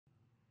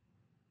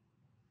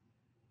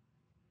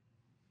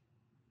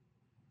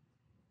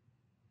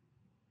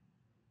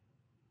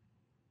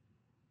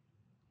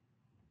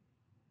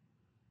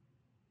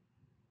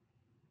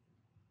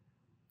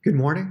Good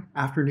morning,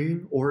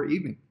 afternoon, or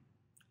evening.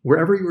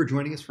 Wherever you are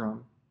joining us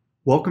from,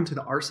 welcome to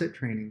the ARSET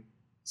training,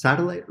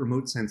 Satellite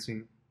Remote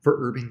Sensing for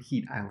Urban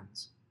Heat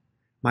Islands.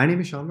 My name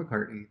is Sean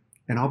McCartney,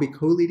 and I'll be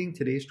co-leading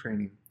today's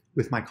training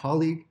with my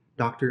colleague,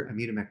 Dr.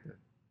 Amita Mehta.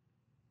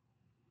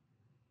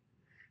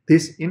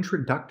 This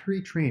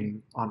introductory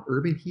training on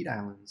urban heat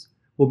islands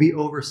will be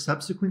over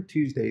subsequent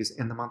Tuesdays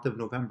in the month of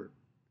November.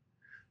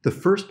 The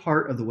first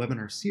part of the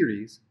webinar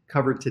series,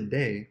 covered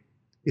today,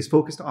 is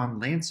focused on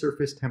land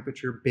surface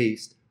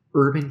temperature-based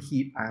urban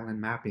heat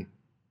island mapping.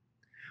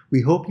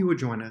 We hope you will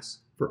join us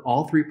for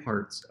all three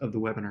parts of the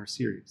webinar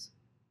series.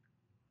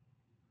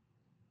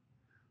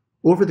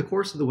 Over the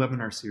course of the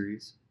webinar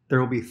series, there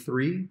will be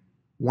 3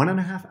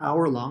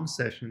 1.5-hour-long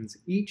sessions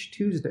each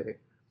Tuesday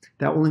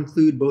that will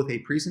include both a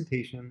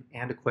presentation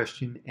and a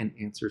question and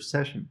answer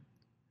session.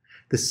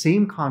 The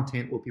same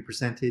content will be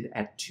presented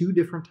at 2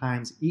 different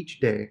times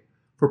each day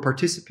for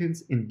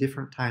participants in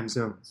different time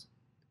zones.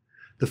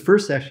 The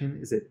first session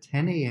is at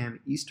 10 a.m.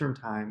 Eastern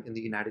Time in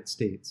the United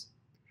States,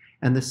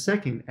 and the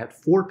second at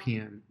 4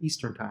 p.m.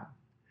 Eastern Time.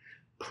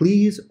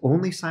 Please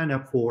only sign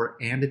up for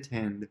and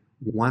attend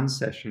 1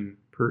 session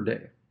per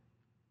day.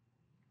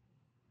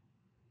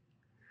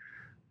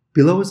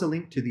 Below is a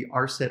link to the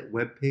ARSET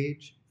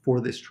webpage for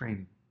this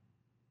training.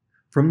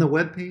 From the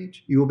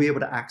webpage, you will be able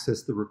to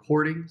access the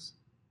recordings,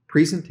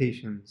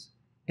 presentations,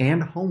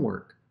 and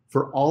homework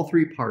for all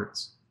 3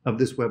 parts of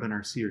this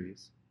webinar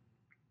series.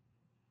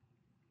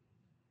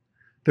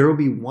 There will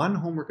be 1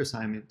 homework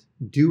assignment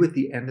due at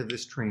the end of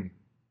this training.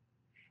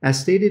 As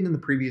stated in the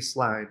previous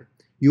slide,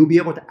 you will be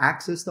able to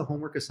access the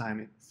homework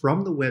assignment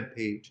from the web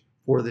page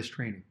for this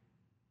training.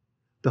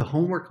 The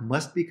homework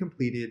must be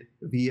completed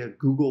via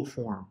Google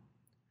Form.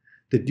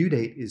 The due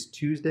date is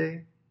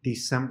Tuesday,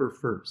 December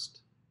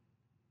 1st.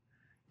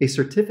 A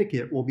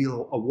certificate will be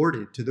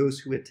awarded to those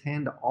who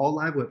attend all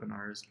live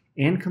webinars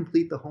and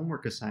complete the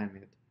homework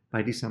assignment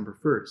by December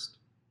 1st.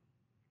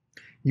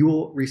 You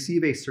will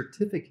receive a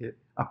certificate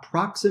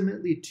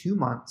approximately 2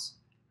 months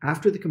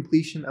after the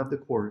completion of the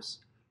course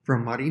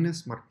from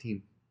Marinas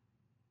Martin.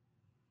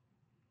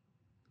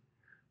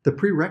 The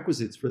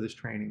prerequisites for this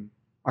training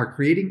are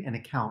creating an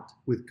account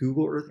with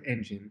Google Earth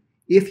Engine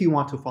if you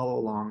want to follow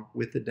along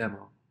with the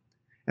demo,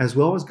 as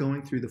well as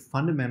going through the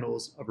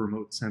fundamentals of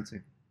remote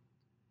sensing.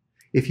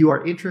 If you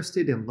are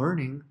interested in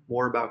learning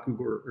more about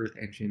Google Earth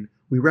Engine,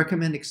 we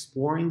recommend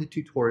exploring the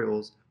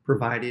tutorials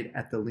provided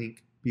at the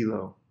link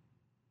below.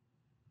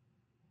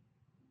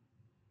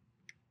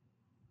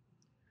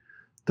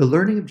 The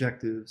learning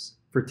objectives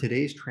for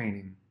today's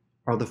training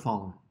are the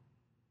following.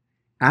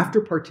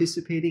 After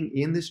participating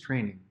in this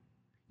training,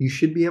 you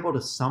should be able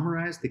to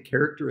summarize the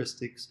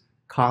characteristics,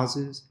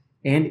 causes,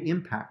 and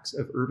impacts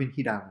of urban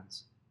heat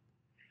islands,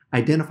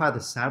 identify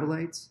the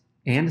satellites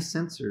and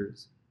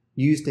sensors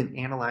used in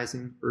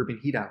analyzing urban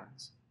heat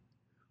islands,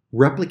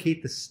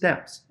 replicate the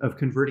steps of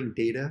converting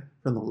data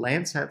from the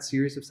Landsat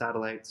series of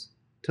satellites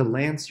to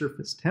land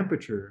surface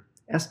temperature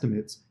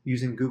estimates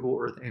using Google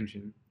Earth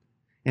Engine,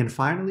 and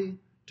finally,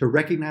 to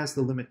recognize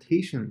the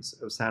limitations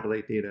of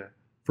satellite data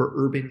for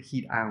urban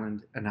heat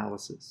island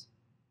analysis.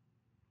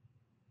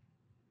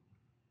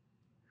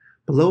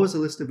 Below is a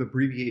list of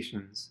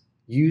abbreviations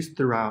used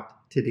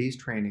throughout today's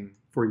training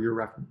for your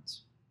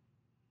reference.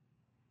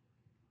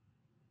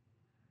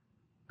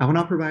 I will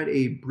now provide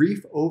a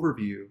brief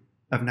overview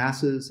of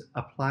NASA's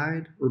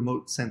Applied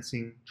Remote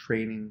Sensing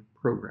Training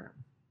Program.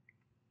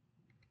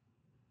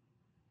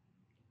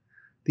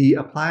 The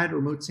Applied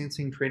Remote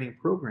Sensing Training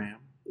Program,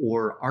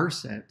 or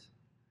ARSET,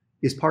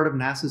 is part of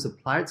NASA's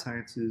Applied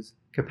Sciences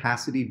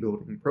Capacity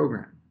Building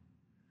Program.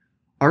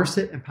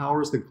 ARSET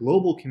empowers the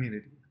global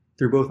community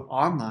through both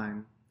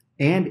online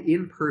and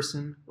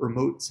in-person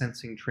remote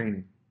sensing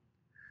training.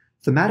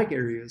 Thematic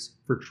areas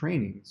for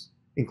trainings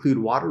include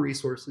water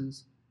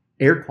resources,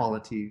 air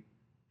quality,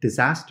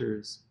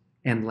 disasters,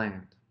 and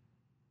land.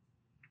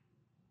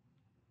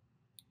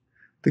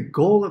 The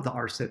goal of the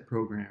ARSET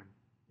program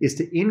is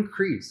to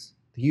increase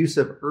the use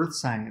of earth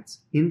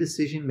science in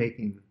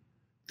decision-making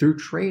through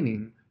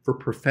training for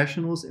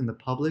professionals in the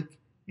public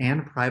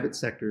and private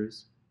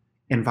sectors,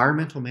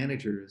 environmental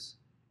managers,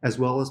 as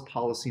well as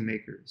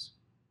policymakers.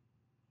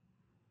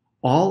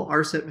 All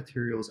ARSET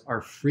materials are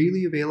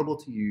freely available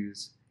to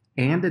use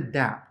and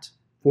adapt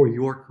for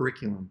your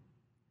curriculum.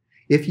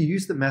 If you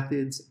use the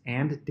methods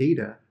and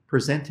data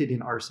presented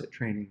in ARSET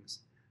trainings,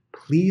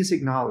 please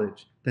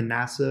acknowledge the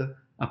NASA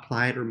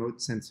Applied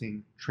Remote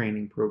Sensing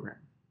Training Program.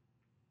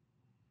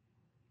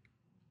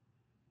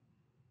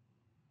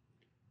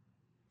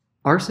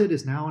 ARSET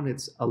is now in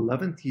its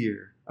 11th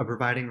year of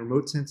providing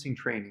remote sensing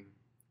training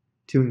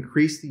to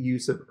increase the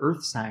use of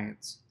earth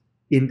science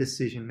in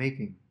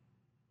decision-making.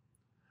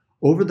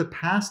 Over the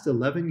past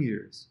 11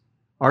 years,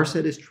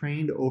 ARSET has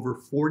trained over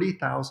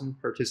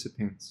 40,000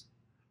 participants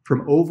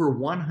from over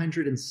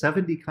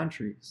 170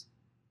 countries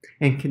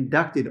and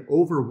conducted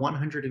over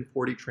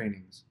 140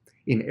 trainings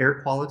in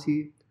air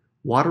quality,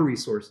 water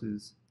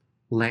resources,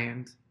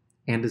 land,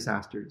 and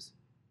disasters.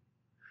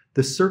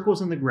 The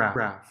circles in the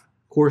graph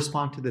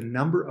correspond to the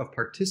number of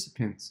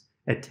participants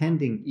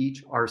attending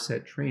each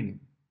ARSET training.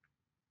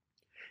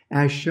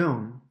 As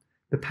shown,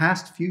 the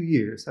past few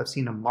years have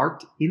seen a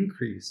marked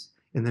increase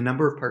in the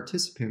number of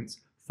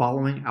participants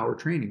following our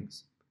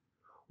trainings.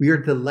 We are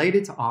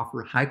delighted to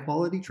offer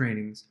high-quality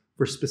trainings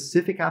for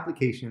specific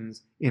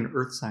applications in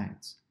earth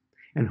science,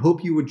 and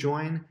hope you would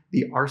join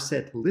the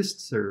ARSET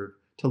listserv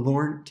to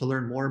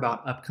learn more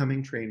about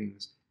upcoming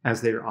trainings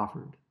as they are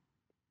offered.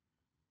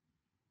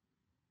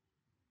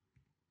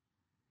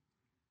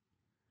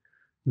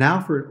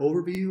 Now for an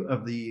overview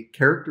of the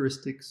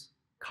characteristics,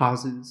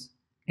 causes,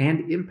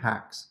 and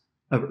impacts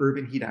of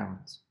urban heat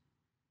islands.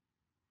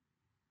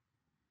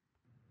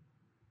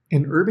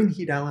 An urban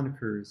heat island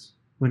occurs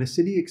when a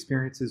city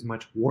experiences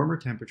much warmer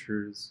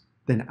temperatures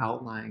than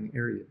outlying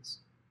areas.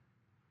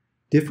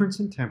 Difference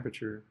in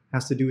temperature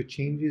has to do with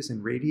changes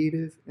in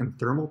radiative and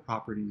thermal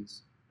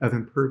properties of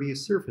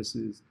impervious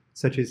surfaces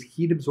such as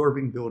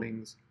heat-absorbing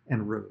buildings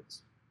and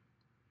roads.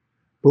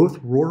 Both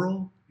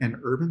rural and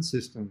urban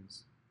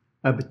systems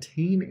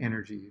obtain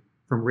energy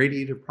from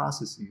radiative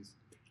processes,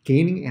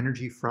 gaining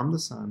energy from the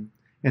sun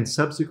and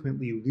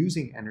subsequently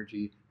losing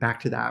energy back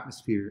to the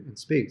atmosphere and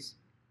space.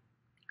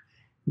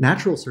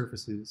 Natural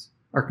surfaces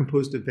are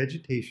composed of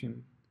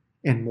vegetation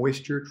and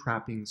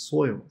moisture-trapping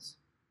soils.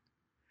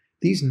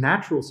 These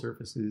natural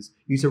surfaces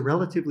use a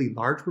relatively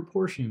large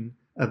proportion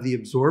of the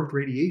absorbed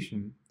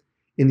radiation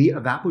in the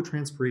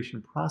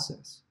evapotranspiration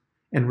process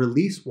and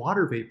release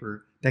water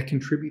vapor that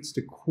contributes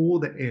to cool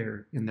the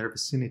air in their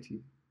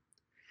vicinity.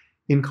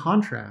 In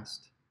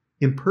contrast,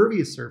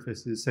 impervious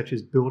surfaces such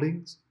as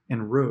buildings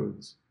and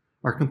roads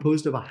are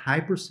composed of a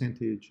high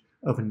percentage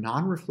of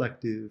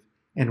non-reflective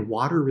and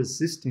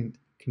water-resistant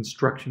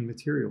construction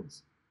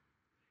materials.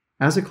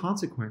 As a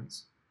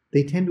consequence,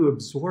 they tend to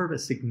absorb a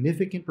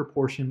significant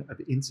proportion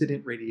of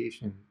incident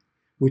radiation,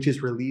 which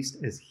is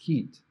released as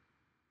heat.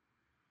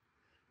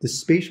 The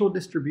spatial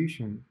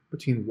distribution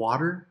between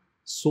water,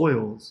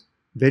 soils,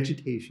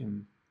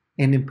 vegetation,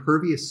 and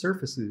impervious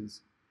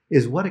surfaces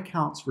is what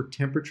accounts for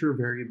temperature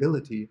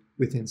variability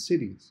within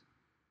cities.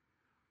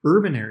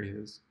 Urban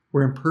areas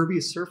where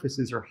impervious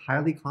surfaces are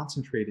highly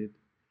concentrated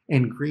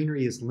and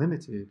greenery is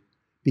limited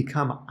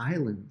become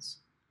islands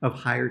of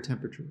higher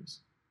temperatures.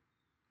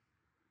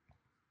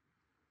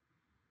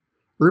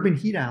 Urban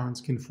heat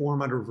islands can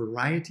form under a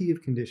variety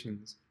of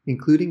conditions,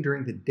 including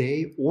during the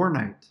day or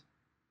night,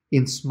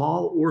 in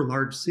small or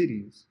large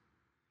cities,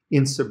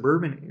 in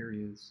suburban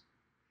areas,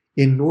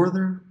 in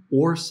northern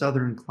or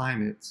southern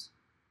climates,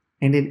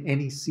 and in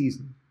any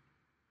season.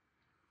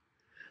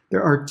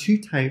 There are two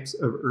types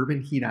of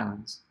urban heat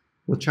islands,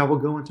 which I will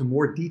go into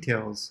more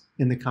details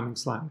in the coming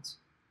slides.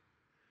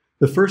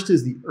 The first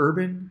is the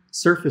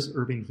surface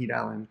urban heat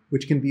island,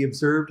 which can be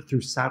observed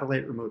through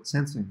satellite remote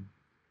sensing.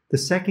 The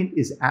second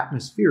is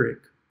atmospheric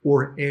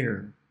or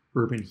air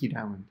urban heat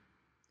island.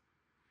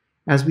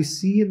 As we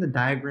see in the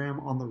diagram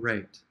on the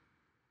right,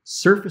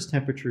 surface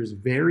temperatures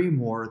vary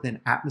more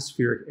than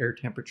atmospheric air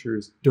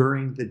temperatures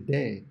during the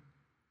day,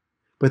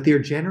 but they are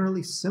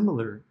generally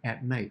similar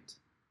at night.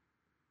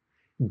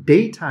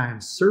 Daytime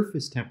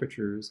surface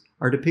temperatures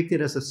are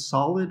depicted as a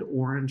solid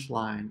orange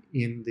line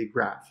in the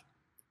graph,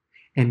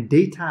 and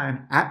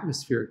daytime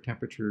atmospheric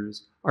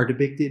temperatures are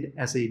depicted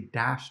as a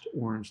dashed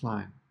orange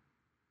line.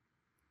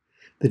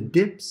 The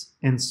dips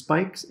and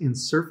spikes in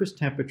surface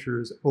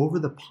temperatures over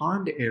the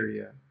pond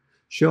area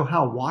show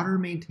how water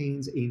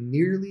maintains a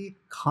nearly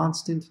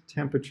constant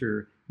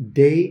temperature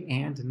day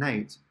and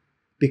night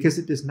because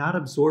it does not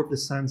absorb the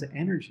sun's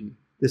energy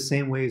the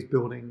same way as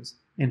buildings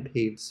and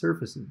paved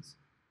surfaces.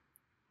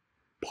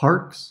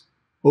 Parks,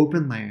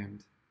 open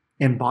land,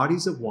 and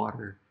bodies of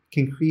water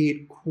can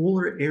create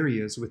cooler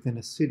areas within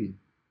a city.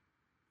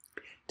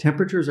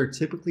 Temperatures are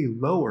typically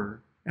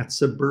lower at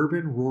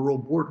suburban rural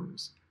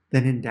borders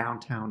than in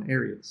downtown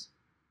areas.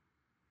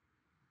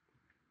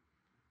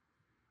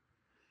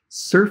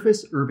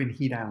 Surface urban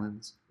heat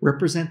islands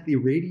represent the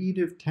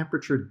radiative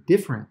temperature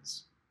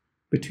difference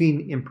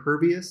between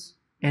impervious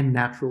and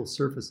natural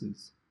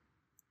surfaces.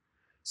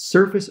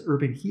 Surface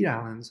urban heat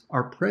islands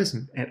are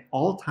present at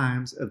all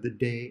times of the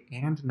day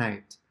and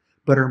night,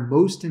 but are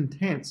most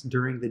intense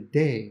during the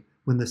day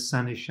when the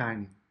sun is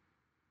shining.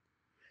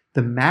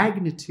 The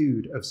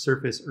magnitude of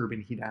surface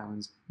urban heat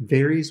islands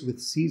varies with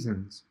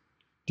seasons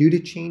due to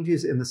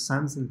changes in the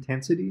sun's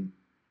intensity,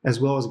 as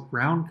well as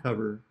ground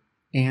cover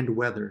and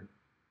weather.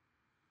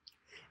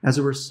 As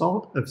a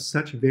result of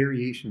such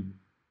variation,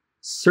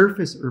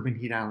 surface urban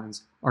heat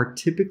islands are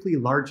typically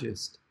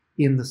largest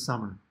in the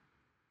summer.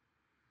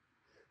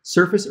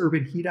 Surface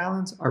urban heat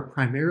islands are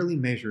primarily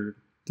measured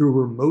through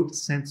remote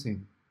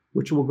sensing,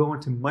 which will go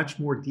into much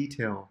more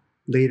detail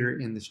later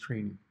in this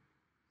training.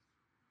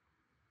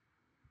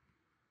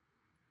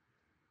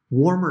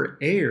 Warmer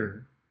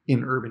air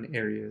in urban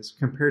areas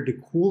compared to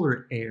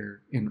cooler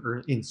air in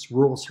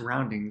rural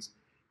surroundings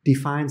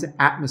defines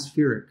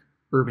atmospheric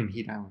urban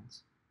heat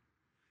islands.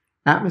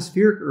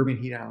 Atmospheric urban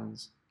heat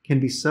islands can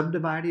be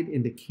subdivided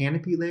into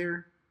canopy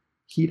layer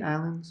heat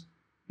islands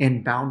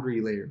and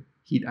boundary layer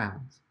heat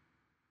islands.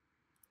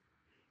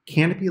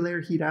 Canopy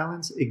layer heat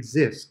islands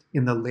exist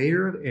in the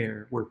layer of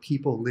air where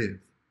people live,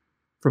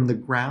 from the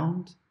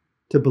ground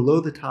to below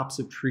the tops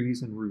of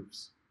trees and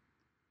roofs.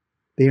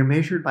 They are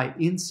measured by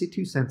in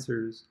situ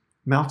sensors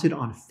mounted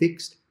on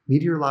fixed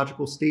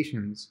meteorological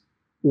stations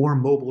or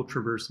mobile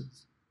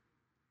traverses.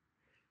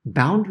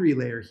 Boundary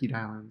layer heat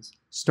islands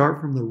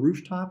start from the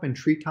rooftop and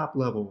treetop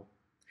level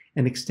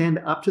and extend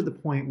up to the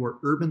point where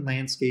urban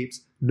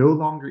landscapes no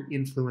longer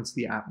influence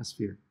the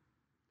atmosphere.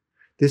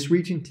 This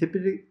region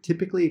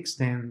typically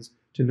extends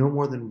to no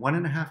more than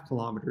 1.5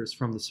 kilometers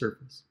from the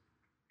surface.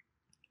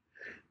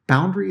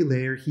 Boundary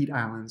layer heat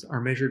islands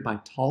are measured by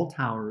tall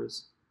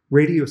towers,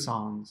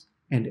 radiosondes,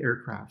 and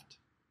aircraft.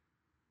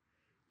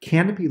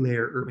 Canopy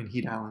layer urban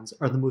heat islands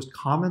are the most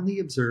commonly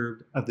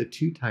observed of the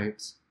two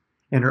types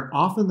and are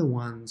often the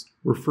ones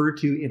referred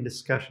to in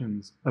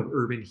discussions of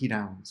urban heat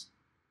islands.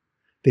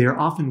 They are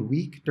often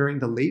weak during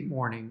the late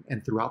morning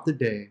and throughout the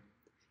day,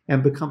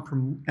 and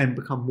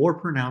become more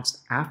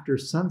pronounced after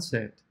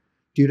sunset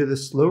due to the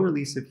slow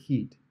release of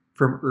heat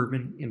from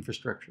urban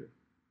infrastructure.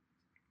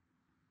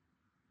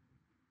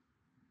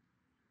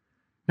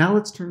 Now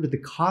let's turn to the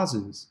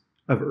causes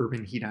of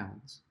urban heat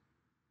islands.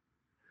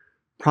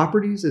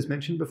 Properties, as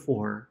mentioned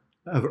before,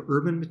 of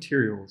urban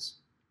materials,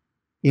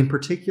 in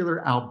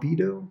particular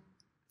albedo,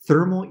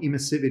 thermal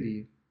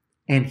emissivity,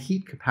 and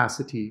heat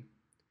capacity,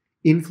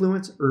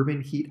 influence urban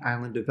heat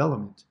island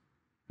development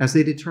as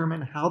they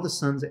determine how the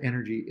sun's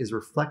energy is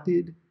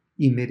reflected,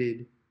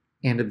 emitted,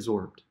 and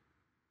absorbed.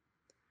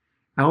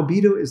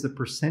 Albedo is the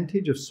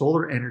percentage of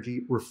solar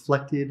energy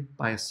reflected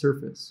by a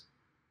surface.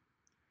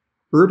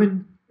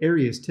 Urban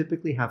areas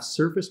typically have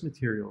surface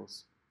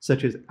materials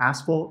such as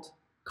asphalt,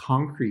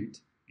 concrete,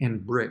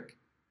 and brick,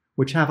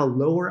 which have a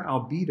lower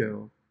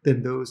albedo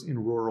than those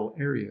in rural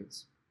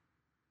areas.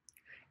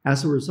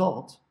 As a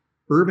result,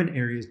 urban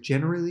areas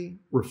generally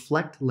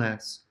reflect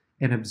less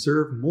and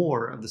observe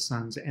more of the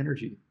sun's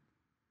energy.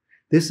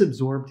 This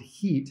absorbed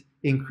heat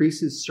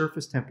increases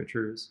surface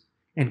temperatures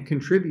and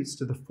contributes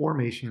to the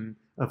formation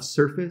of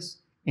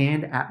surface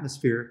and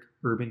atmospheric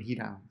urban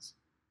heat islands.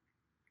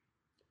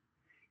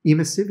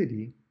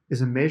 Emissivity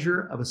is a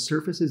measure of a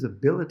surface's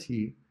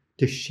ability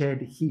to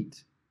shed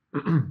heat.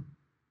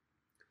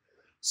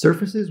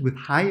 Surfaces with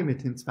high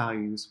emittance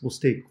values will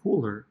stay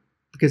cooler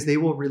because they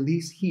will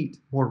release heat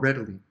more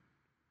readily.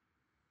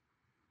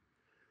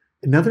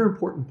 Another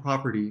important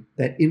property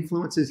that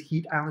influences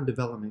heat island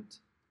development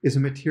is a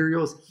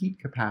material's heat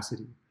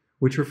capacity,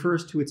 which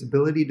refers to its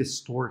ability to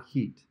store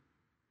heat.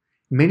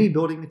 Many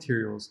building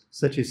materials,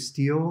 such as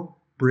steel,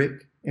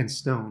 brick, and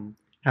stone,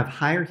 have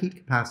higher heat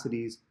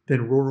capacities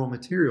than rural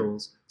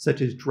materials, such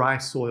as dry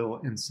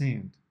soil and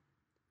sand.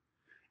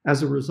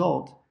 As a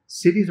result,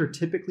 cities are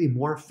typically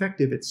more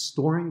effective at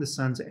storing the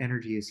sun's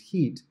energy as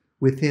heat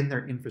within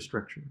their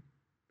infrastructure.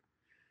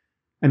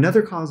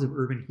 Another cause of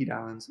urban heat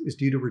islands is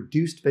due to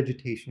reduced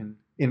vegetation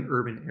in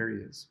urban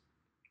areas.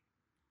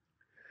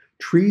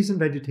 Trees and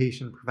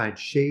vegetation provide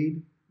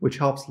shade, which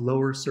helps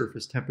lower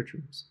surface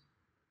temperatures.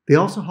 They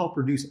also help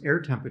reduce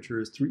air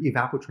temperatures through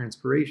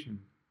evapotranspiration,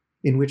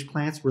 in which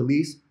plants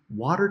release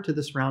water to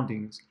the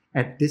surroundings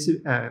at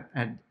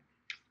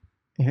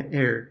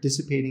air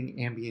dissipating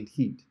ambient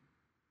heat.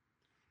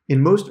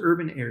 In most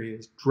urban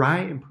areas, dry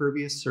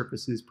impervious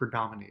surfaces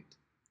predominate.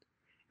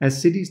 As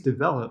cities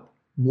develop,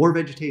 more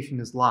vegetation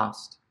is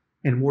lost,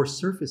 and more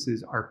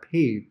surfaces are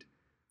paved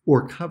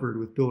or covered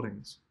with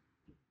buildings.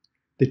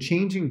 The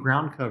change in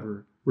ground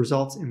cover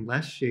results in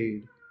less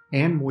shade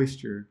and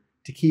moisture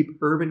to keep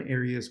urban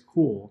areas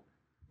cool,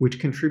 which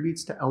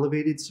contributes to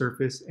elevated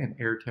surface and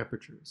air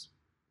temperatures.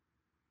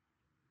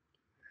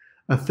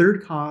 A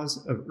third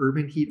cause of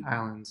urban heat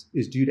islands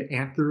is due to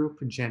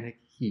anthropogenic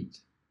heat.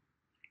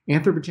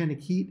 Anthropogenic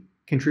heat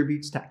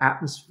contributes to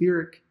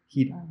atmospheric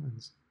heat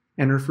islands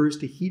and refers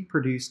to heat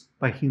produced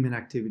by human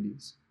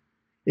activities.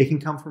 It can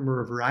come from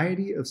a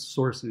variety of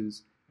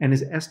sources and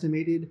is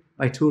estimated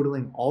by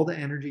totaling all the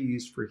energy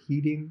used for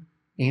heating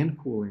and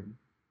cooling,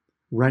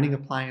 running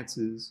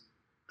appliances,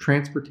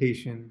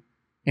 transportation,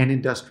 and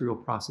industrial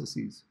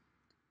processes.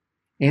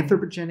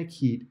 Anthropogenic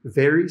heat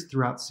varies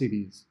throughout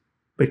cities,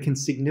 but can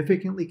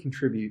significantly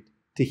contribute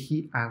to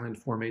heat island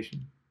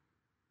formation.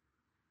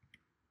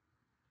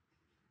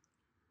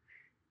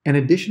 An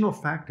additional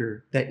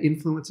factor that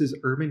influences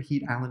urban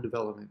heat island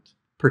development,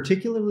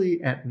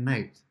 particularly at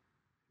night,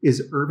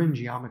 is urban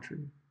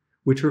geometry,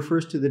 which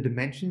refers to the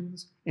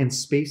dimensions and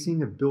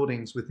spacing of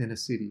buildings within a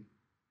city.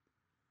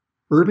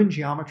 Urban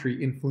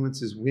geometry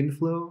influences wind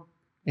flow,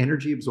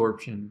 energy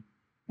absorption,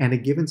 and a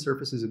given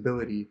surface's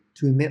ability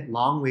to emit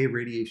long-wave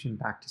radiation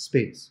back to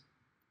space.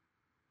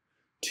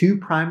 Two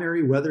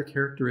primary weather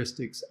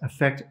characteristics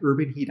affect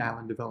urban heat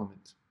island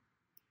development: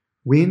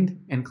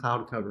 wind and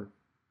cloud cover.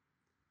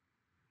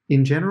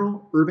 In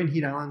general, urban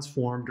heat islands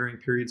form during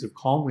periods of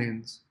calm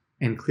winds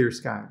and clear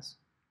skies,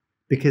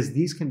 because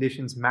these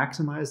conditions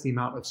maximize the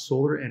amount of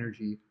solar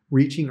energy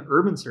reaching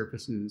urban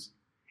surfaces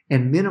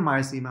and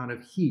minimize the amount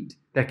of heat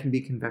that can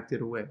be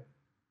convected away.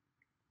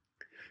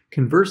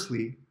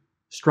 Conversely,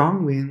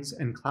 strong winds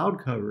and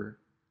cloud cover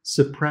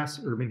suppress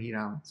urban heat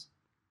islands.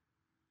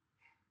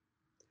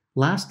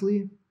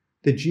 Lastly,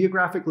 the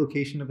geographic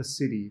location of a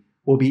city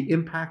will be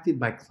impacted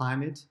by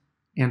climate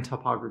and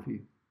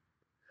topography.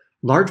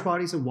 Large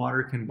bodies of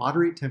water can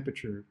moderate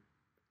temperature,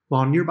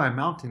 while nearby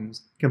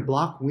mountains can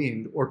block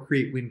wind or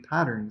create wind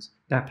patterns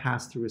that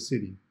pass through a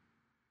city.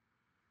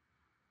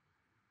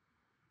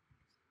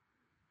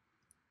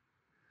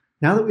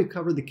 Now that we've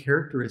covered the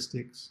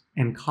characteristics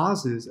and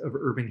causes of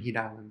urban heat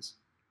islands,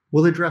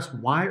 we'll address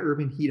why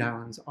urban heat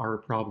islands are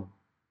a problem.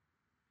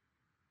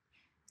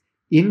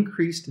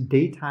 Increased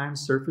daytime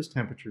surface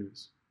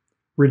temperatures,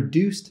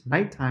 reduced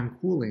nighttime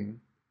cooling,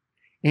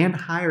 and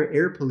higher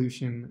air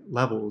pollution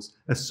levels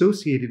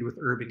associated with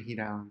urban heat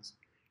islands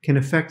can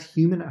affect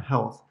human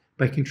health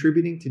by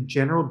contributing to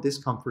general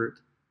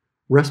discomfort,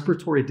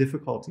 respiratory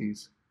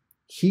difficulties,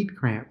 heat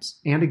cramps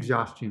and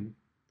exhaustion,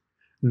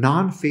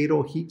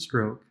 non-fatal heat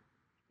stroke,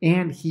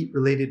 and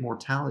heat-related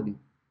mortality.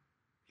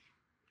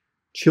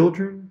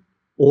 Children,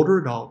 older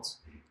adults,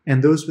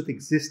 and those with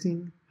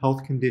existing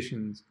health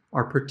conditions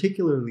are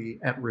particularly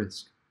at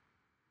risk.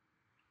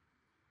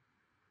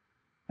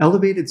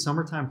 Elevated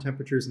summertime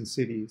temperatures in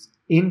cities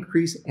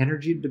increase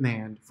energy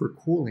demand for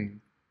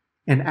cooling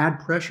and add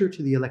pressure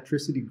to the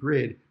electricity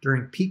grid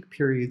during peak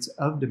periods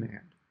of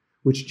demand,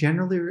 which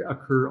generally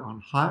occur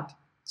on hot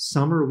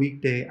summer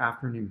weekday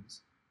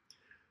afternoons.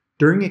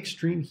 During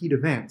extreme heat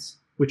events,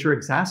 which are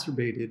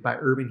exacerbated by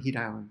urban heat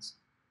islands,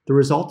 the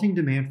resulting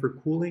demand for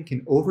cooling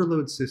can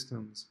overload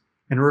systems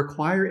and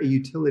require a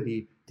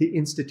utility to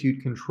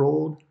institute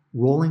controlled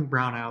rolling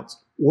brownouts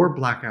or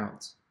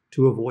blackouts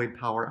to avoid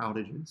power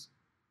outages.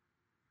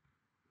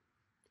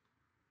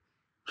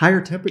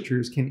 Higher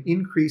temperatures can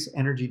increase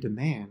energy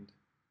demand,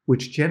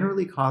 which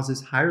generally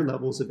causes higher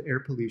levels of air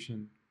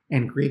pollution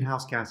and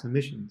greenhouse gas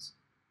emissions.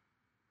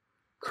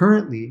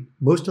 Currently,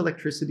 most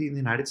electricity in the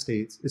United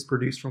States is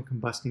produced from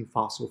combusting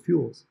fossil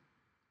fuels.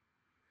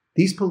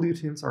 These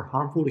pollutants are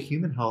harmful to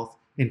human health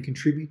and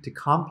contribute to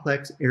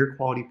complex air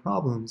quality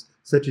problems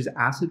such as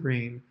acid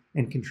rain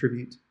and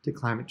contribute to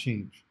climate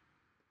change.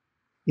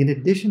 In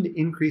addition to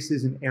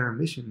increases in air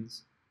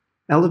emissions,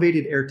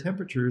 elevated air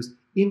temperatures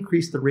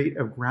increase the rate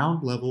of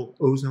ground-level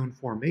ozone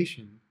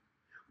formation,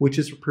 which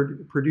is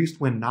produced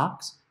when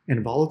NOx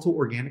and volatile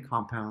organic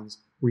compounds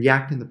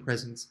react in the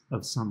presence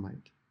of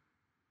sunlight.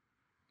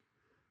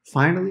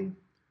 Finally,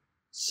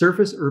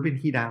 surface urban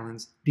heat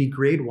islands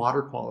degrade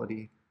water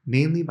quality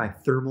mainly by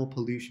thermal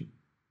pollution.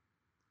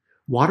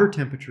 Water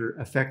temperature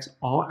affects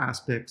all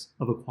aspects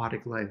of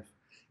aquatic life,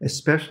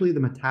 especially the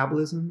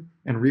metabolism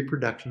and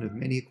reproduction of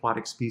many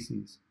aquatic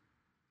species.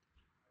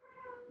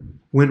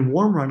 When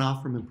warm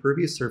runoff from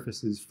impervious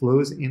surfaces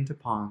flows into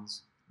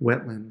ponds,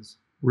 wetlands,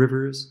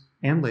 rivers,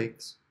 and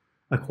lakes,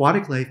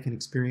 aquatic life can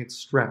experience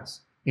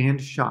stress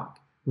and shock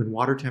when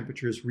water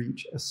temperatures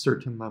reach a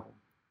certain level.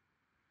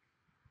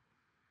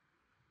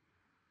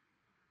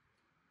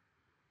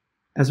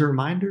 As a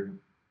reminder,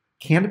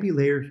 canopy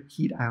layer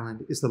heat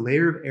island is the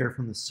layer of air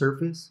from the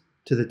surface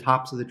to the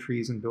tops of the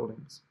trees and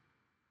buildings.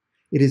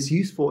 It is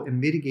useful in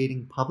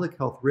mitigating public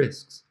health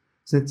risks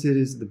since it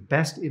is the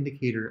best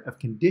indicator of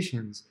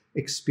conditions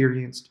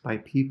experienced by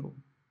people.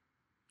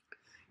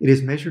 It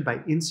is measured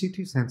by in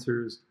situ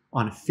sensors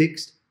on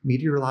fixed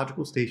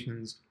meteorological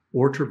stations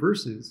or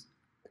traverses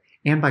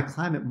and by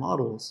climate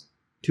models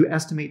to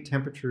estimate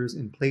temperatures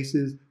in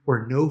places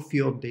where no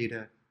field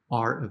data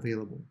are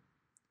available.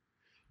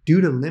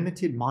 Due to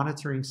limited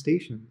monitoring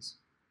stations,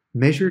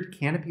 measured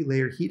canopy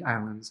layer heat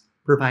islands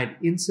provide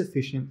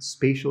insufficient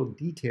spatial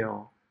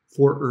detail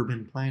for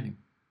urban planning.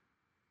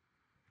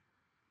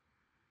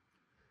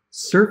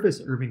 Surface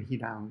urban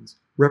heat islands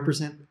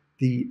represent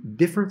the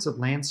difference of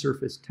land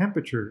surface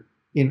temperature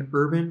in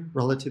urban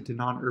relative to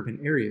non-urban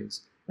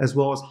areas, as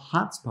well as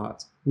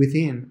hotspots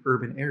within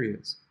urban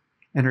areas,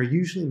 and are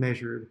usually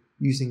measured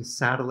using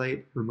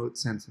satellite remote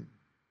sensing.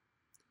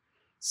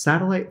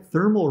 Satellite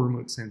thermal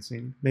remote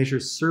sensing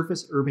measures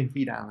surface urban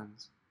heat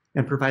islands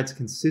and provides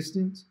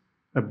consistent,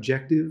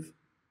 objective,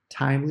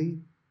 timely,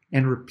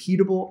 and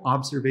repeatable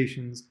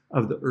observations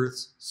of the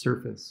Earth's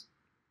surface.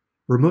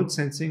 Remote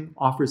sensing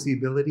offers the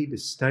ability to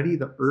study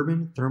the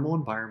urban thermal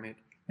environment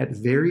at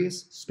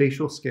various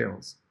spatial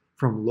scales,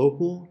 from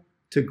local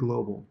to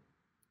global,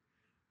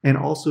 and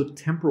also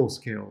temporal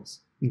scales,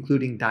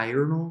 including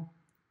diurnal,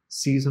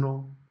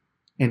 seasonal,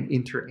 and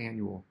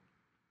interannual.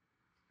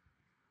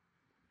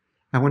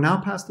 I will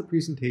now pass the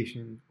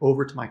presentation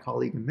over to my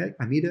colleague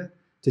Amita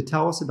to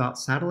tell us about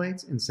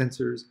satellites and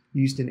sensors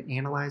used in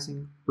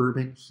analyzing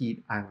urban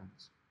heat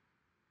islands.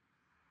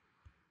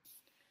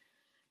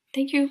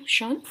 Thank you,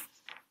 Sean.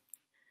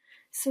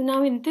 So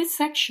now in this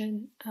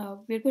section,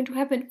 we're going to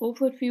have an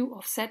overview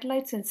of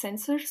satellites and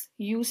sensors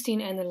used in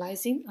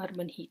analyzing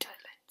urban heat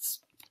islands.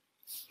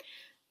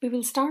 We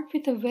will start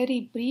with a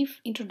very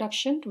brief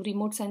introduction to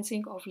remote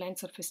sensing of land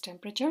surface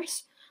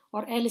temperatures,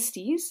 or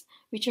LSTs,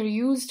 which are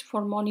used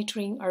for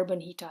monitoring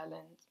urban heat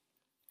islands.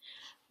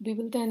 We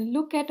will then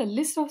look at a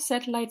list of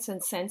satellites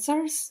and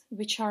sensors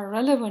which are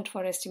relevant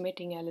for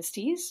estimating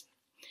LSTs.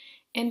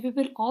 And we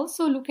will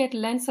also look at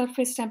land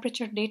surface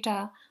temperature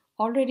data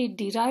already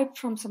derived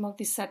from some of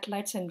these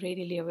satellites and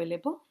readily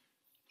available.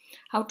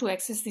 How to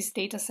access these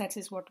data sets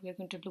is what we are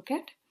going to look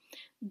at.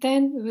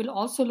 Then we will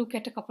also look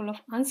at a couple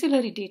of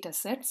ancillary data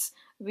sets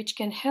which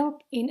can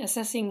help in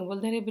assessing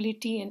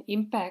vulnerability and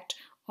impact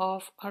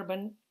of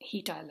urban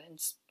heat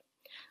islands.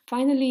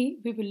 Finally,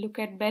 we will look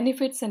at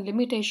benefits and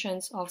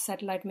limitations of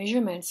satellite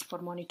measurements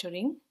for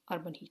monitoring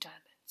urban heat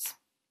islands.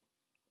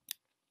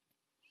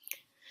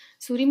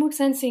 So, remote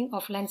sensing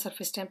of land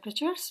surface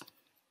temperatures.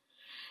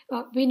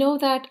 We know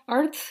that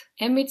Earth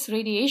emits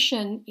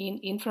radiation in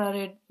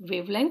infrared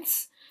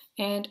wavelengths,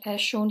 and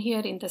as shown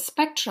here in the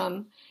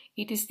spectrum,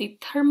 it is the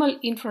thermal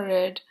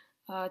infrared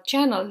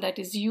channel that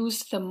is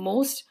used the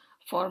most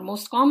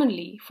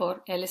commonly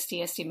for LST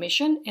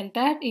estimation, and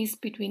that is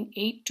between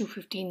 8 to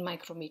 15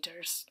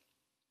 micrometers.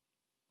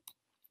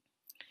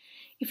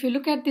 If you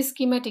look at this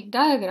schematic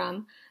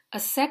diagram, a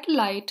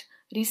satellite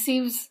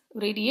receives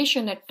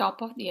radiation at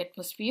top of the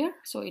atmosphere,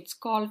 so it's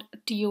called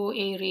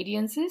TOA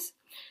radiances,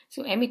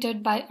 so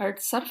emitted by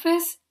Earth's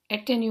surface,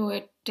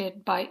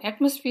 attenuated by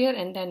atmosphere,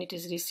 and then it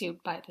is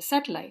received by the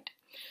satellite.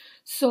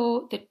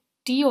 So the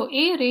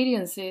TOA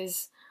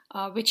radiances,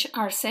 which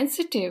are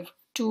sensitive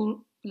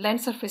to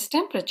land surface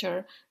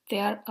temperature, they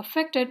are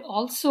affected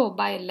also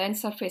by land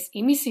surface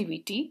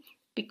emissivity,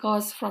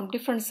 because from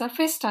different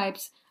surface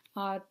types,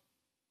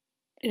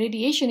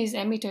 radiation is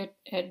emitted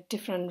at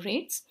different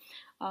rates.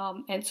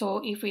 And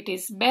so if it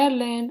is bare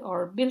land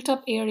or built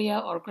up area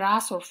or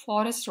grass or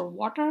forest or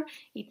water,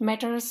 it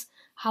matters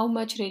how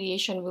much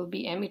radiation will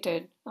be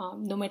emitted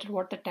no matter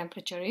what the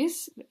temperature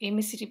is.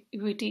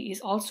 Emissivity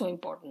is also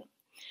important.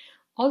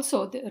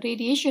 Also, the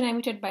radiation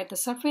emitted by the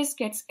surface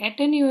gets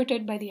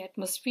attenuated by the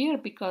atmosphere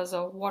because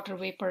of water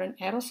vapor and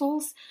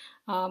aerosols.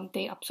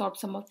 They absorb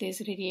some of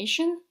this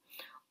radiation.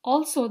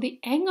 Also, the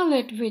angle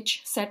at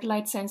which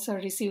satellite sensor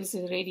receives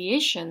the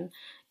radiation,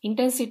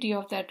 intensity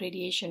of that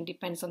radiation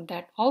depends on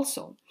that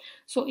also.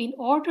 So in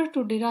order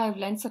to derive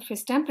land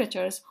surface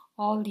temperatures,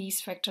 all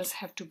these factors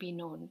have to be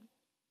known.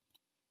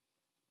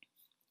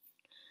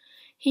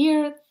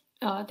 Here,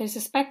 there's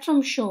a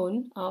spectrum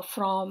shown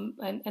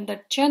and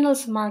the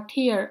channels marked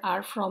here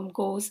are from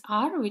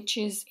GOES-R, which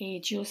is a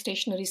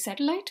geostationary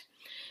satellite.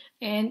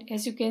 And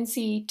as you can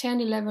see,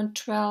 10, 11,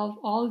 12,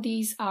 all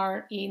these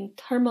are in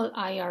thermal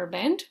IR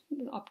band,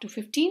 up to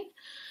 15.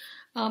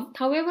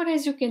 However,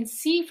 as you can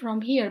see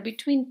from here,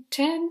 between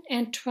 10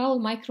 and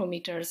 12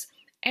 micrometers,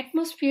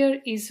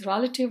 atmosphere is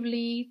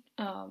relatively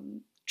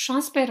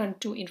transparent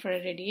to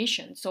infrared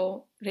radiation.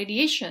 So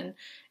radiation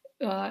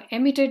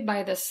emitted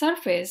by the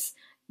surface,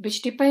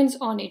 which depends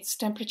on its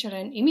temperature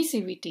and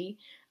emissivity,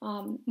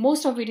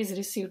 most of it is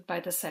received by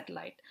the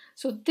satellite.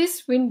 So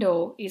this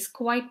window is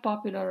quite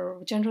popular,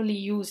 generally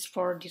used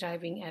for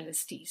deriving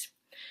LSTs.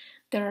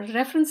 There are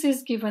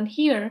references given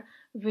here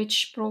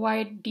which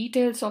provide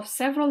details of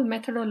several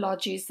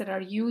methodologies that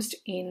are used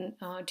in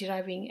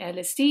deriving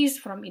LSTs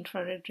from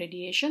infrared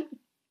radiation.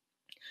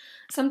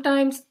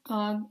 Sometimes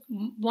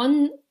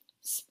one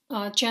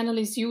channel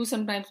is used,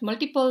 sometimes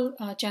multiple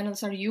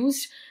channels are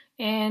used,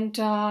 and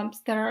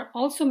there are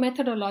also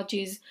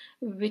methodologies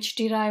which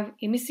derive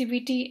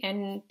emissivity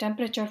and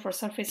temperature for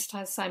surface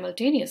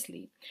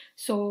simultaneously.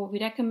 So we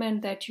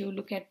recommend that you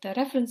look at the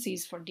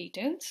references for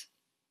details.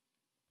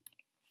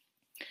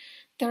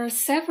 There are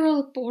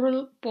several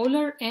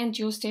polar and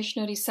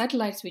geostationary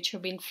satellites which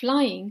have been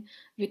flying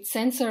with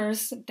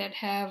sensors that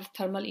have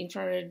thermal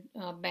infrared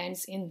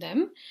bands in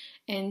them.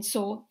 And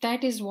so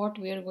that is what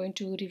we are going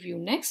to review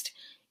next.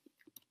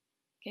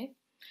 Okay.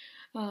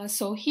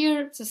 So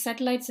here, the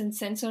satellites and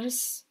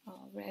sensors,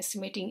 we're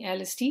estimating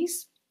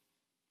LSTs.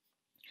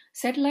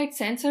 Satellite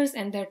sensors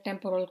and their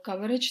temporal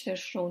coverage, they're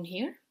shown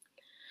here.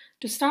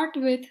 To start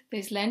with,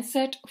 there's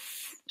Landsat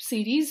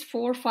series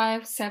 4,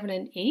 5, 7,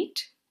 and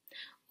 8.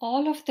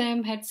 All of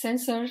them had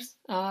sensors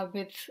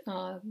with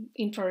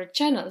infrared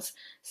channels,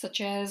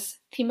 such as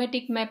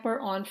thematic mapper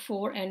on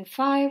 4 and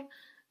 5,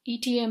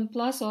 ETM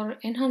plus or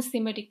enhanced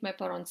thematic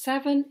mapper on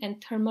 7,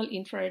 and thermal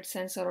infrared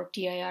sensor or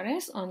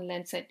TIRS on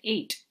Landsat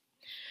 8.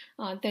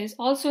 There is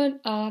also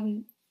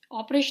an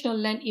operational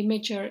land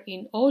imager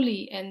in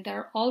OLI, and there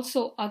are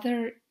also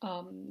other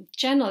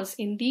channels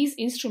in these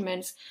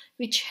instruments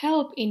which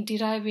help in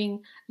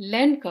deriving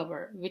land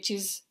cover, which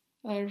is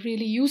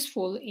really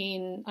useful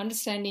in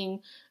understanding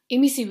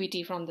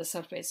emissivity from the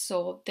surface.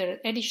 So there are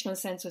additional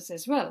sensors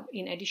as well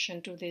in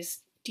addition to these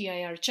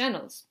TIR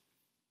channels.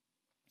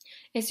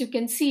 As you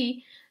can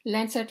see,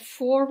 Landsat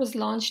 4 was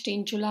launched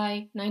in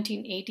July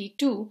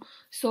 1982.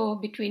 So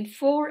between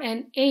 4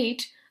 and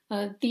 8,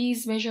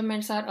 these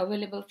measurements are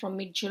available from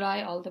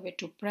mid-July all the way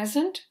to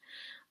present.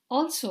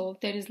 Also,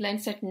 there is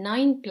Landsat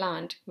 9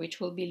 planned, which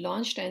will be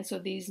launched, and so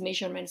these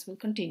measurements will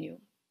continue.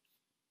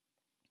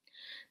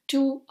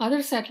 Two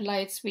other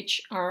satellites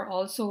which are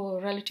also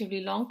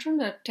relatively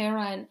long-term are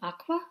Terra and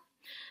Aqua.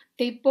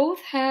 They both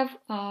have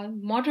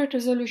moderate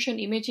resolution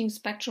imaging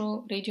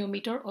spectral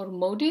radiometer or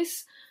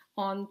MODIS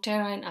on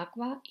Terra and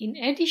Aqua. In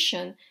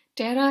addition,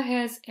 Terra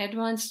has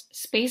Advanced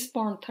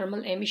Spaceborne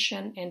Thermal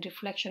Emission and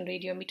Reflection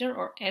Radiometer,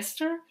 or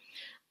ASTER.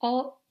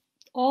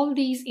 All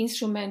these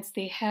instruments,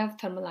 they have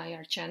thermal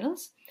IR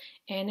channels.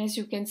 And as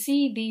you can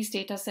see, these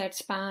data sets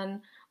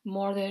span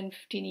more than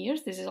 15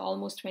 years. This is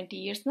almost 20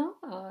 years now,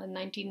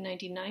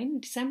 1999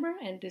 December,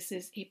 and this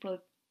is April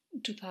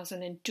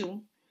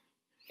 2002.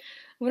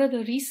 One of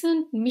the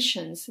recent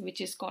missions,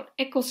 which is called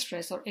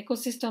EcoStress, or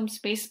Ecosystem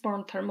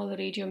Spaceborne Thermal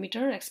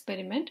Radiometer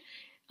Experiment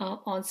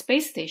on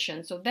Space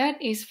Station. So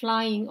that is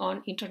flying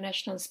on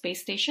International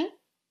Space Station.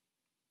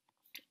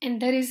 And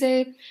there is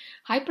a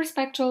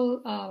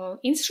hyperspectral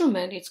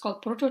instrument. It's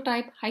called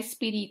Prototype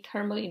High-Speed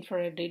Thermal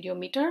Infrared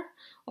Radiometer,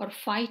 or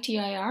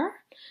PHI-TIR.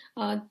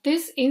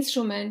 This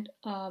instrument,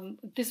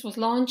 this was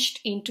launched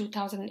in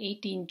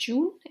 2018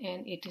 June,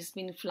 and it has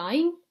been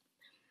flying.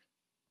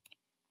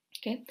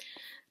 Okay,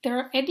 there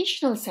are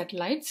additional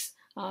satellites.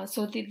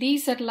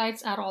 These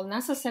satellites are all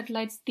NASA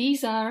satellites.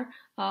 These are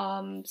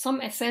some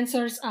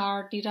sensors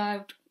are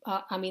derived.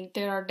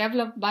 They are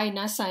developed by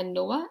NASA and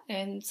NOAA,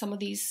 and some of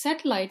these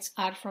satellites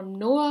are from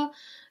NOAA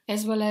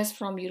as well as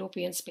from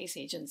European space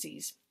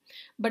agencies.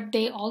 But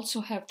they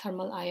also have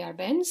thermal IR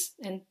bands,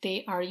 and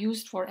they are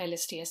used for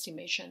LST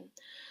estimation.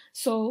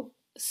 So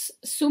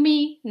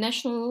SUMI,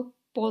 National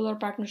Polar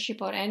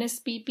Partnership, or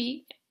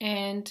NSPP,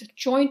 and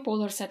Joint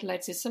Polar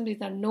Satellite System,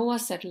 these are NOAA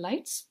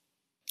satellites.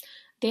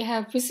 They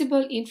have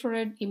Visible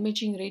Infrared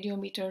Imaging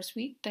Radiometer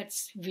Suite,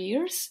 that's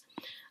VIIRS.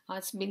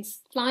 It's been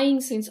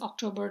flying since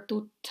October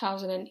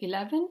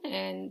 2011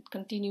 and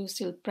continues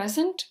till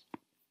present.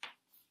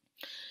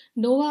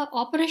 NOAA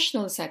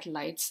operational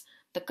satellites,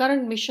 the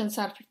current missions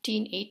are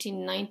 15,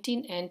 18,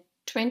 19, and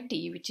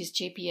 20, which is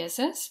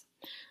JPSS.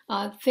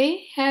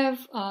 They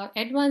have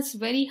advanced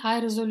very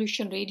high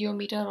resolution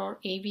radiometer, or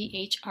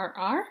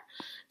AVHRR,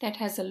 that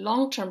has a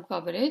long-term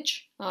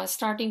coverage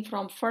starting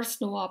from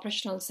first NOAA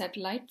operational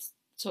satellites.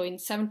 So in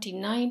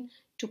 79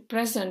 to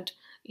present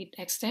it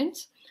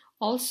extends.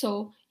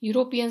 Also,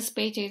 European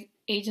Space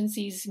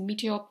Agencies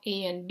METEOP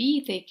A and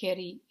B, they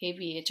carry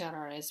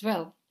AVHRR as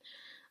well.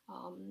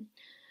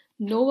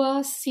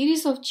 NOAA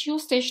series of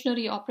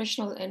geostationary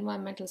operational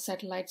environmental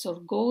satellites, or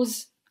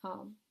GOES,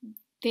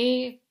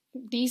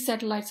 these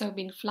satellites have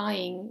been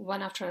flying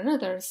one after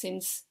another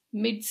since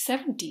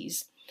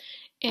mid-70s.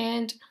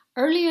 And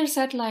earlier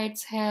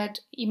satellites had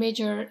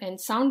imager and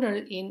sounder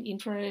in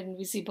infrared and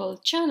visible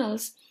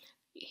channels,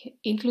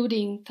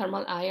 including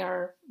thermal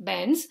IR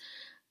bands.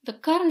 The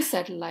current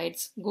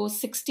satellites, GOES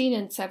 16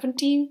 and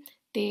 17,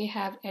 they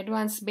have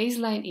advanced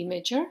baseline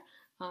imager,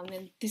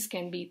 and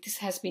this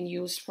has been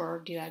used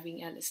for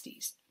deriving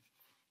LSTs.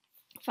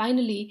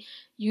 Finally,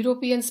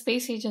 European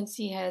Space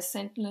Agency has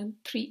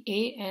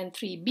Sentinel-3A and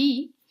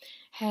 3B,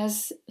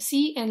 has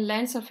Sea and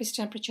Land Surface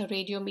Temperature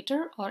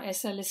Radiometer, or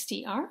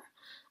SLSTR.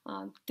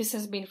 This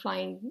has been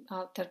flying,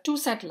 there are two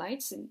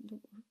satellites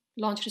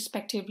launched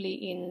respectively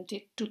in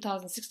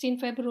 2016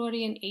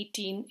 February and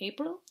 18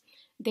 April.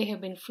 They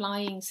have been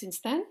flying since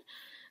then.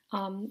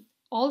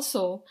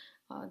 Also,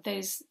 there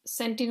is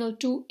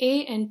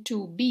Sentinel-2A and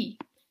 2B.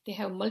 They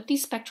have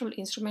multispectral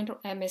instrument, or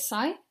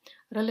MSI,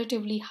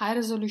 relatively high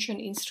resolution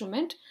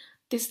instrument.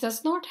 This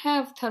does not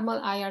have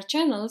thermal IR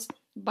channels,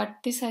 but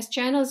this has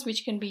channels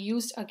which can be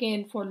used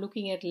again for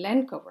looking at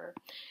land cover.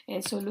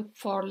 And so look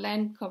for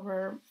land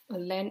cover,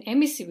 land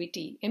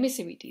emissivity,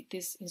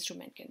 this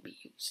instrument can be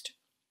used.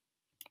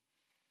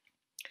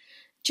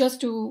 Just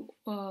to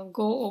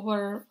go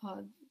over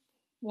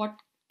what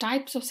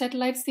types of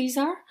satellites these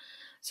are.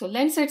 So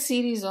Landsat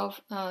series of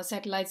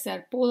satellites, they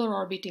are polar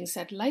orbiting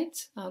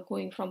satellites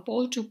going from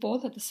pole to pole.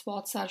 The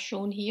spots are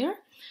shown here.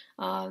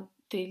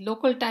 The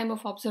local time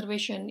of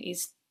observation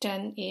is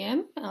 10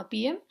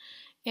 p.m.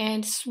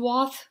 and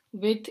swath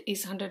width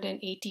is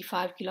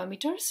 185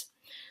 kilometers.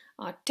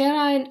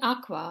 Terra and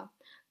Aqua,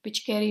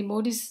 which carry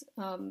MODIS,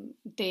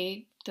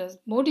 the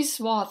MODIS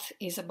swath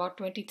is about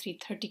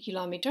 23-30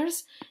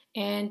 kilometers,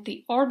 and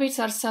the orbits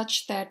are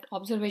such that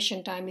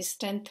observation time is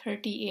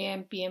 10:30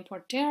 a.m. p.m.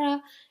 for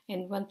Terra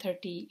and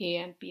 1:30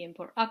 a.m. p.m.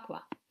 for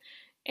Aqua.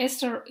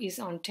 ASTER is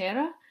on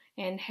Terra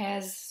and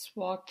has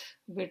swath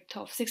width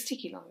of 60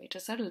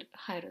 kilometers, a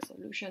high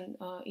resolution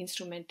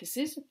instrument this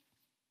is.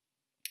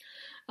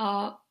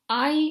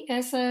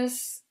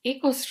 ISS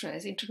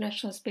EcoStress,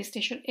 International Space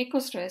Station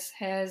EcoStress,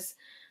 has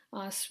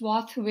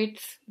swath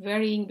width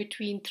varying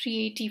between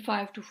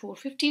 385 to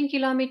 415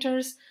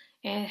 kilometers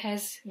and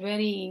has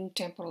varying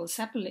temporal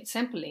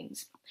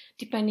samplings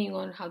depending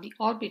on how the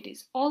orbit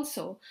is.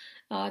 Also,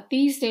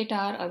 these data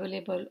are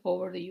available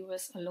over the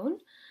US alone.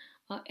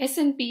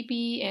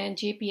 SNPP and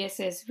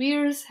JPSS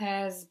VIIRS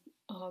has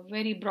a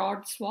very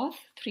broad swath,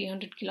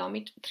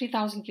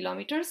 3,000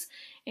 kilometers,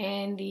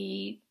 and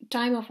the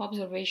time of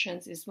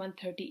observations is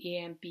 1:30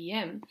 a.m.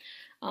 p.m.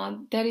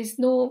 There is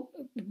no,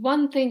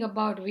 one thing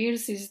about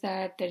VIIRS is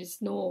that there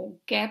is no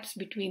gaps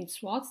between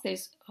swaths.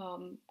 There's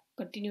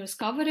continuous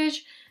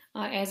coverage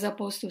as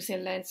opposed to, say,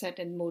 Landsat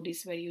and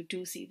MODIS, where you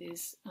do see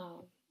these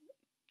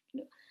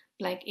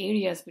blank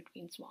areas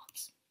between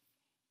swaths.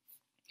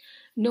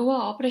 NOAA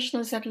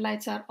operational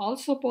satellites are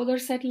also polar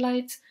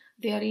satellites.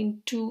 They are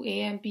in 2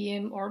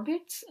 AM/PM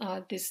orbits,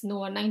 this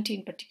NOAA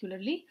 19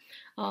 particularly.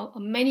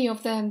 Many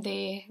of them,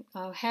 they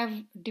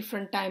have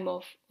different time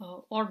of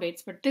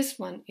orbits, but this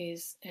one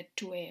is at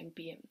 2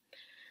 AM/PM.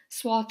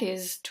 Swath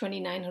is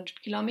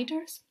 2,900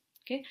 kilometers.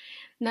 Okay.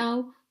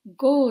 Now,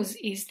 GOES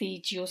is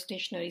the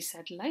geostationary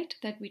satellite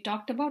that we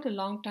talked about a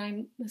long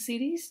time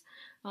series.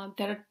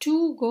 There are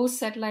 2 GOES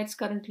satellites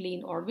currently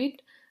in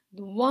orbit.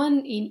 The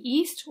one in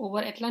east over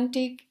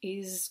Atlantic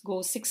is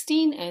GOES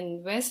 16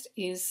 and west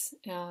is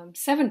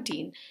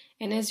 17.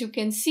 And as you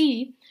can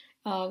see,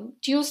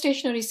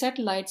 geostationary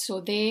satellites, so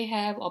they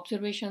have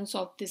observations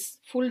of this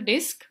full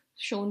disk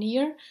shown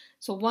here.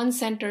 So one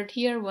centered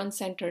here, one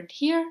centered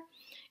here.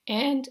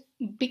 And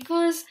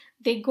because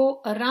they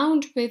go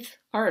around with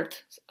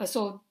Earth,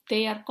 so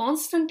they are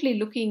constantly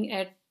looking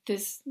at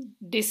these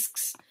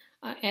disks,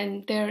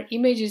 and their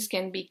images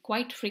can be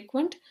quite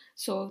frequent.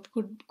 So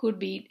it could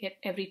be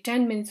every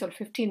 10 minutes or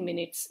 15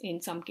 minutes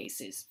in some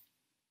cases.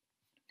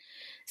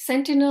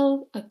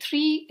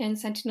 Sentinel-3 and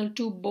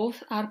Sentinel-2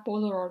 both are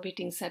polar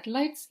orbiting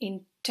satellites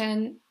in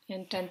 10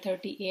 and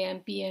 10:30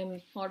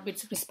 AM/PM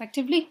orbits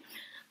respectively.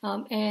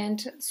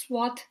 And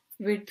swath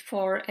width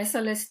for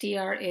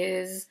SLSTR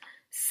is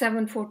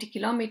 740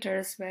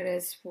 kilometers,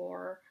 whereas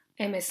for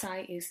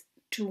MSI is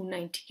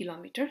 290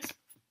 kilometers.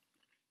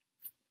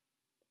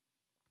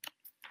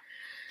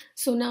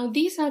 So now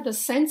these are the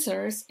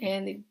sensors,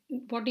 and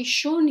what is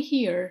shown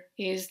here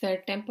is their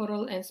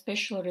temporal and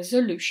spatial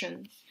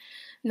resolution.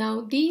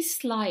 Now these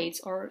slides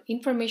or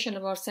information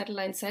about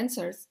satellite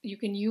sensors, you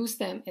can use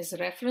them as a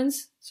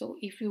reference. So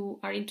if you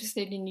are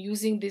interested in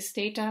using this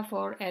data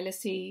for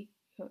LSE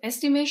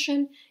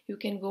estimation, you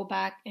can go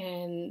back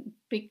and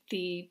pick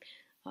the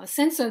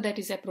sensor that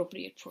is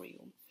appropriate for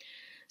you.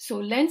 So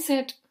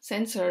Landsat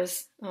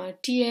sensors,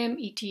 TM,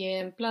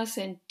 ETM plus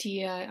and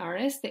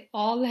TIRS, they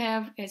all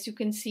have, as you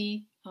can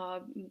see,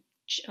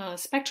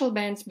 spectral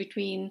bands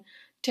between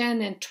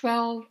 10 and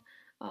 12,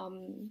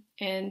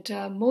 and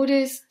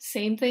MODIS,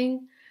 same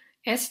thing.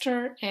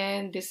 ESTER,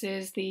 and this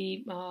is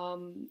the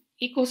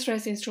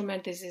EcoStress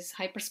instrument, this is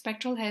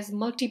hyperspectral, has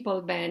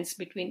multiple bands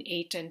between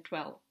 8 and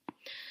 12.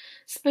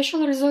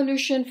 Spatial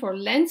resolution for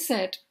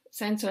Landsat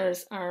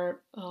sensors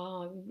are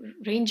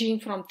ranging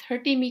from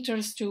 30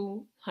 meters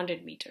to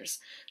 100 meters.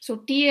 So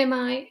TM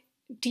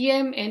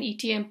and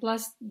ETM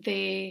plus,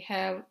 they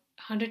have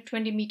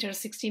 120 meters,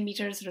 60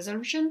 meters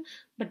resolution,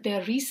 but they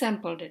are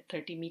resampled at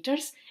 30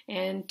 meters,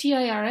 and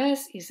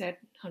TIRS is at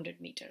 100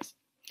 meters.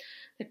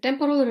 The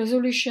temporal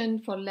resolution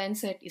for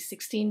Landsat is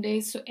 16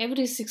 days, so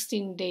every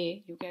 16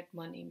 days you get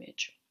one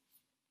image.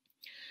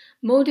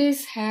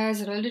 MODIS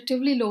has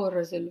relatively lower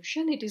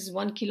resolution. It is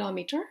 1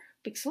 kilometer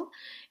pixel,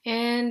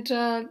 and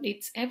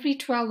it's every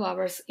 12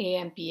 hours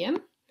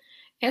AM/PM.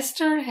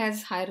 ESTER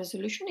has high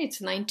resolution. It's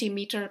 90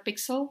 meter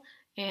pixel,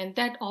 and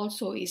that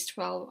also is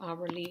 12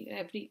 hourly,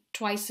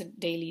 twice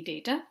daily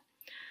data.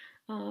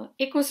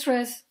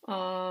 EcoStress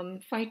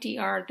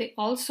 5TR, they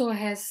also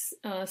has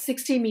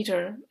 60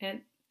 meter,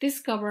 and this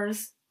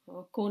covers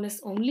CONUS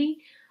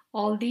only.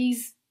 All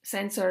these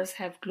sensors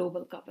have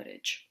global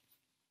coverage.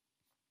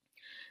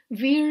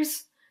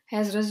 VIRS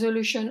has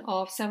resolution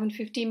of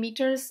 750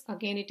 meters.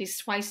 Again, it is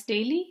twice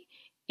daily.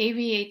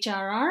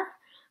 AVHRR,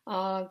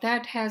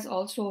 that has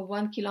also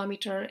 1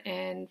 kilometer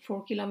and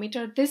 4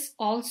 kilometer. This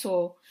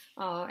also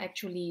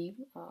actually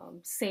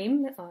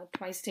same,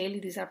 twice daily.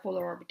 These are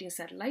polar orbiting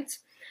satellites.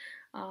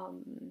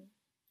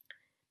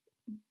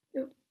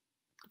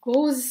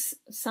 GOES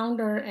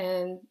sounder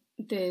and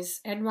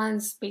this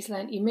advanced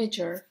baseline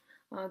imager,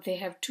 they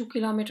have 2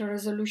 kilometer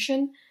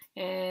resolution,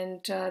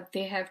 and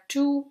they have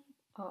 2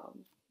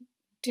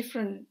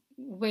 different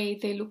way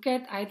they look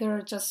at,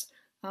 either just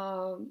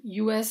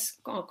US,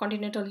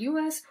 continental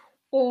US,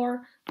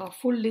 or a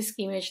full disk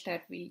image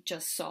that we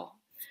just saw.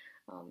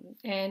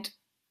 And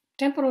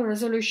temporal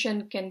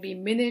resolution can be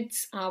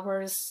minutes,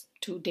 hours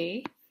to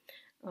day,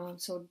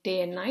 so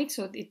day and night,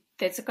 so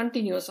that's a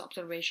continuous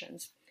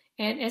observations.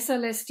 And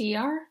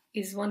SLSTR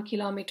is 1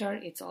 kilometer,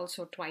 it's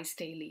also twice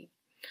daily.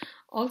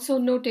 Also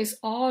notice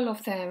all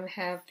of them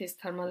have these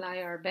thermal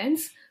IR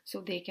bands,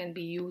 so they can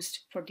be used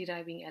for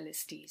deriving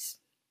LSTs.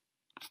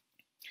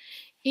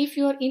 If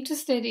you're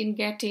interested in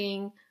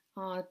getting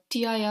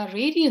TIR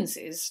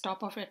radiances,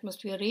 top of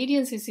atmosphere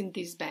radiances in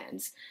these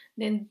bands,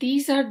 then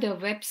these are the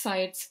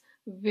websites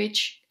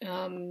which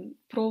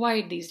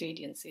provide these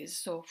radiances.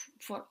 So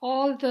for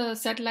all the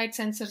satellite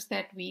sensors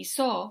that we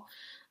saw,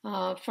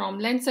 from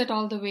Landsat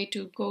all the way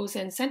to GOES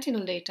and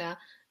Sentinel data,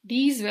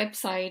 these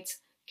websites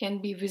can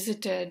be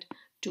visited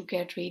to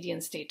get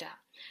radiance data.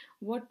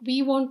 What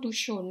we want to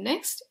show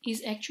next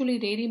is actually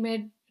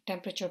ready-made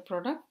temperature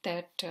product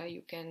that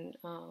you can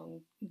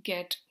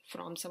get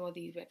from some of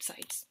these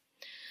websites.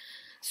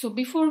 So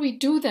before we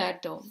do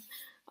that though,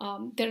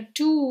 there are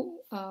 2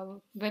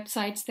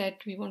 websites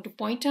that we want to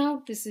point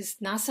out. This is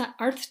NASA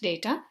Earth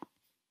Data,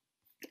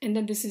 and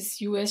then this is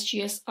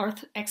USGS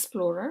Earth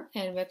Explorer,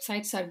 and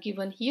websites are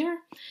given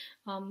here.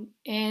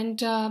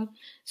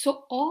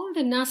 So all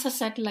the NASA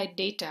satellite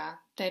data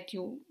that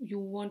you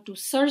want to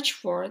search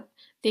for,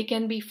 they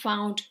can be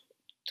found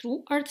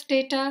through Earth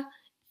data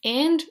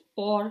and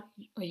or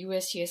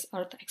USGS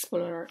Earth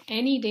Explorer.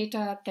 Any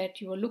data that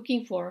you are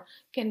looking for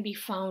can be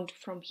found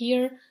from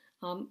here,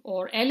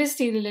 or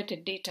LSD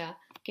related data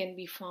can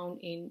be found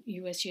in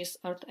USGS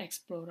Earth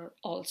Explorer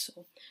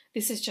also.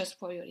 This is just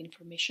for your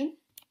information.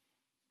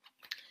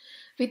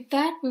 With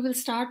that, we will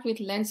start with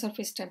land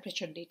surface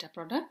temperature data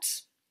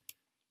products.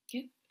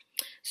 Okay.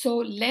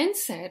 So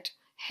Landsat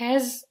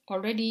has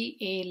already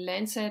a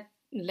Landsat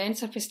land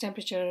surface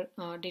temperature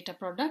data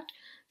product.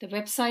 The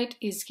website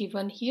is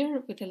given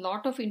here with a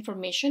lot of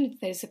information.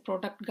 There is a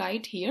product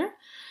guide here.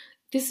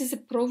 This is a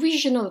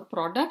provisional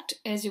product,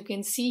 as you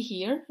can see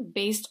here,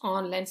 based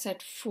on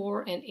Landsat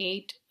 4 and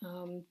 8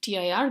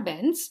 TIR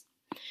bands.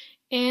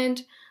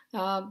 And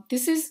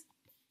this is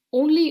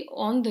only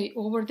on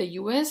over the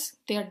US.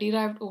 They are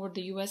derived over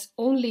the US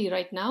only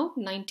right now,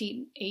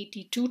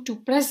 1982 to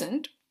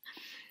present.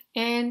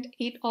 And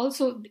it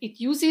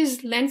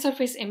uses land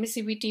surface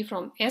emissivity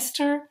from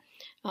ESTER,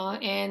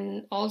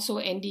 and also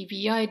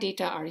NDVI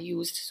data are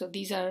used. So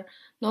these are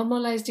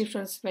normalized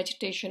difference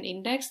vegetation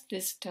index.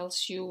 This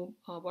tells you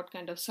what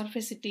kind of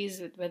surface it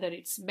is, whether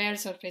it's bare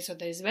surface or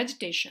there is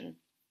vegetation.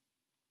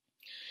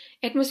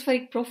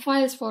 Atmospheric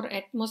profiles for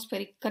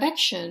atmospheric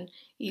correction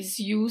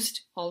is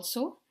used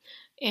also.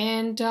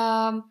 And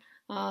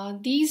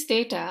these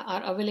data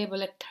are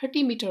available at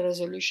 30-meter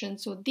resolution.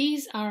 So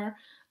these are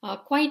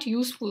quite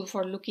useful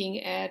for looking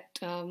at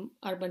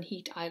urban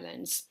heat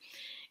islands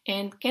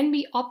and can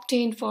be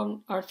obtained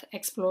from Earth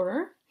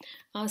Explorer.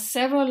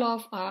 Several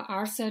of our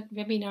ARSET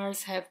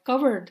webinars have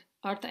covered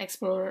Earth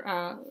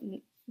Explorer,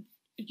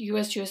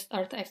 USGS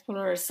Earth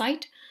Explorer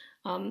site.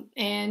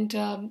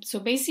 So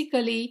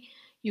basically,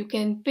 you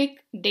can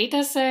pick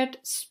dataset,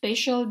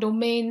 spatial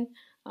domain,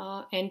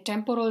 and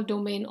temporal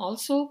domain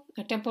also,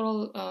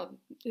 temporal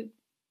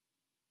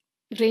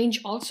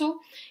range also.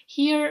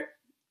 Here,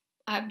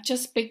 I've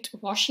just picked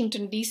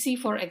Washington, D.C.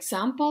 for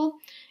example.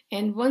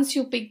 And once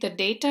you pick the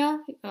data,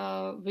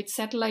 which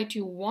satellite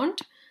you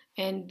want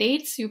and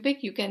dates you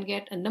pick, you can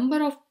get a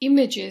number of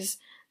images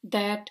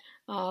that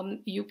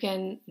you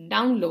can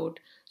download.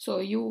 So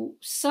you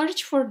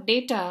search for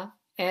data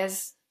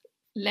as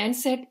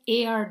Landsat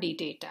ARD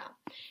data,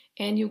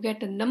 and you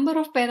get a number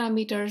of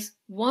parameters.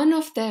 One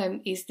of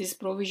them is this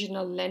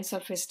provisional land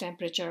surface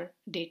temperature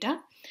data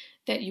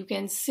that you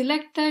can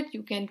select that,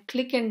 you can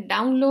click and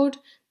download.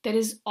 There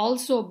is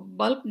also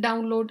bulk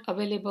download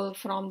available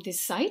from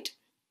this site.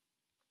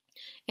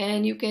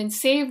 And you can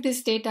save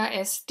this data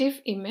as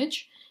TIFF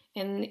image,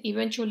 and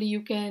eventually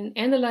you can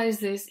analyze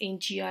this in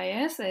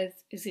GIS as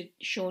is it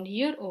shown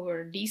here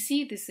over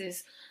DC. This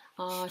is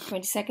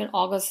 22nd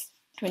August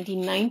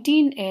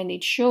 2019, and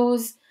it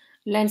shows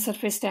land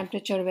surface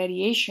temperature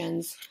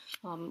variations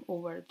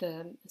over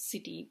the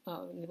city,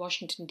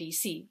 Washington,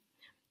 D.C.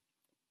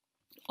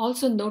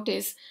 Also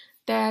notice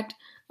that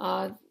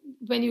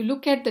when you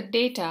look at the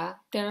data,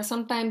 there are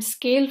sometimes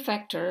scale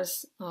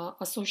factors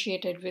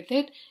associated with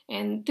it,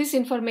 and this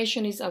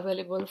information is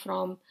available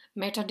from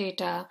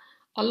metadata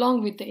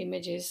along with the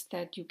images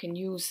that you can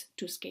use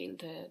to scale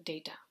the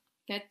data.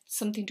 That's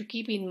something to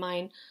keep in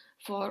mind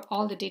for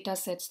all the data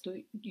sets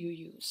you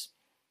use.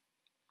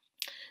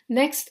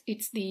 Next,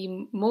 it's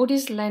the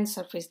MODIS land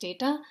surface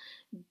data.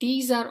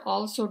 These are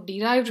also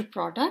derived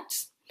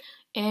products,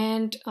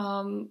 and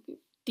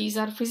these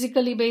are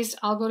physically based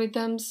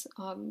algorithms.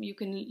 You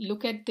can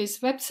look at this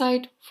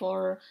website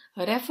for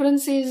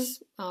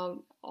references,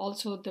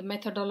 also the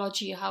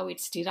methodology, how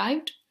it's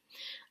derived.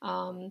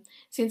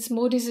 Since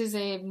MODIS is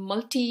a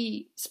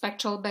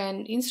multi-spectral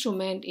band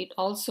instrument, it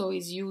also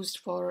is used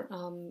for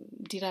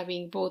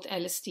deriving both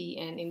LST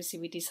and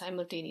emissivity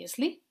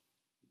simultaneously.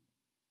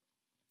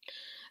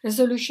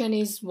 Resolution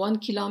is 1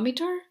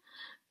 kilometer,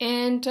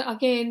 and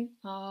again,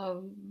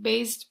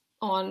 based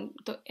on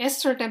the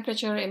ESTER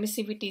temperature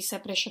emissivity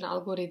separation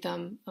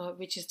algorithm,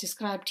 which is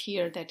described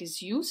here, that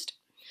is used.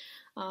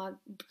 The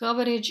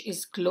coverage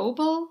is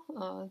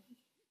global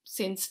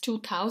since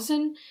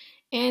 2000,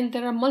 and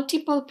there are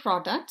multiple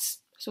products.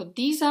 So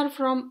these are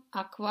from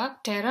Aqua,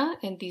 Terra,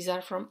 and these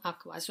are from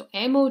Aqua. So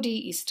MOD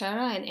is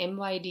Terra and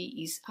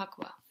MYD is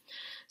Aqua.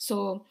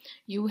 So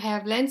you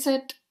have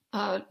Landsat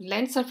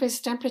land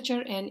surface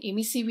temperature and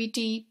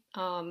emissivity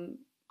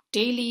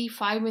daily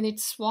 5-minute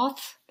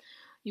swath.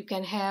 You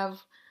can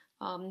have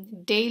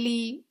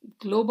daily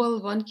global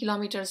 1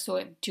 kilometer,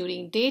 so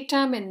during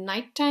daytime and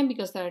nighttime,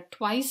 because there are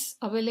twice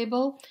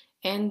available,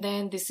 and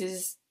then this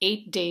is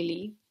 8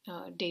 daily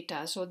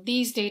data. So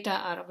these data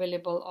are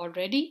available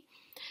already,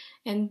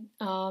 and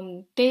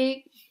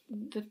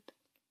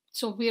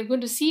so we are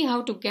going to see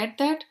how to get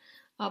that,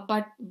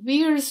 but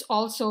WIRS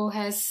also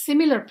has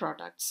similar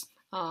products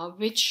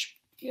which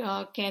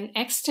can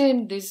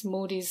extend this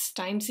MODIS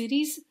time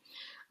series.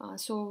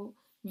 So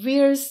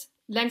WIRS,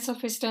 land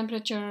surface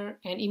temperature,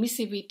 and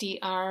emissivity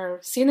are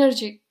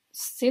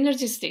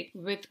synergistic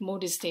with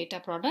MODIS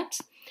data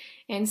products,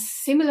 and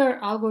similar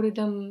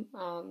algorithm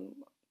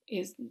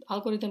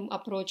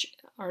approach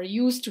are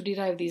used to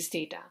derive these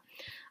data.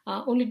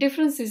 Only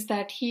difference is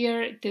that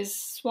here this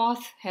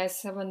swath has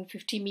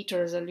 750 meter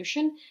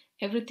resolution.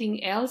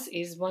 Everything else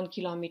is 1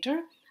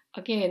 kilometer.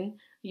 Again,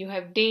 you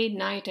have day,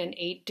 night, and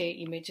 8-day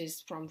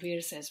images from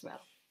VIIRS as well.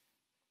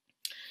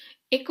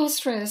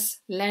 Ecostress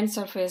land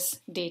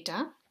surface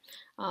data.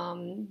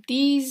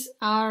 These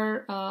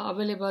are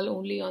available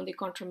only on the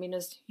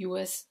conterminous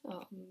US,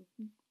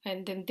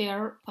 and then they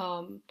are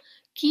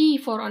key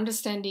for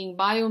understanding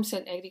biomes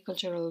and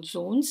agricultural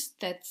zones.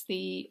 That's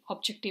the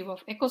objective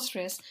of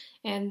ecostress,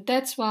 and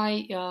that's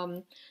why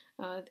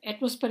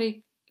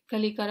atmospherically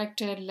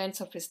corrected land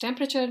surface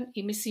temperature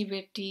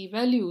emissivity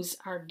values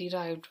are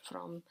derived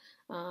from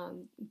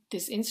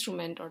this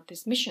instrument or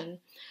this mission.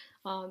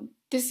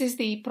 This is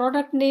the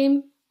product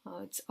name.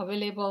 It's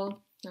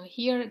available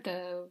here.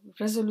 The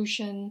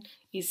resolution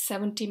is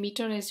 70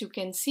 meter, as you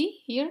can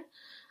see here.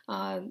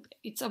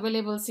 It's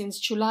available since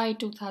July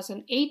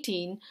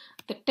 2018.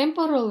 The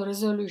temporal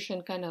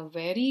resolution kind of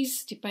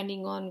varies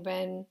depending on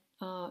when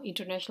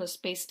International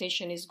Space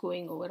Station is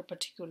going over a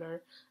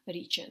particular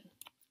region.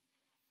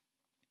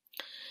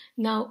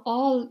 Now,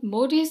 all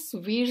MODIS,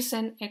 VIIRS,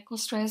 and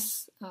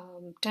ecostress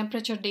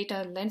temperature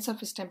data, land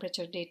surface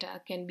temperature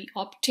data can be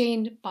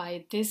obtained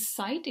by this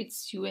site.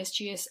 It's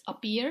USGS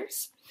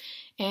Appears,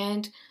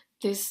 and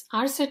this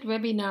ARSET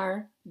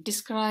webinar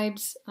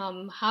describes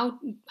how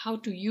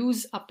to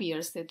use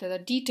Appears. There are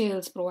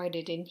details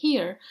provided in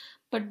here,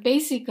 but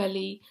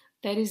basically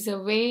there is a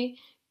way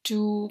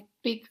to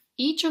pick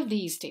each of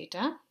these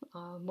data,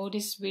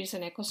 MODIS, VIIRS,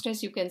 and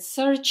ecostress. You can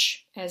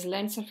search as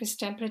land surface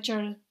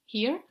temperature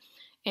here,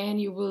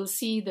 and you will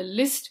see the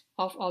list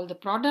of all the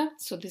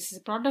products. So this is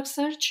a product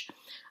search.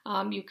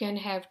 You can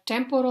have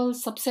temporal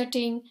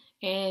subsetting,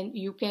 and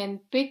you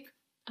can pick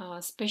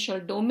a special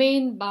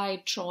domain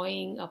by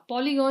drawing a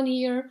polygon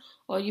here,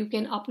 or you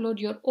can upload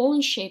your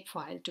own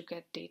shapefile to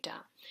get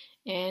data.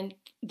 And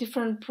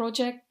different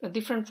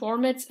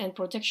formats and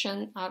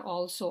projection are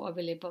also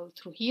available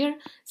through here.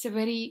 It's a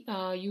very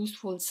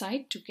useful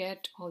site to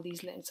get all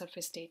these land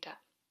surface data.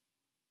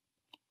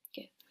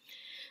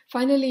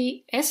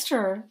 Finally,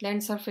 ESTER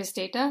land surface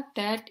data,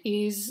 that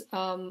is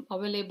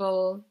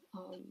available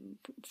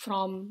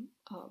from,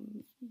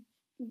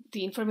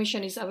 the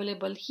information is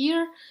available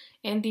here,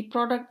 and the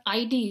product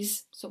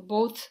IDs, so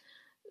both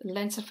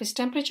land surface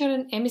temperature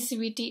and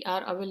emissivity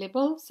are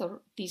available. So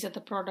these are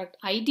the product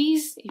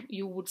IDs.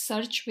 You would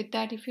search with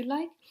that if you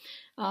like.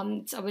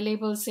 It's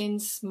available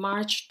since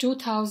March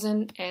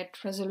 2000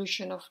 at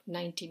resolution of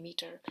 90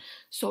 meter.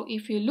 So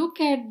if you look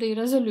at the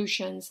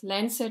resolutions,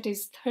 Landsat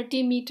is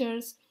 30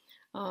 meters,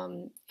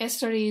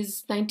 ESTER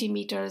is 90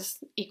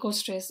 meters,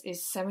 ecostress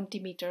is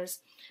 70 meters.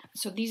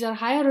 So these are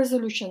higher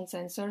resolution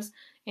sensors,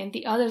 and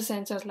the other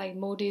sensors like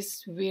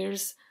MODIS,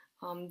 VIIRS,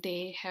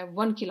 they have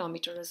 1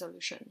 kilometer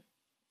resolution.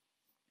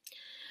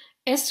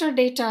 ESTER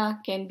data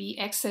can be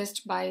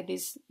accessed by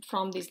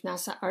from this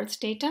NASA Earth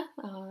data,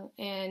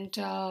 and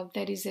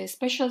there is a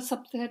special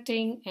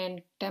subsetting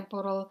and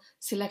temporal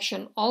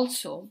selection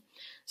also.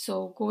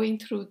 So going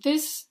through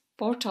this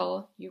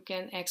portal, you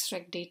can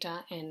extract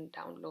data and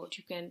download.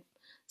 You can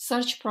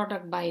search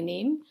product by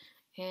name,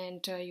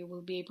 and you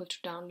will be able to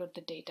download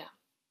the data.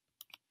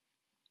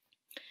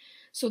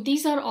 So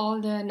these are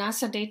all the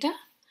NASA data.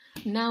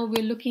 Now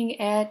we're looking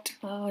at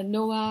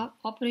NOAA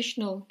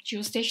operational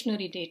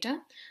geostationary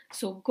data.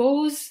 So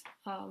GOES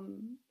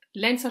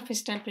land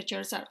surface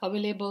temperatures are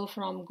available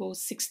from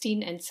GOES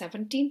 16 and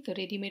 17, the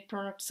ready-made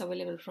products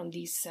available from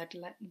these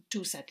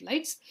two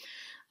satellites.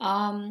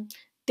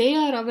 They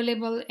are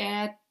available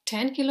at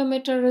 10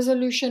 kilometer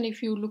resolution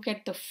if you look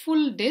at the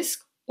full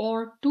disk,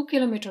 or 2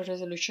 kilometer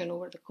resolution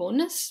over the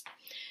CONUS.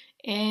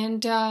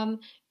 And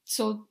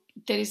so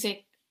there is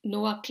a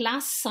NOAA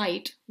class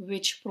site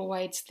which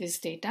provides this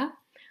data.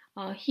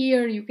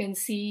 Here you can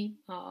see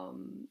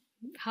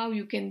how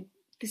you can,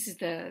 this is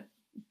the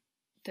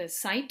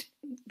site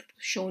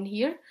shown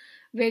here,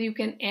 where you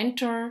can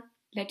enter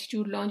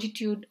latitude,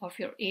 longitude of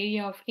your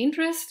area of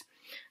interest,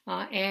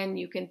 and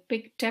you can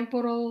pick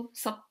temporal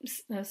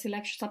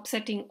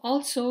subsetting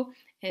also.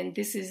 And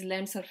this is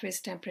land surface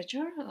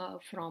temperature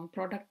from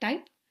product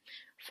type.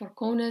 For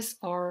CONUS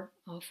or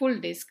full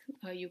disk,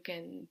 you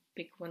can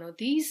pick one of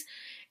these.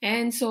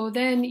 And so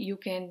then you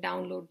can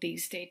download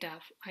these data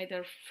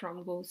either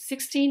from GOES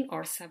 16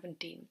 or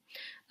 17.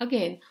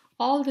 Again,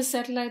 all the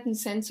satellite and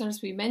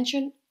sensors we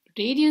mentioned,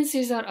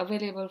 radiances are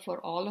available for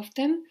all of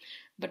them,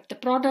 but the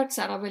products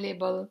are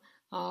available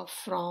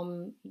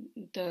from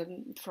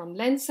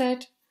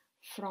Landsat,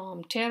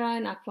 from Terra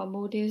and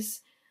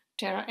Aquamodis,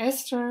 Terra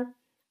ESTER,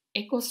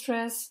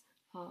 ecostress,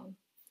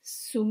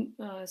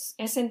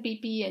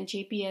 SNPP and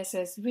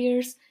JPSS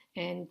VIIRS,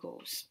 and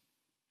GOES.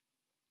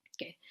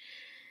 Okay.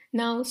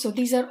 Now, so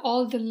these are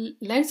all the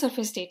land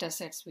surface data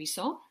sets we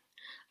saw.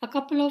 A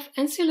couple of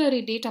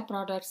ancillary data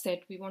products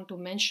that we want to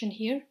mention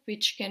here,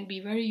 which can be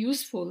very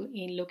useful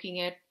in looking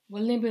at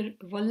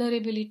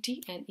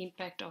vulnerability and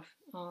impact of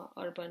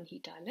urban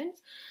heat islands.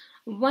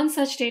 One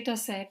such data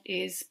set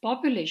is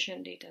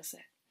population data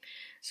set.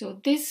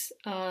 So this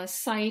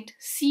site,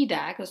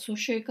 CDAC, a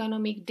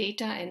Socioeconomic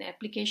Data and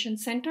Application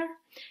Center,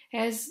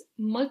 has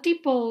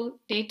multiple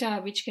data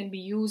which can be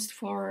used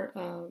for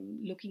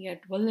looking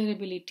at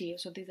vulnerability.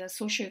 So these are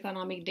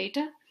socioeconomic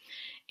data,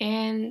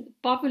 and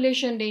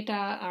population data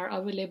are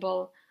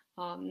available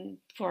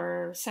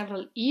for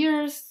several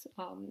years.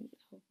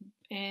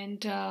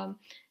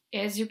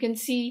 As you can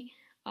see,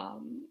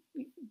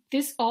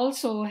 this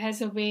also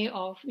has a way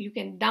of, you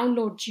can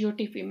download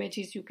geotiff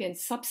images, you can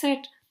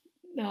subset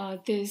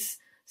this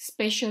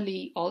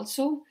spatially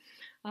also.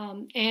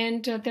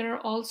 There are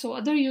also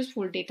other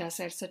useful data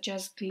sets such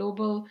as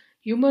global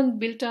human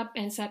built up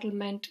and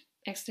settlement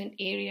extent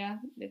area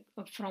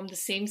from the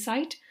same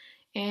site.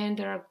 And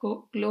there are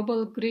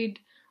global grid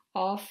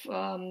of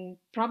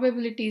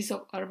probabilities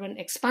of urban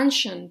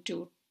expansion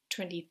to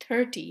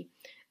 2030.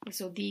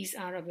 So these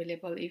are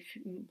available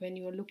when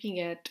you are looking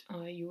at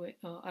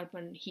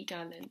urban heat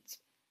islands.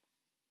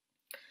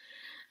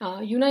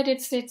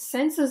 United States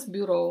Census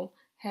Bureau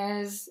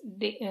has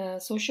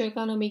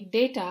socioeconomic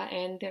data,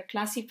 and they're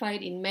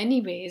classified in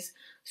many ways.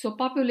 So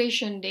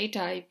population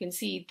data, you can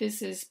see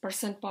this is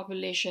percent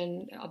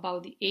population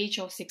about the age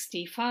of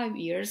 65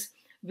 years,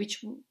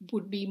 which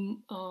would be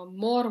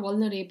more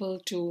vulnerable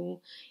to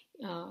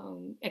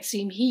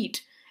extreme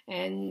heat.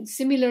 And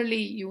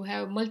similarly, you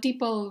have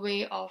multiple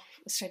way of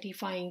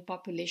stratifying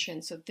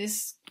population. So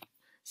this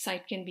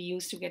site can be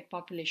used to get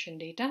population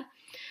data.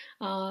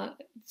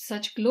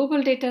 Such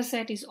global data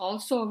set is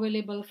also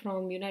available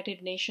from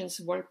United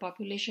Nations World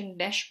Population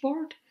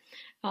Dashboard.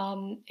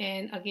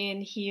 And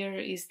again, here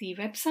is the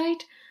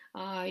website.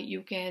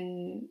 You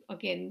can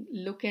again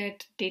look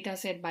at data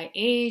set by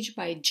age,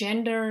 by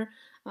gender,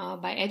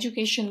 by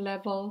education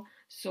level.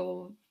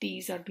 So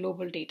these are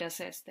global data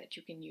sets that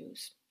you can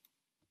use.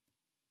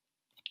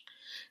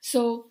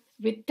 So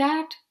with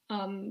that,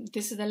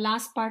 this is the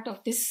last part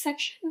of this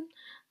section.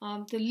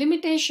 The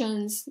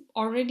limitations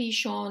already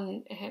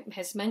shown,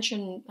 has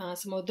mentioned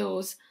some of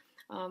those,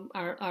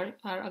 are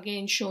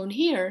again shown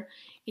here,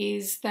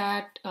 is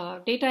that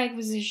data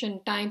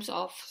acquisition times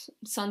of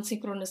sun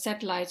synchronous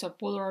satellites or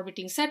polar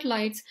orbiting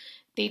satellites,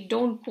 they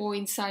don't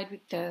coincide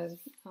with the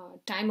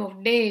time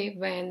of day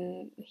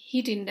when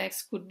heat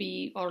index could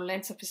be, or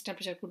land surface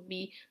temperature could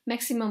be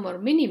maximum or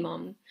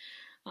minimum.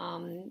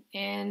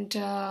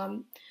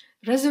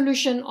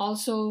 Resolution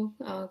also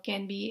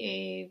can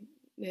be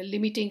a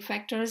limiting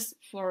factors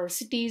for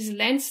cities.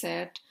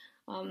 Landsat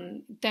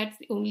that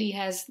only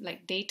has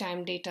like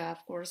daytime data,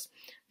 of course,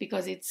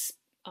 because it's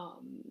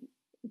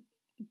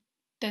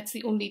that's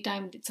the only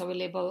time it's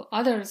available.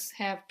 Others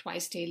have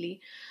twice daily.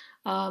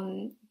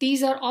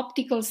 These are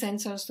optical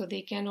sensors, so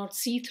they cannot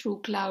see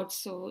through clouds.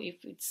 So if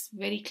it's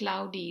very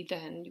cloudy,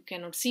 then you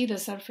cannot see the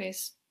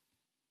surface.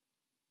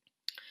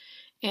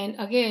 And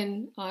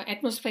again,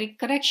 atmospheric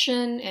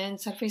correction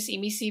and surface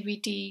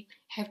emissivity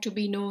have to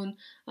be known.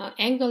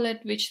 Angle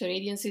at which the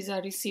radiances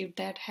are received,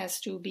 that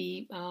has to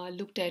be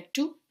looked at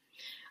too.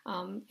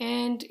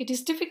 And it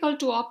is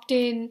difficult to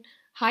obtain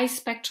high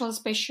spectral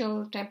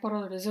spatial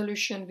temporal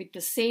resolution with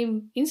the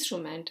same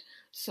instrument.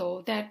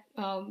 So that,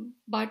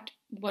 but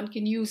one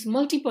can use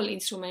multiple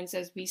instruments,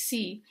 as we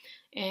see,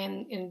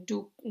 and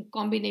do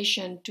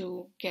combination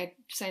to get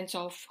sense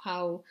of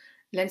how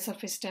land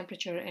surface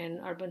temperature and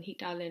urban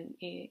heat island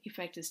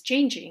effect is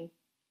changing.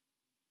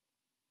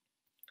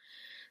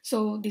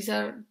 So these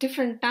are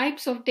different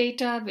types of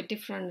data with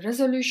different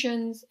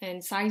resolutions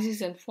and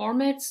sizes and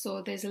formats.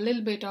 So there's a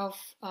little bit of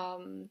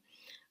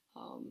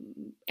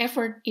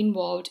effort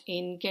involved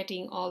in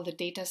getting all the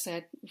data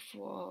set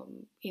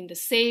in the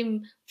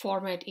same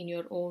format in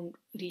your own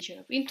region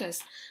of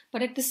interest.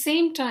 But at the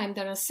same time,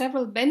 there are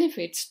several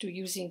benefits to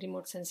using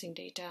remote sensing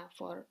data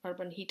for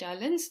urban heat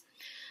islands.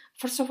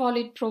 First of all,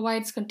 it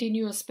provides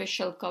continuous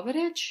spatial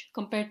coverage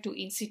compared to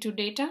in situ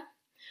data.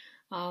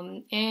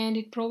 And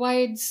it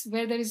provides,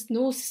 where there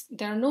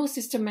are no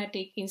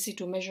systematic in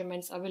situ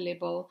measurements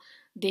available,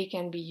 they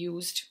can be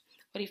used.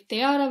 But if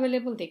they are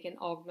available, they can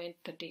augment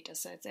the data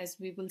sets, as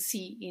we will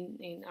see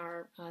in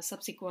our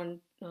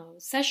subsequent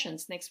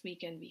sessions next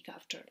week and week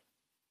after.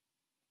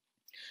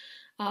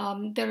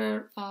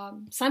 There are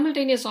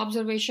simultaneous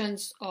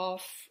observations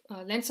of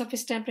land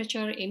surface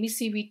temperature,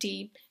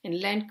 emissivity,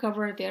 and land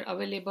cover. They're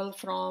available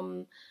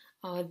from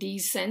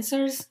these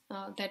sensors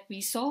that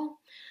we saw.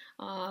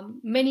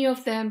 Many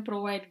of them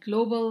provide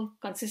global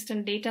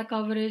consistent data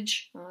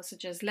coverage,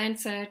 such as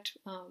Landsat,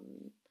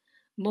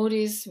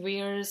 MODIS,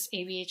 WEIRS,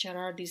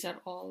 AVHRR. These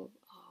are all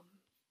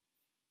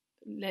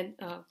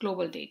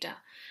global data.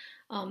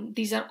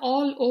 These are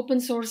all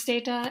open source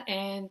data,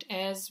 and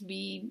as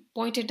we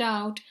pointed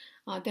out,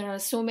 there are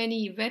so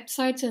many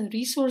websites and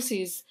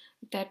resources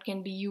that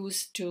can be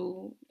used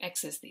to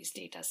access these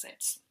data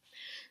sets.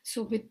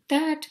 So with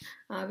that,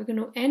 we're going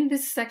to end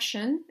this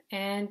section,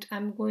 and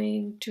I'm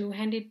going to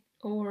hand it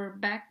over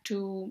back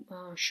to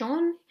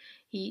Sean.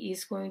 He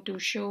is going to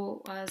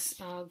show us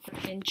the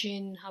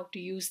engine, how to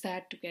use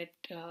that to get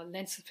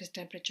land surface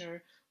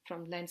temperature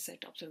from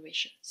Landsat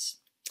observations.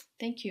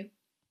 Thank you.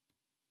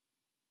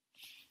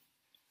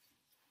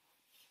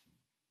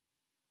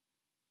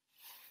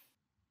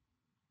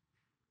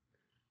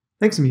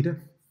 Thanks, Amita.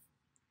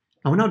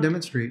 I will now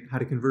demonstrate how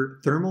to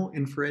convert thermal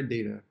infrared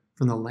data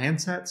from the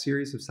Landsat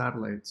series of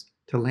satellites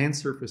to land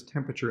surface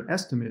temperature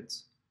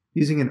estimates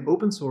using an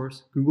open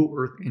source Google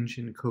Earth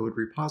Engine code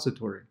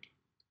repository.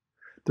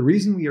 The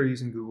reason we are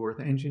using Google Earth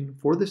Engine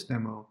for this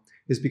demo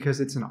is because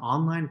it's an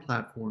online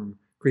platform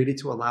created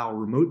to allow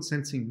remote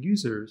sensing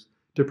users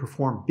to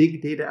perform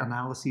big data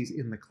analyses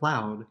in the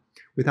cloud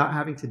without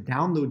having to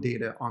download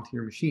data onto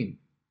your machine.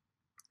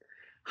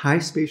 High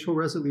spatial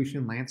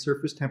resolution land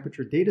surface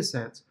temperature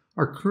datasets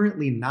are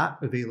currently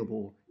not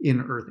available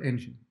in Earth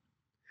Engine.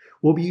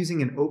 We'll be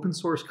using an open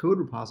source code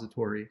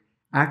repository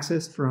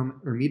accessed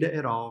from Ermita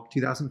et al.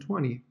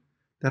 2020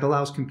 that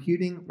allows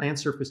computing land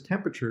surface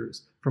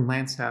temperatures from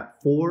Landsat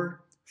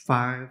 4,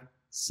 5,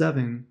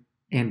 7,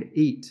 and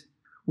 8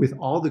 with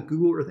all the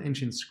Google Earth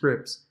Engine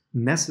scripts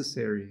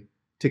necessary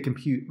to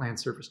compute land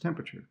surface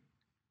temperature.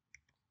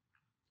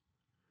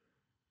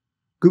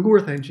 Google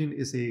Earth Engine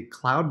is a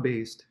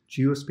cloud-based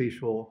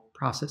geospatial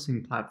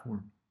processing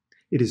platform.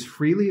 It is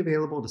freely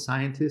available to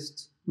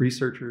scientists,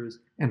 researchers,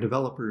 and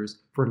developers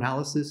for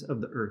analysis of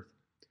the Earth.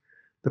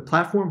 The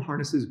platform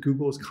harnesses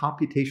Google's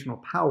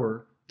computational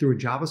power through a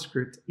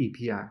JavaScript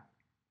API.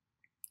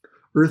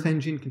 Earth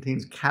Engine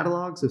contains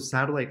catalogs of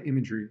satellite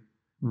imagery,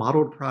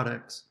 modeled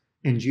products,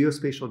 and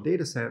geospatial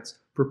datasets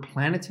for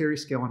planetary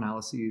scale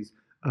analyses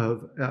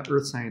of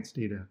Earth science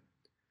data.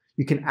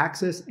 You can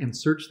access and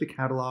search the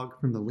catalog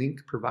from the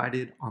link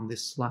provided on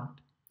this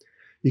slide.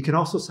 You can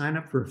also sign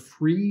up for a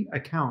free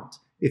account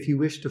if you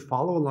wish to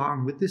follow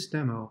along with this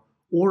demo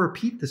or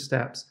repeat the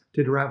steps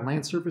to derive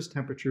land surface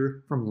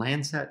temperature from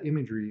Landsat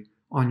imagery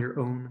on your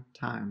own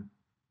time.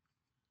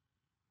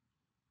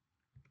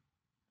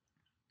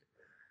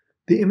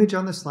 The image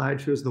on the slide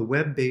shows the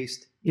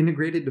web-based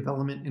Integrated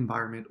Development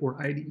Environment,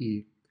 or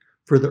IDE,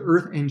 for the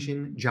Earth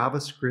Engine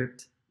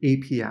JavaScript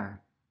API.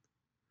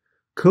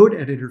 Code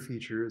editor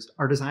features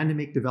are designed to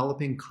make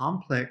developing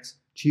complex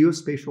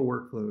geospatial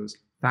workflows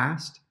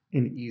fast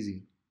and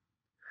easy.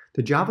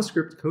 The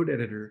JavaScript code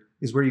editor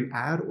is where you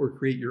add or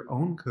create your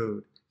own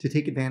code to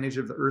take advantage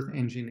of the Earth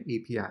Engine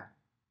API.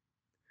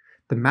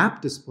 The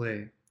map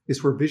display is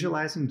for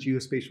visualizing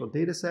geospatial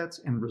datasets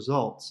and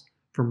results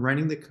from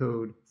running the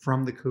code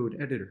from the code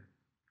editor.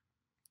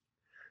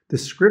 The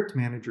script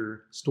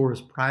manager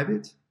stores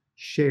private,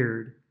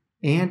 shared,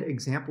 and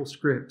example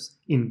scripts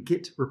in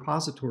Git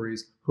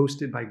repositories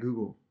hosted by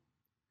Google.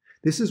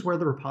 This is where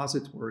the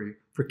repository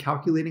for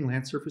calculating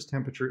land surface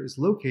temperature is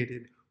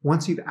located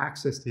once you've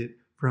accessed it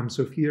from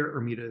Sophia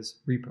Ermita's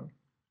repo.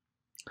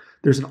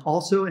 There's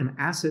also an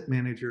asset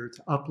manager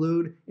to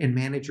upload and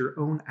manage your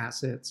own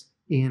assets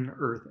in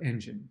Earth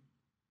Engine.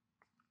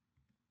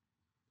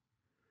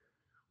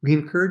 We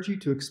encourage you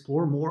to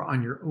explore more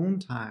on your own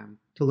time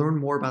to learn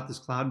more about this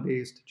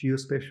cloud-based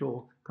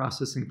geospatial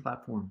processing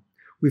platform.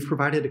 We've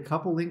provided a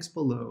couple links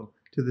below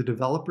to the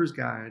developer's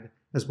guide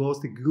as well as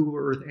the Google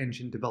Earth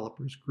Engine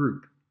developers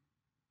group.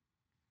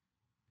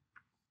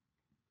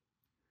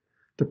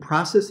 The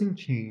processing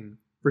chain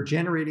for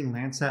generating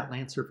Landsat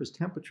land surface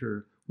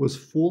temperature was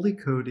fully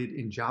coded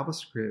in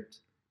JavaScript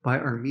by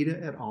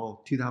Ermita et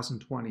al.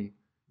 2020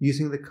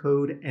 using the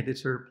code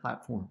editor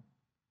platform.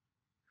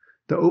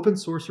 The open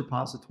source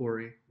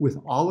repository with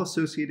all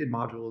associated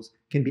modules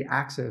can be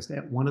accessed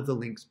at one of the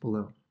links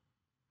below.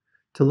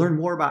 To learn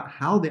more about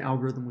how the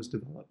algorithm was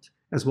developed,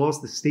 as well as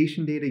the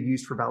station data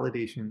used for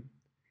validation,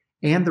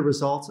 and the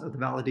results of the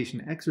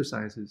validation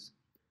exercises,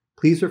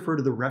 please refer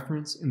to the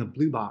reference in the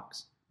blue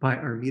box by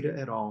Ermita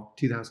et al.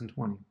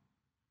 2020.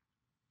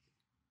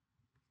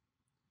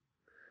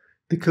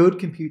 The code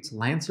computes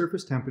land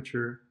surface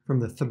temperature from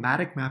the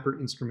Thematic Mapper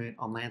instrument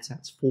on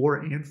Landsats 4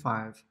 and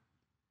 5,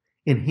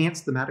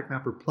 Enhanced Thematic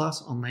Mapper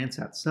Plus on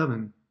Landsat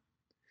 7,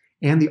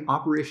 and the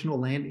Operational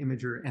Land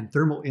Imager and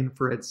Thermal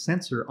Infrared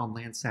Sensor on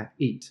Landsat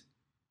 8.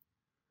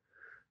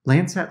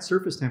 Landsat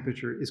surface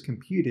temperature is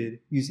computed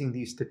using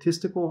the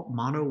statistical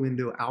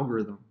monowindow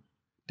algorithm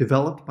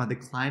developed by the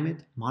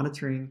Climate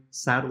Monitoring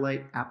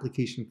Satellite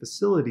Application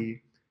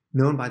Facility,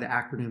 known by the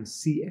acronym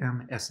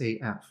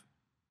CMSAF.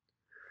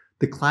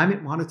 The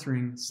Climate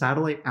Monitoring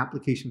Satellite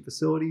Application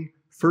Facility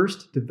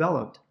first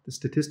developed the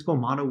statistical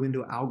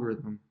monowindow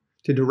algorithm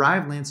to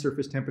derive land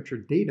surface temperature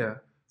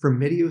data from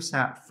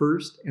Meteosat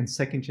first and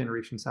second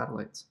generation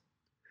satellites.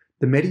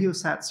 The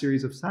Meteosat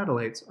series of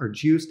satellites are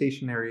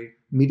geostationary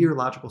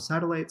meteorological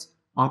satellites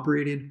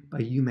operated by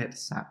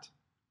EUMETSAT.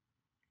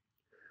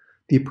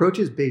 The approach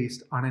is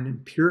based on an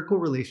empirical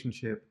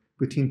relationship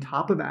between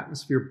top of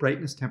atmosphere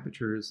brightness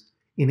temperatures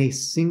in a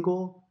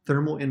single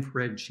thermal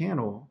infrared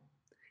channel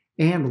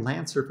and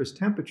land surface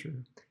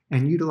temperature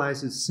and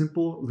utilizes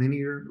simple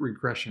linear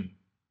regression.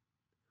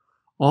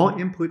 All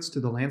inputs to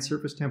the land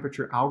surface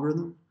temperature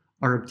algorithm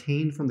are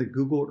obtained from the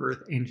Google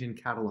Earth Engine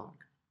catalog.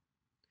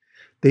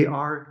 They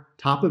are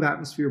top of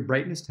atmosphere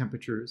brightness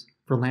temperatures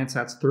for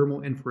Landsat's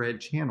thermal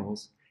infrared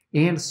channels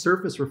and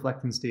surface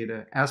reflectance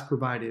data as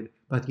provided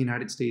by the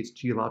United States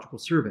Geological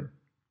Survey.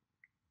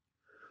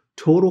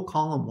 Total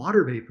column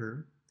water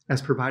vapor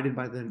as provided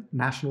by the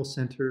National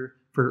Center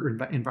for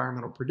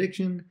Environmental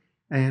Prediction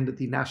and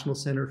the National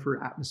Center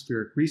for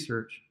Atmospheric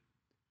Research,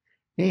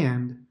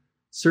 and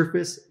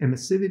surface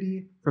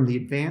emissivity from the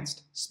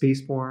Advanced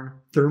Spaceborne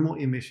Thermal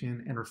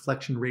Emission and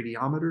Reflection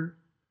Radiometer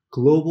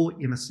Global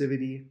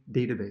Emissivity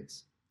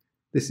Database.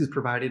 This is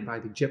provided by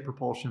the Jet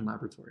Propulsion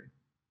Laboratory.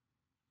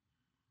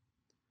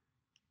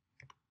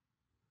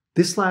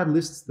 This slide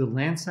lists the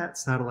Landsat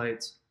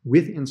satellites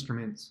with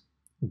instruments,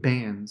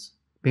 bands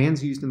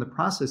used in the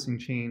processing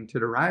chain to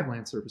derive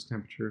land surface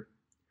temperature,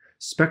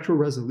 spectral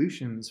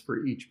resolutions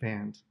for each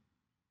band,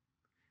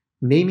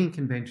 naming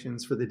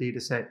conventions for the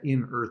dataset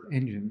in Earth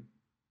Engine,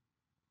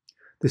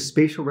 the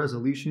spatial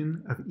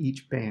resolution of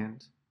each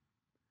band,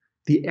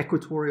 the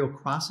equatorial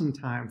crossing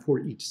time for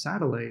each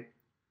satellite,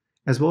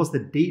 as well as the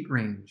date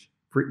range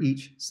for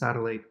each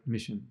satellite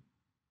mission.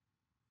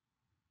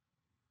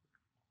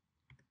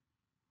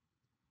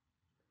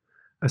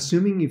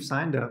 Assuming you've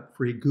signed up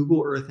for a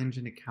Google Earth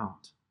Engine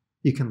account,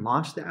 you can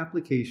launch the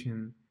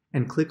application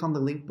and click on the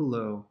link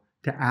below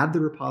to add the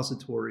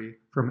repository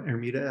from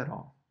Ermita et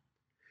al.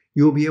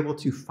 You will be able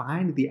to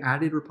find the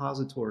added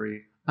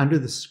repository under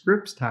the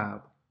Scripts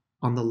tab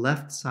on the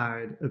left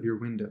side of your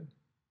window.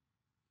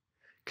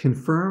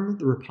 Confirm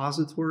the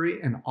repository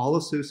and all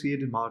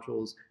associated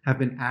modules have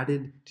been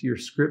added to your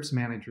Scripts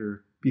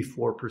manager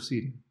before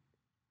proceeding.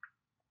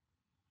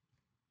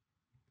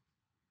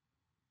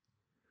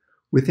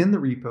 Within the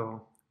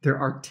repo, there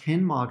are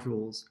 10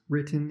 modules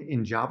written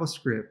in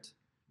JavaScript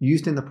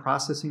used in the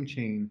processing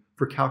chain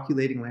for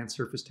calculating land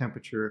surface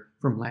temperature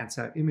from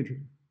Landsat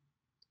imagery.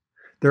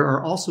 There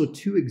are also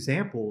 2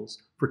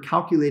 examples for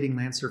calculating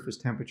land surface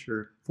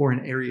temperature for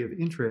an area of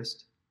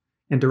interest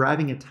and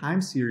deriving a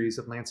time series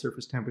of land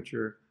surface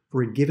temperature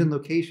for a given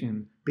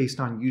location based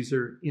on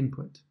user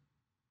input.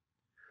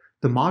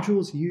 The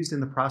modules used in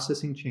the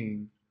processing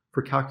chain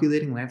for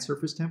calculating land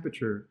surface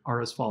temperature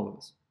are as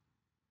follows: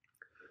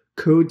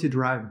 code to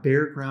derive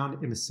bare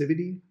ground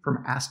emissivity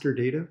from ASTER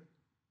data,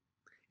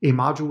 a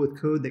module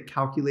with code that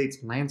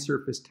calculates land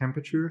surface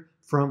temperature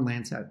from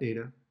Landsat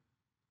data,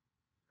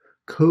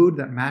 code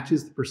that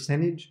matches the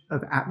percentage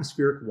of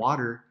atmospheric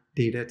water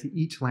data to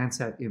each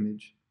Landsat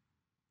image,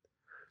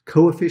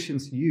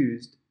 coefficients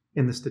used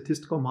in the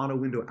statistical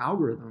monowindow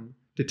algorithm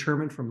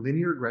determined from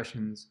linear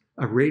regressions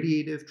of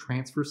radiative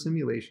transfer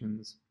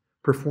simulations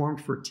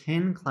performed for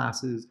 10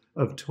 classes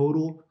of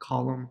total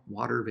column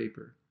water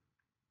vapor,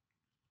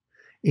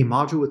 a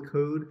module with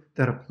code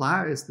that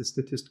applies the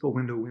statistical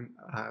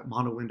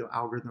monowindow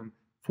algorithm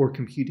for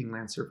computing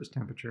land surface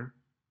temperature,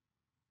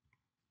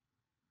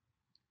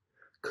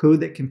 code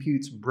that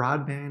computes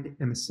broadband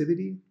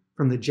emissivity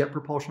from the Jet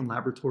Propulsion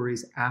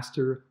Laboratory's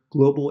ASTER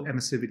Global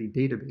Emissivity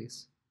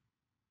Database,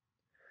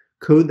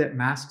 code that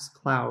masks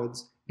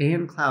clouds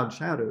and cloud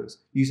shadows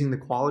using the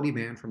quality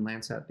band from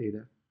Landsat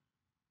data,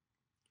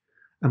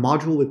 a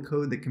module with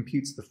code that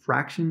computes the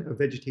fraction of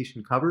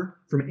vegetation cover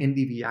from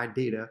NDVI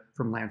data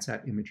from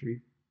Landsat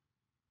imagery,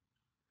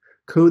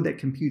 code that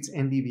computes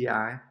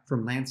NDVI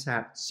from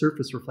Landsat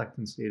surface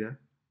reflectance data,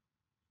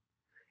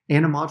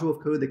 and a module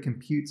of code that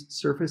computes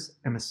surface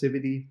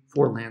emissivity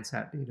for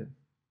Landsat data.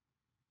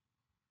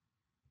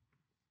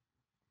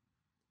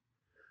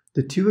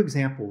 The 2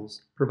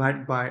 examples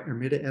provided by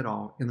Ermita et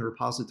al. In the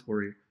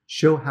repository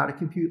show how to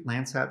compute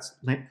Landsat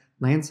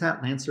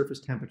land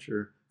surface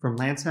temperature from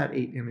Landsat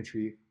 8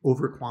 imagery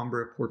over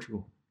Coimbra,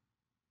 Portugal.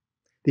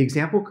 The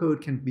example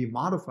code can be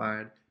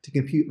modified to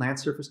compute land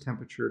surface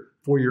temperature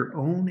for your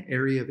own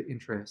area of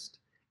interest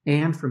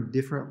and from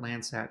different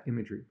Landsat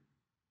imagery.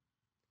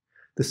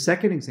 The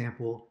second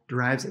example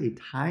derives a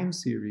time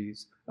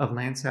series of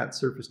land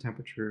surface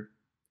temperature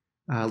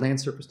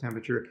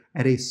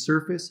at a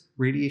surface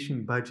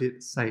radiation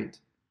budget site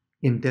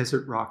in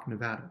Desert Rock,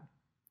 Nevada.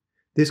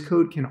 This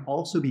code can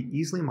also be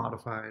easily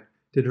modified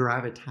to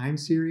derive a time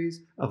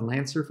series of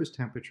land surface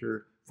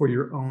temperature for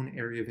your own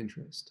area of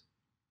interest.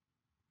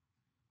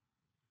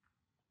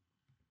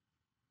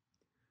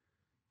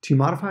 To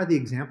modify the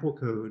example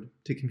code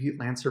to compute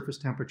land surface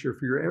temperature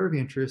for your area of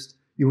interest,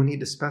 you will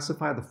need to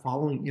specify the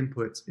following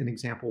inputs in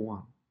example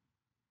 1.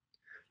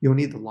 You'll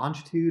need the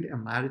longitude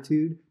and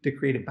latitude to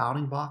create a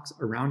bounding box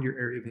around your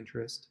area of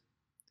interest.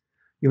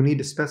 You'll need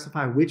to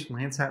specify which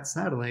Landsat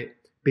satellite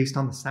based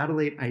on the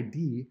satellite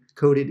ID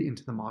coded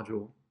into the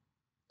module.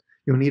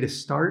 You'll need a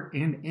start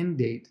and end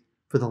date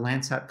for the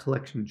Landsat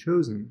collection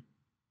chosen,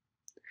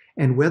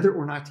 and whether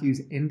or not to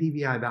use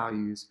NDVI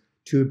values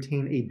to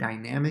obtain a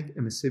dynamic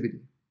emissivity.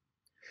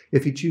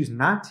 If you choose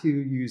not to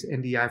use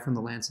NDI from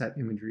the Landsat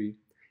imagery,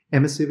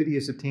 emissivity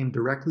is obtained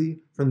directly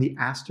from the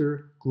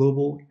ASTER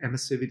Global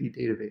Emissivity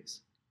Database.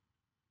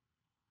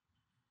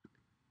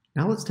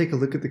 Now let's take a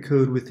look at the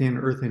code within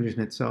Earth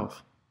Engine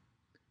itself.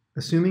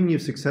 Assuming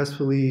you've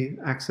successfully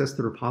accessed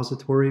the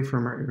repository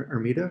from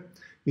Ermita,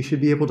 you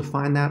should be able to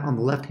find that on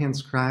the left-hand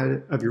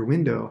side of your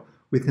window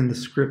within the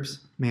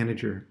Scripts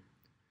Manager.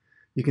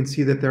 You can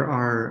see that there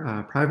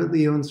are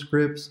privately owned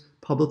scripts,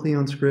 publicly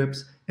owned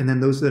scripts, and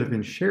then those that have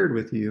been shared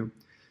with you.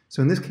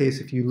 So in this case,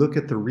 if you look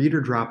at the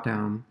reader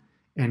dropdown,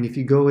 and if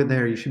you go in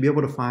there, you should be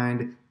able to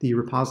find the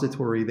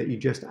repository that you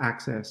just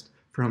accessed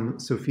from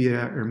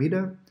Sofia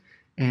Ermida,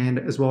 and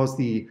as well as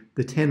the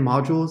 10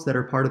 modules that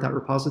are part of that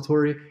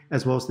repository,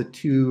 as well as the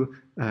 2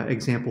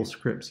 example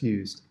scripts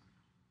used.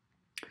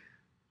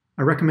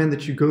 I recommend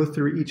that you go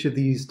through each of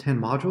these 10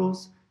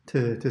 modules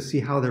to see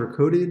how they're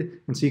coded,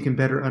 and so you can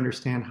better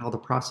understand how the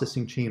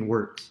processing chain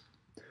works.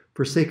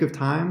 For sake of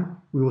time,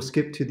 we will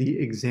skip to the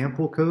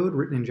example code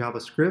written in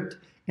JavaScript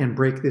and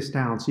break this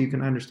down so you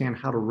can understand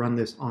how to run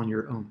this on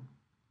your own.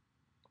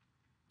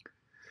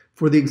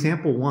 For the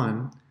example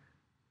 1,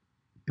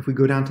 if we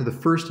go down to the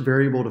first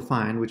variable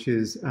defined, which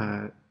is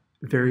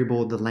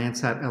variable the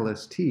Landsat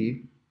LST,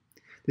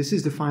 this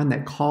is defined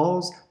that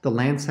calls the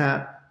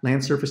Landsat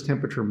land surface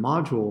temperature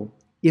module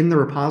in the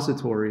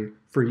repository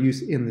for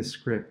use in this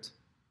script.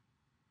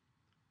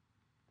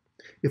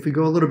 If we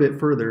go a little bit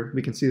further,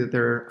 we can see that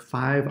there are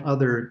 5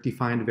 other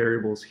defined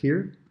variables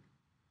here.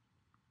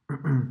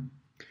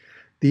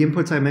 The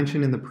inputs I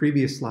mentioned in the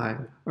previous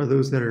slide are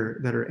those that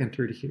are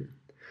entered here.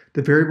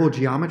 The variable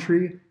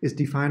geometry is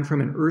defined from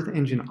an Earth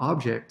Engine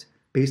object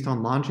based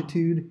on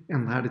longitude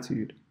and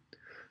latitude.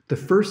 The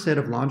first set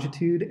of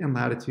longitude and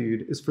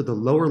latitude is for the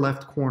lower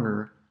left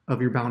corner of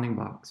your bounding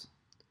box.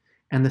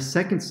 And the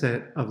second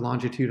set of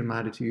longitude and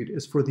latitude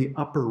is for the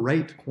upper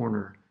right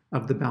corner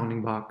of the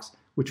bounding box,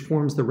 which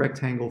forms the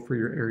rectangle for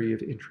your area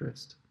of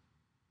interest.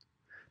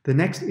 The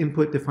next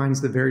input defines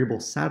the variable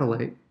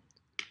satellite,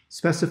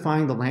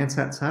 specifying the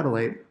Landsat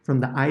satellite from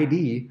the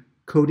ID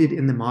coded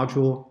in the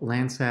module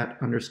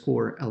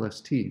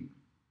Landsat_LST.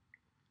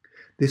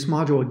 This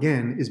module,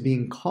 again, is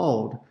being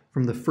called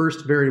from the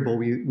first variable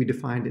we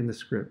defined in the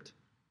script.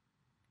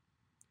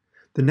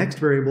 The next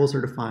variables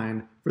are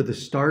defined for the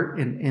start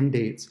and end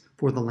dates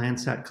for the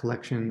Landsat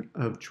collection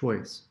of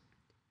choice.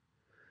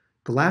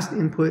 The last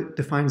input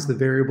defines the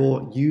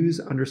variable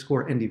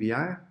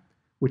use_NDVI,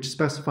 which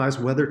specifies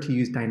whether to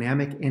use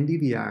dynamic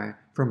NDVI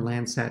from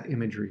Landsat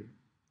imagery.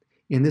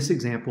 In this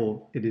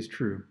example, it is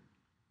true.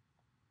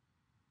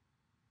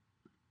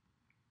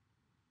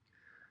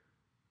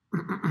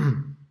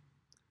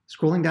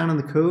 Scrolling down in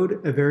the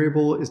code, a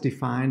variable is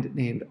defined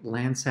named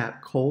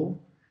Landsat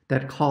col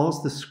that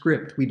calls the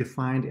script we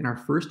defined in our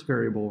first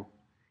variable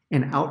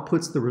and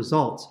outputs the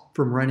results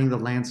from running the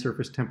land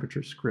surface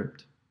temperature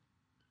script.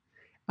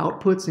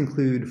 Outputs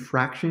include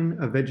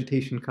fraction of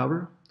vegetation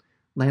cover,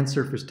 land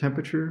surface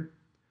temperature,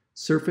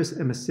 surface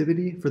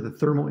emissivity for the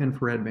thermal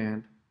infrared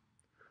band,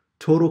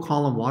 total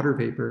column water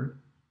vapor,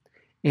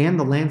 and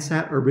the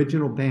Landsat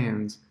original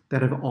bands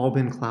that have all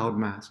been cloud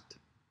masked.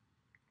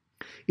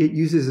 It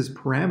uses as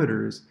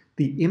parameters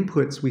the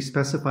inputs we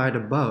specified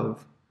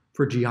above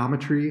for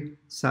geometry,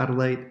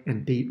 satellite,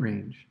 and date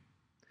range.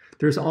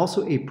 There's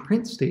also a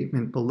print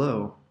statement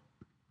below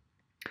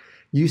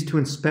used to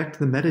inspect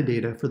the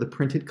metadata for the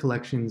printed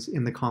collections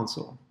in the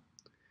console.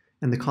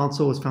 And the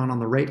console is found on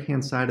the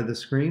right-hand side of the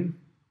screen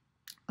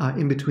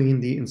in between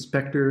the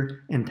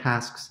inspector and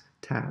tasks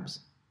tabs.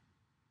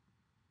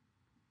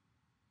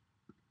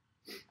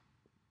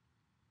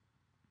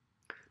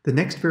 The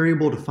next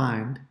variable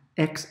defined,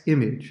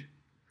 xImage,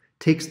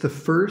 takes the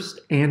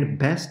first and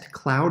best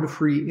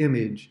cloud-free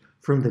image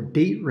from the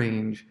date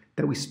range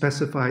that we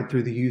specified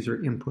through the user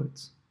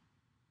inputs.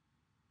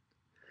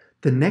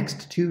 The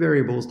next 2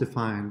 variables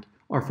defined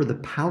are for the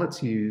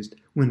palettes used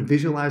when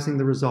visualizing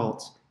the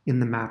results in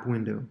the map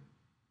window.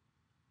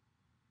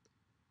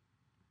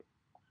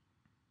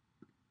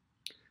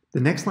 The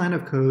next line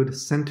of code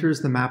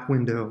centers the map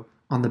window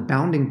on the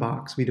bounding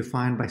box we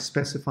defined by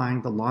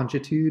specifying the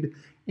longitude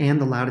and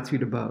the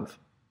latitude above.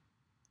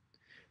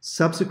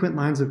 Subsequent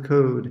lines of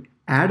code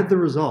added the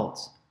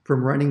results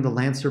from running the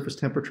land surface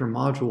temperature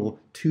module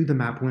to the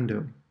map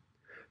window.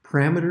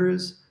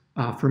 Parameters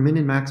for min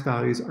and max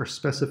values are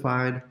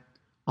specified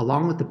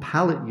along with the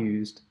palette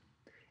used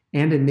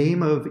and a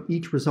name of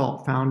each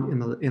result found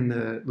in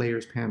the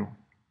layers panel.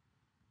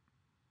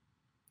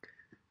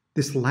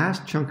 This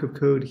last chunk of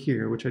code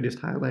here, which I just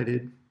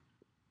highlighted,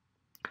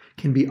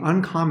 can be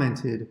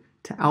uncommented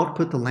to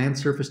output the land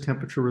surface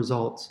temperature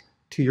results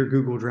to your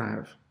Google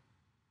Drive.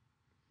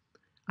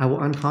 I will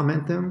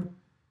uncomment them.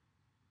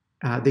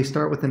 They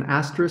start with an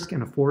asterisk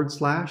and a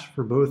 /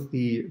 for both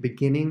the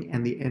beginning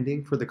and the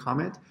ending for the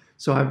comment.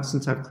 So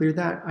since I've cleared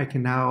that, I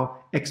can now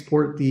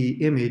export the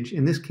image.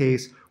 In this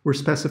case, we're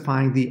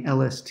specifying the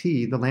LST,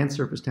 the land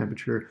surface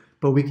temperature,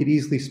 but we could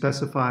easily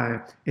specify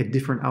a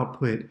different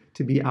output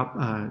to be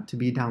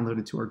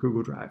downloaded to our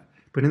Google Drive.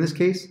 But in this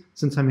case,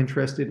 since I'm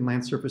interested in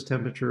land surface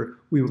temperature,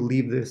 we will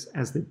leave this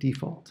as the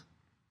default.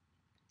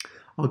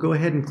 I'll go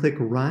ahead and click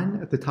Run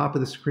at the top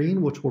of the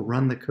screen, which will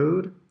run the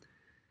code.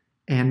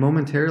 And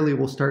momentarily,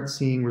 we'll start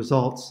seeing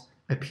results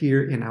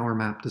appear in our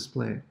map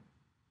display.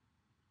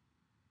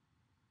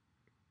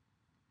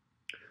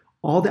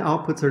 All the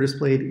outputs are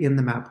displayed in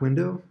the map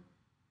window.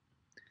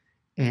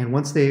 And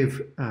once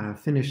they've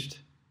finished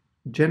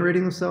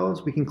generating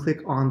themselves, we can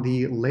click on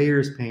the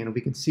Layers pane, and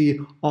we can see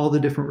all the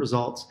different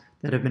results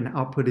that have been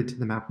outputted to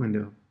the map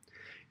window.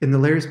 In the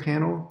Layers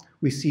panel,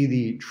 we see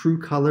the true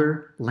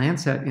color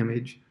Landsat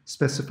image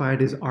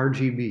specified as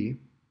RGB.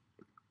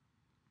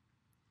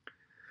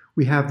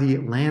 We have the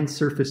land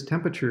surface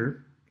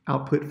temperature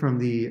output from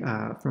the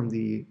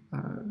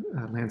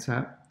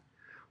Landsat.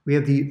 We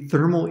have the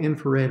thermal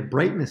infrared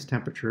brightness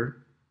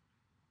temperature.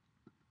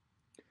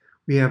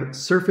 We have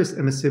surface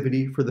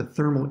emissivity for the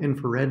thermal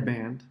infrared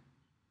band.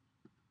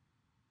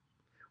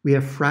 We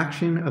have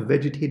fraction of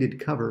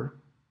vegetated cover.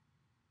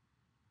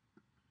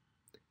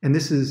 And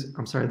this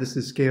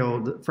is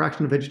scaled,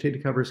 fraction of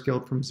vegetated cover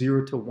scaled from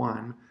 0 to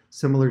 1,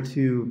 similar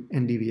to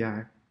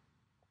NDVI.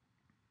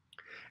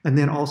 And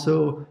then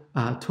also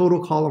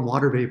total column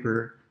water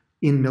vapor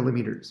in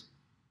millimeters.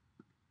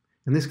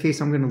 In this case,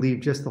 I'm going to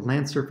leave just the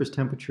land surface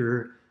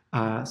temperature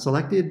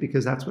selected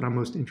because that's what I'm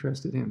most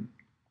interested in.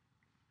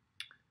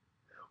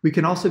 We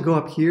can also go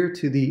up here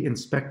to the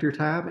Inspector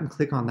tab and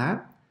click on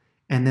that.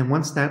 And then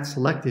once that's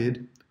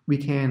selected, we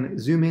can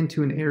zoom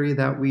into an area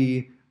that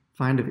we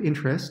find of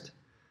interest.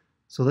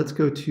 So let's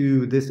go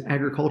to this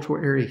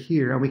agricultural area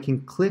here, and we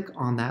can click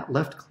on that,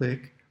 left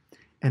click,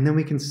 and then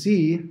we can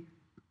see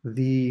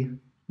the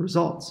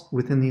results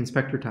within the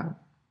Inspector tab.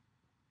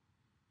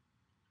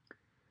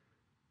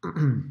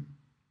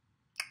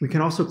 We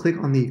can also click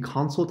on the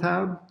Console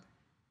tab,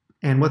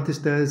 and what this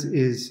does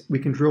is we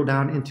can drill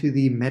down into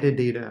the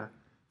metadata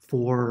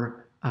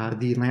for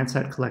the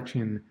Landsat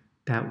collection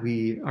that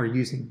we are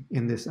using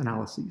in this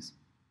analysis.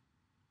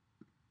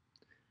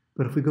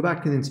 But if we go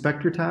back to the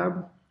Inspector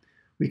tab,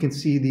 we can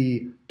see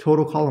the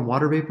total column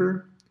water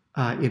vapor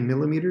in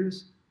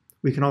millimeters.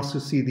 We can also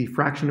see the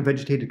fraction of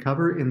vegetated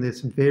cover in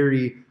this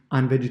very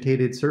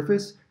unvegetated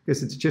surface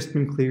because it's just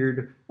been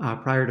cleared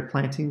prior to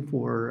planting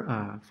for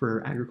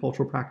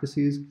agricultural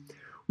practices.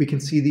 We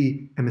can see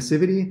the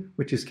emissivity,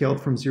 which is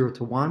scaled from 0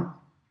 to 1.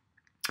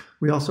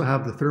 We also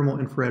have the thermal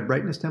infrared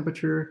brightness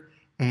temperature,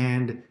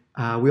 and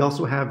we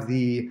also have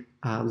the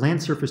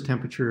land surface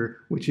temperature,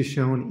 which is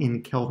shown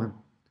in Kelvin.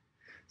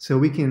 So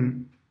we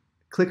can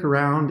click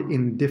around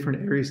in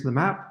different areas of the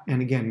map,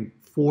 and again,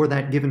 for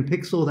that given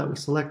pixel that we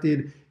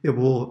selected, it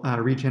will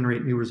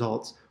regenerate new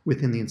results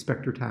within the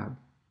Inspector tab.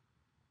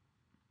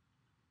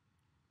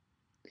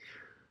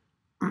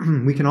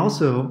 We can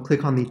also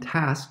click on the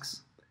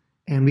tasks,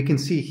 and we can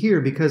see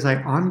here, because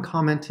I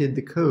uncommented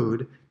the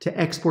code to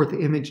export the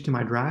image to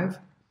my drive,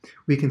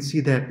 we can see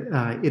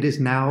that it has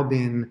now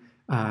been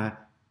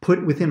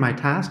put within my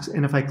tasks,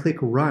 and if I click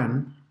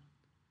run,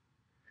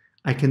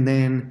 I can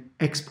then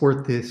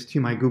export this to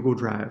my Google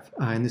Drive.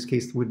 In this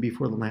case, it would be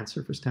for the land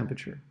surface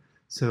temperature.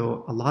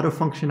 So a lot of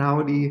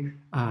functionality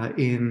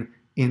in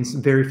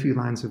very few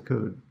lines of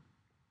code.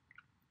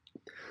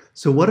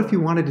 So what if you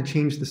wanted to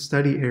change the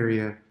study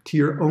area to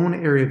your own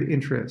area of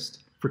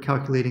interest for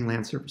calculating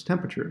land surface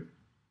temperature?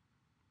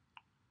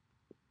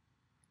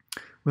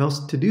 Well,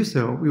 to do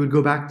so, we would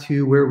go back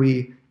to where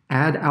we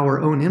add our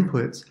own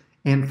inputs,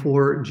 and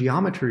for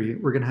geometry,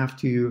 we're going to have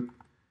to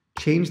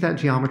change that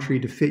geometry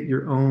to fit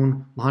your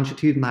own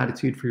longitude and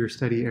latitude for your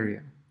study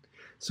area.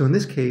 So in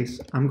this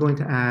case, I'm going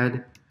to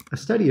add a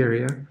study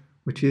area,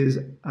 which is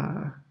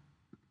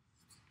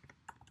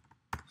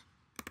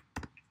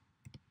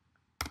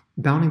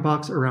bounding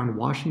box around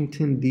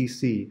Washington,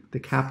 D.C., the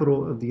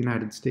capital of the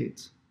United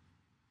States.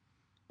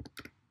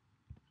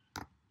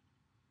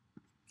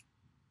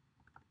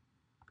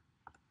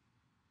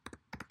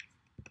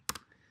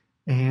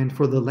 And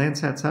for the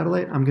Landsat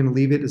satellite, I'm going to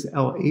leave it as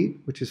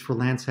L8, which is for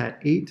Landsat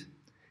 8.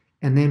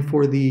 And then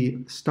for the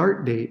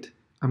start date,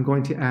 I'm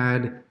going to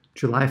add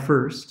July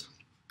 1st,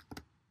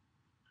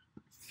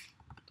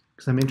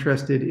 because I'm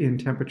interested in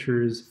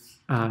temperatures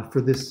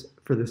for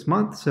this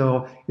month.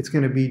 So it's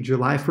going to be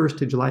July 1st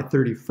to July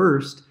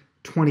 31st,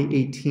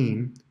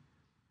 2018.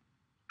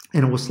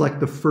 And it will select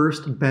the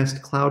first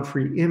best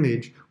cloud-free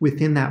image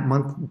within that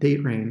month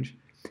date range.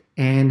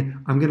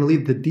 And I'm going to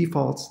leave the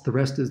defaults, the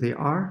rest as they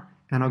are,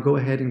 and I'll go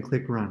ahead and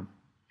click run.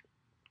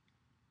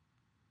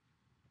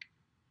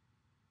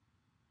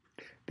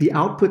 The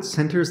output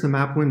centers the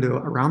map window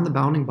around the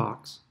bounding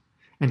box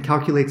and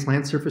calculates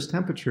land surface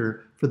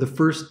temperature for the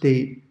first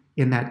date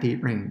in that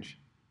date range.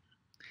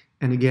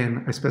 And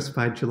again, I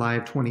specified July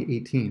of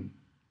 2018.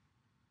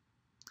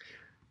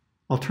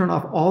 I'll turn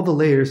off all the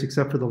layers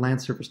except for the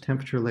land surface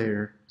temperature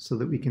layer so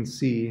that we can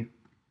see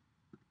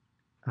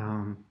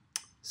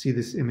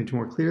this image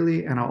more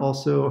clearly. And I'll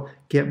also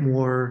get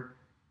more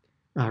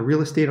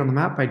real estate on the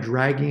map by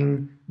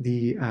dragging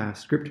the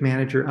script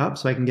manager up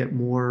so I can get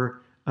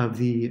more of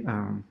the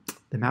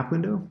map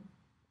window.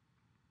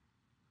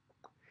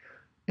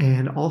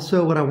 And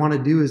also what I want to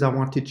do is I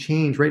want to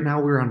change, right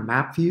now we're on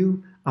map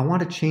view, I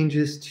want to change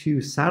this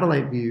to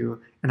satellite view,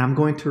 and I'm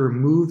going to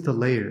remove the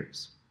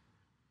layers.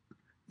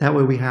 That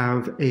way we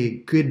have a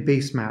good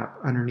base map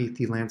underneath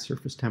the land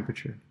surface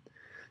temperature.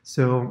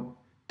 So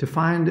to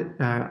find,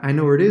 I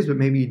know where it is, but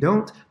maybe you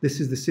don't. This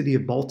is the city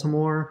of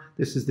Baltimore.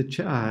 This is the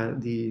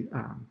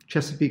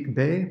Chesapeake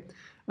Bay,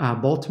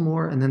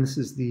 Baltimore, and then this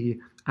is the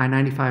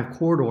I-95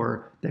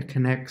 corridor that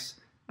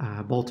connects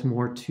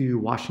Baltimore to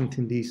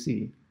Washington,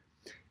 D.C.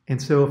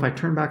 And so if I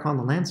turn back on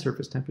the land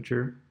surface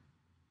temperature,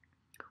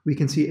 we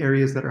can see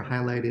areas that are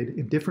highlighted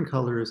in different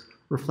colors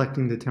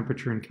reflecting the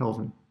temperature in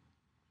Kelvin.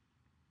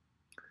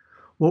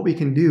 what we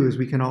can do is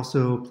we can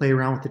also play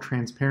around with the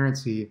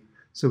transparency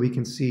so we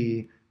can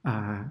see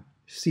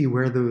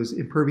where those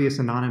impervious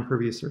and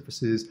non-impervious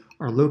surfaces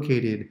are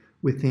located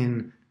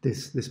within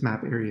this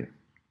map area.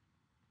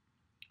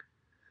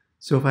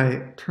 So if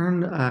I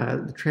turn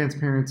the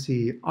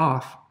transparency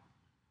off,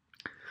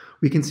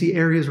 we can see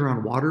areas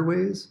around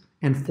waterways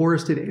and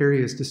forested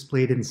areas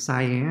displayed in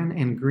cyan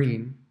and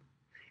green,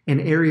 and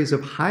areas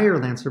of higher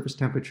land surface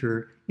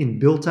temperature in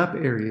built-up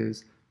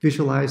areas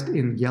visualized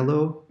in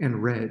yellow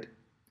and red.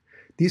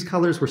 These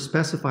colors were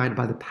specified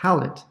by the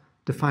palette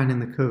defined in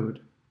the code.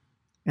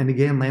 And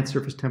again, land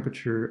surface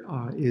temperature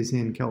is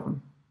in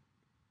Kelvin.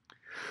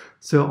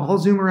 So I'll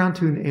zoom around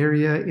to an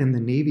area in the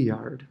Navy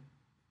Yard.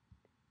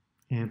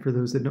 And for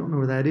those that don't know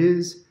where that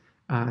is,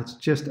 it's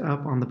just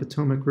up on the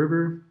Potomac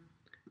River,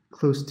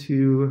 close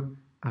to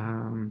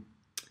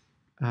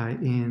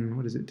in,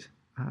 what is it,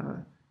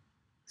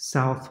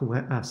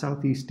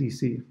 southeast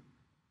DC.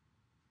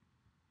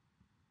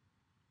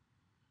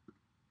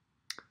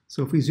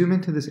 So if we zoom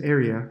into this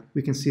area,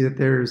 we can see that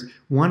there's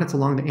one, it's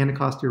along the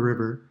Anacostia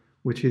River,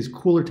 which is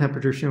cooler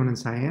temperature shown in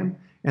cyan.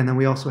 And then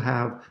we also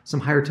have some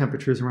higher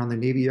temperatures around the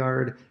Navy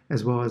Yard,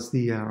 as well as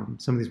the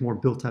some of these more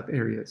built-up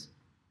areas.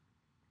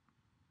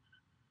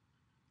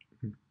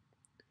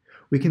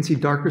 We can see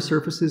darker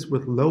surfaces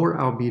with lower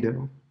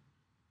albedo.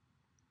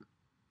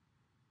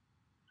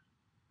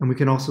 And we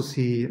can also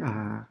see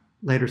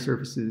lighter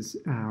surfaces.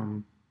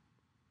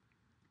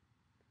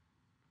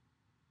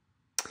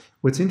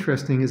 What's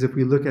interesting is if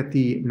we look at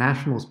the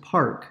Nationals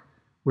Park,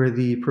 where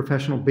the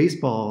professional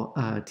baseball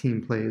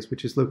team plays,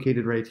 which is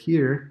located right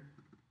here,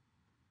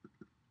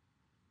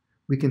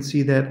 we can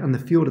see that on the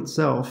field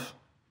itself,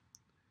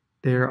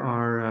 there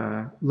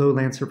are low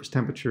land surface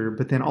temperature,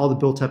 but then all the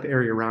built-up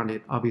area around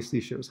it obviously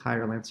shows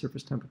higher land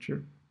surface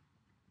temperature.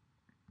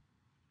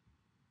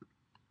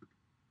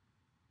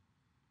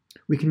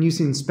 We can use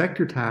the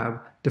Inspector tab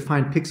to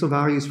find pixel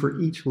values for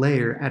each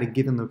layer at a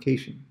given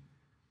location.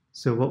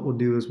 So what we'll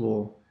do is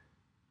we'll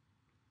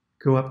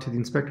go up to the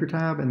Inspector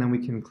tab, and then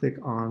we can click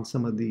on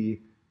some of the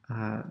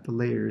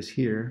layers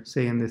here,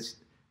 say in this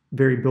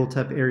very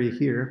built-up area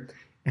here,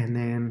 and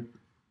then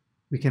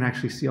we can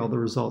actually see all the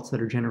results that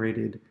are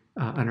generated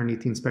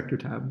underneath the Inspector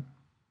tab.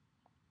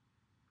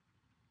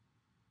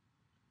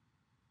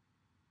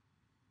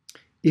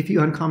 If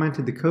you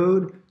uncommented the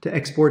code to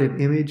export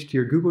an image to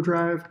your Google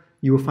Drive,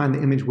 you will find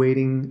the image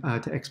waiting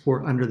to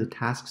export under the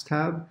Tasks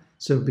tab.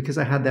 So because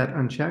I had that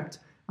unchecked,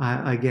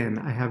 again,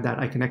 I have that.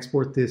 I can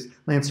export this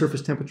land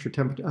surface temperature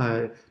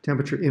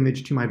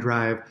image to my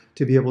drive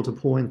to be able to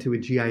pull into a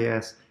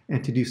GIS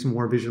and to do some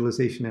more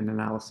visualization and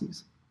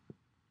analyses.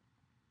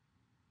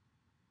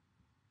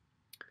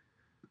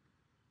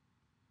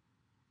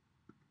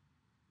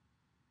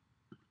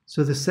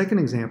 So the second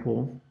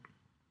example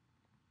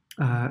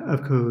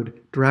of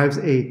code derives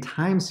a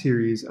time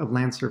series of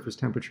land surface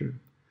temperature.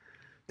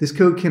 This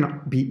code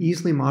can be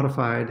easily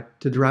modified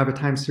to derive a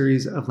time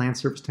series of land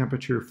surface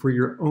temperature for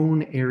your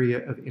own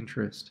area of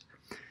interest.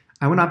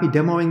 I will not be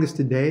demoing this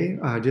today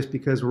just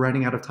because we're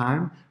running out of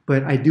time,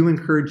 but I do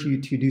encourage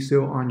you to do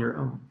so on your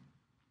own.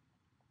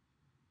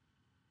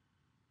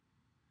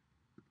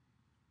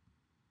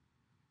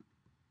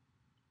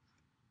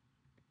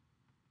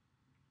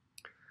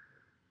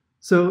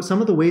 So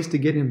some of the ways to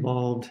get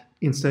involved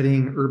in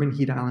studying urban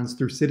heat islands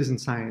through citizen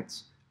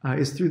science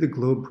is through the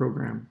GLOBE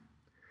program.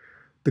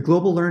 The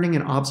Global Learning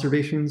and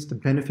Observations to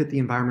Benefit the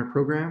Environment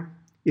program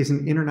is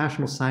an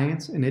international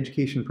science and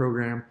education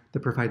program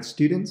that provides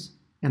students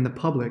and the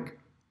public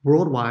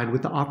worldwide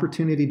with the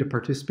opportunity to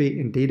participate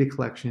in data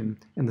collection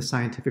and the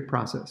scientific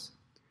process.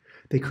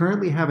 They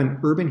currently have an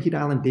urban heat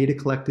island data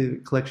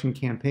collection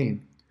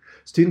campaign.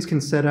 Students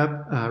can set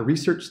up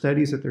research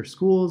studies at their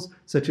schools,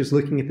 such as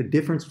looking at the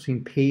difference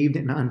between paved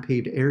and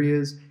unpaved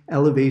areas,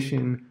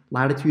 elevation,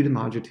 latitude and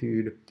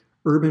longitude,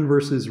 urban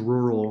versus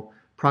rural,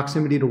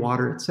 proximity to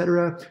water,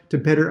 etc., to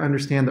better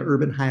understand the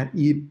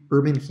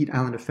urban heat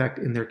island effect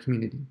in their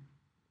community.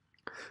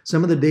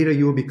 Some of the data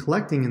you will be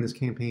collecting in this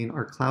campaign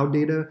are cloud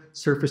data,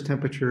 surface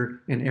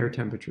temperature, and air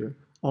temperature,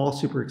 all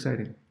super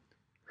exciting.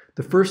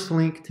 The first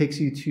link takes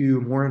you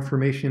to more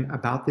information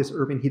about this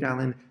urban heat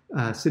island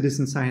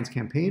citizen science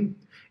campaign,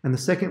 and the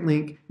second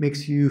link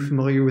makes you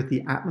familiar with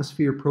the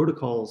atmosphere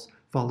protocols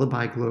followed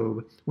by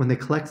GLOBE when they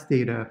collect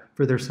data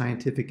for their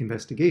scientific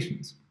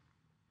investigations.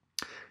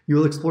 You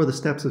will explore the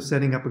steps of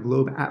setting up a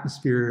GLOBE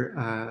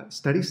atmosphere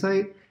study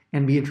site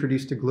and be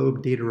introduced to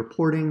GLOBE data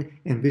reporting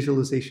and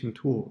visualization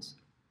tools.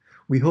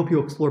 We hope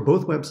you'll explore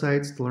both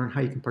websites to learn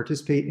how you can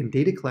participate in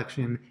data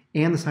collection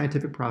and the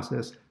scientific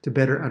process to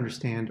better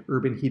understand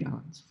urban heat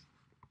islands.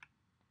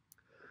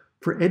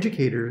 For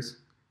educators,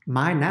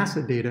 My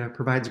NASA Data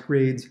provides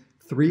grades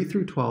 3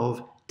 through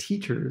 12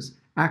 teachers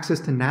access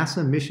to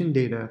NASA mission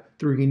data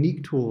through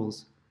unique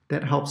tools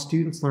that help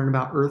students learn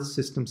about Earth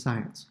system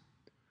science.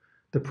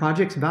 The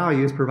project's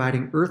value is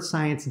providing Earth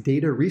science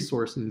data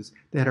resources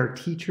that are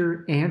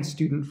teacher and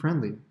student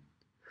friendly.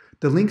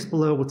 The links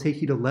below will take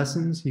you to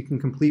lessons you can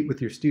complete with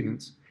your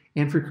students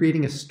and for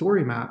creating a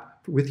story map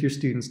with your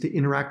students to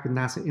interact with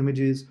NASA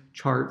images,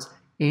 charts,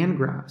 and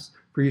graphs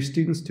for your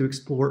students to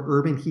explore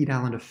urban heat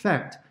island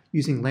effect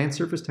using land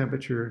surface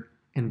temperature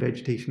and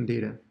vegetation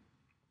data.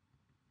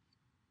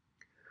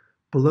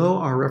 Below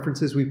are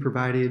references we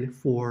provided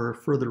for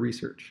further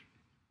research.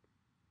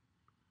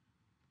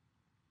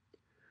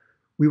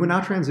 We will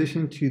now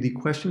transition to the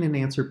question and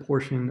answer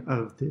portion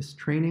of this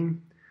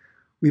training.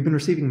 We've been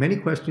receiving many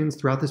questions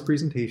throughout this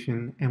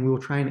presentation, and we will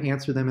try and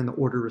answer them in the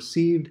order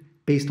received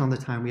based on the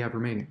time we have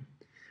remaining.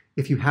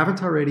 If you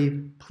haven't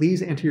already,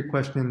 please enter your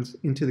questions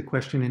into the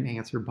question and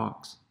answer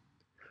box.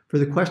 For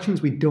the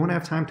questions we don't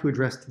have time to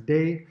address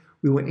today,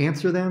 we will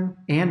answer them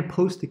and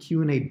post the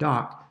Q&A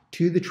doc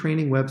to the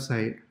training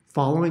website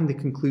following the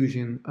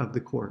conclusion of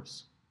the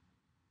course.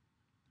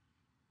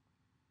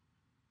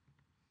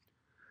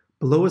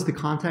 Below is the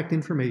contact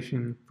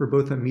information for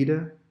both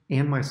Amita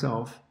and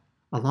myself,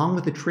 along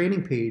with the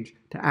training page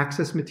to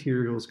access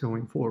materials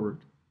going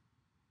forward.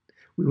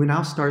 We will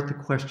now start the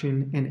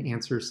question and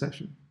answer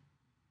session.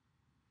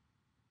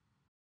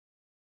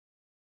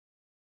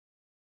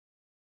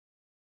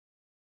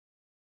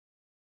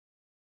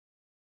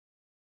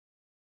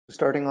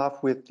 Starting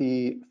off with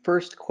the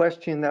first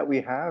question that we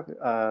have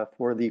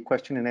for the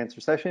question and answer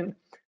session.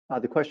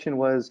 The question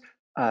was,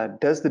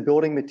 does the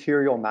building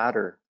material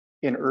matter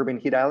in urban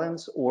heat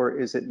islands, or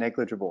is it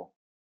negligible?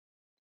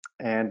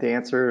 And the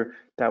answer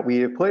that we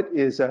have put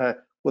is, well,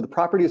 the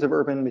properties of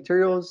urban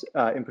materials,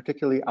 in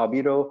particularly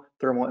albedo,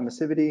 thermal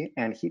emissivity,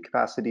 and heat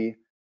capacity,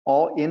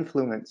 all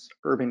influence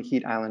urban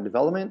heat island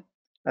development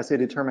as they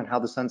determine how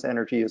the sun's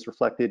energy is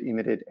reflected,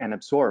 emitted, and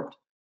absorbed.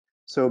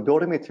 So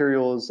building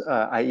materials,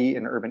 i.e.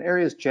 in urban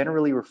areas,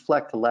 generally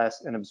reflect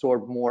less and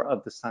absorb more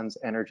of the sun's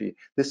energy.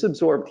 This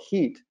absorbed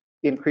heat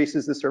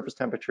increases the surface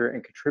temperature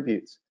and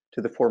contributes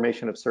to the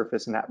formation of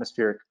surface and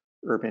atmospheric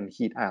urban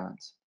heat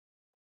islands.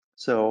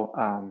 So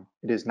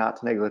it is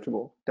not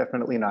negligible,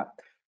 definitely not.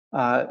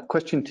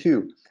 Question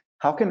 2,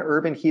 how can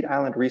urban heat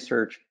island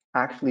research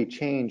actually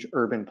change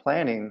urban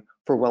planning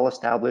for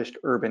well-established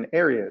urban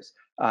areas?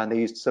 They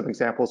used some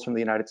examples from the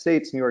United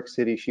States, New York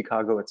City,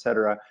 Chicago,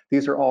 etc.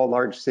 These are all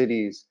large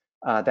cities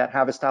that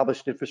have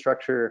established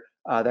infrastructure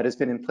that has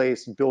been in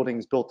place,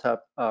 buildings built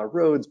up,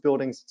 roads,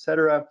 buildings,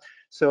 etc.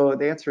 So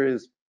the answer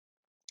is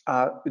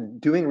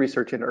doing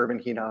research in urban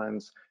heat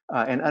islands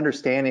and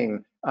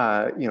understanding,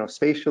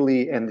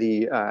 spatially and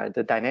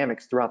the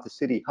dynamics throughout the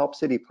city help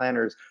city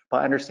planners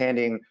by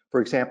understanding,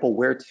 for example,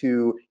 where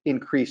to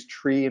increase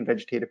tree and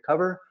vegetative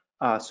cover.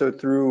 So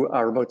through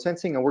remote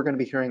sensing, and we're going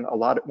to be hearing a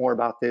lot more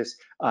about this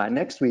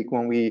next week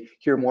when we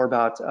hear more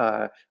about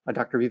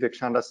Dr. Vivek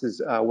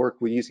Chandas's work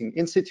with using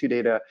in situ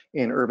data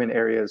in urban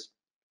areas.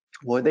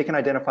 Well, they can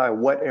identify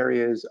what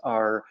areas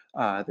are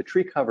the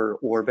tree cover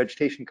or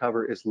vegetation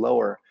cover is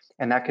lower,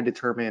 and that can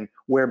determine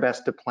where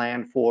best to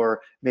plan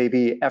for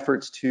maybe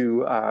efforts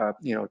to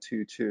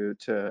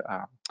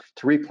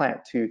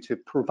replant, to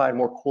provide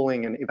more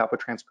cooling and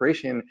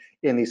evapotranspiration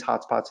in these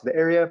hotspots of the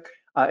area.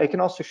 It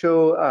can also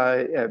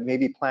show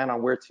maybe plan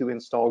on where to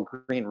install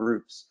green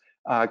roofs.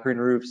 Green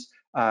roofs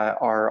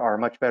are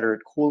much better at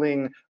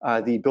cooling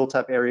the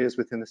built-up areas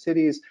within the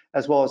cities,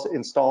 as well as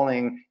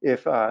installing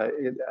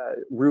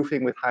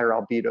roofing with higher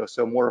albedo,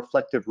 so more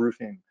reflective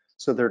roofing,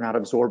 so they're not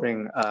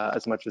absorbing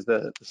as much as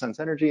the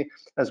sun's energy,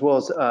 as well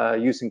as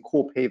using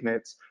cool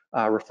pavements,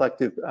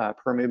 reflective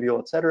permeable,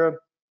 etc.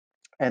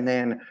 And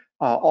then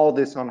all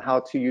this on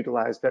how to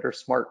utilize better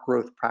smart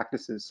growth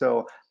practices.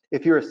 So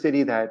if you're a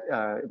city that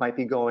might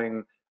be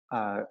going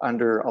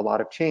under a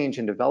lot of change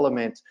and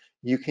development,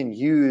 you can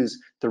use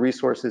the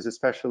resources,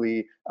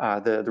 especially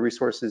the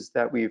resources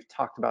that we've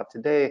talked about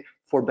today,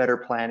 for better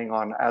planning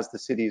on as the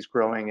city is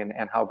growing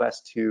and how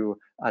best to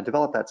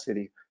develop that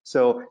city.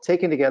 So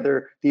taken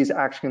together, these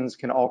actions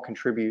can all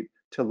contribute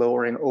to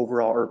lowering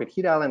overall urban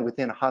heat island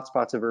within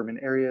hotspots of urban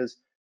areas,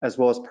 as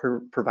well as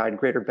provide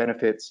greater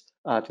benefits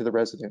to the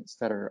residents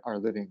that are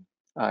living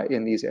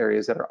in these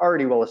areas that are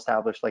already well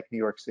established, like New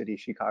York City,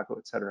 Chicago,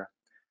 etc.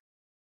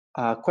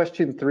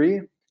 Question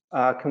 3,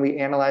 can we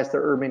analyze the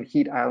urban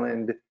heat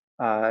island?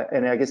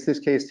 And I guess this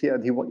case,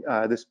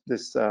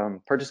 this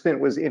participant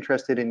was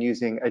interested in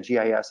using a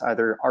GIS,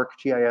 either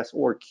ArcGIS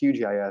or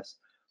QGIS.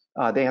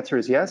 The answer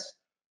is yes.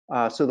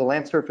 So the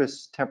land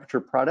surface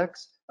temperature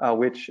products,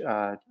 which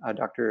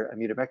Dr.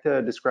 Amita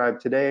Mehta described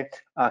today,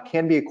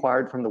 can be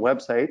acquired from the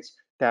websites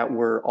that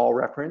were all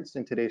referenced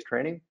in today's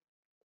training.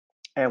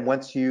 And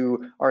once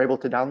you are able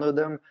to download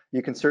them,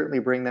 you can certainly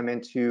bring them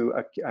into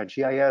a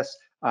GIS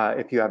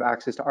if you have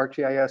access to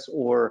ArcGIS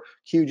or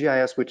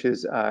QGIS, which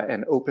is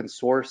an open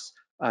source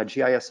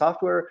GIS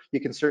software. You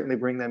can certainly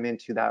bring them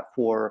into that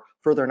for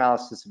further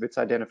analysis if it's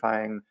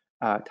identifying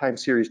time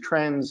series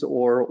trends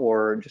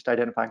or just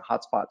identifying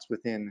hotspots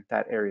within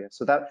that area.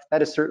 So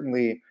that is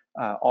certainly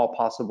all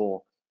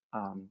possible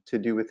to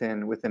do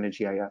within a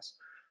GIS.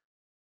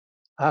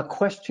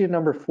 Question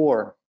number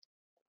 4.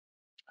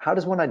 How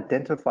does one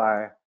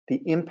identify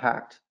the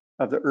impact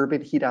of the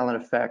urban heat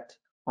island effect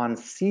on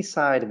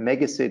seaside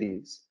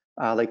megacities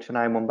like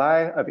Chennai,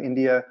 Mumbai of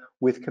India,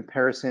 with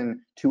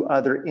comparison to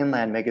other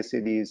inland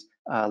megacities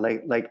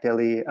like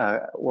Delhi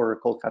or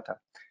Kolkata.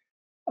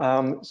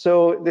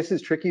 So this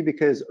is tricky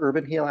because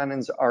urban heat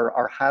islands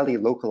are highly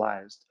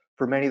localized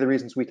for many of the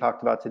reasons we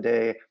talked about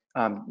today.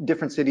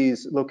 Different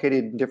cities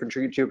located in different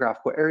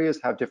geographical areas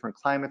have different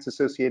climates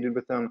associated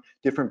with them,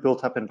 different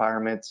built-up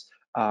environments.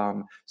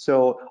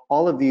 So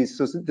all of these,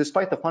 so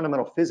despite the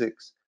fundamental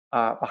physics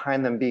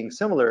behind them being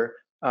similar,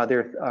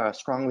 they're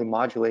strongly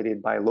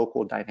modulated by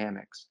local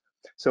dynamics.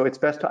 So it's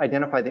best to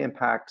identify the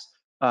impacts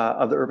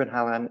of the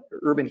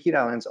urban heat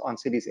islands on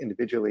cities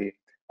individually.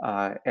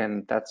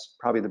 And that's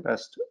probably the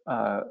best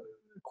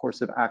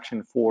course of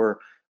action for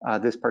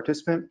this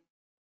participant.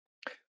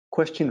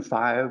 Question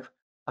 5,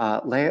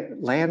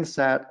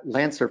 Landsat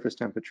land surface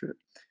temperature.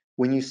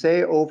 When you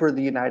say over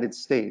the United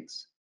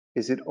States,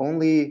 is it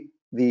only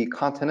the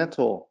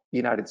continental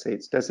United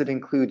States? Does it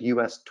include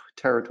US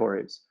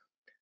territories?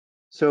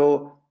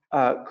 So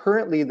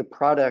currently the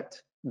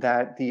product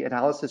that the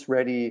analysis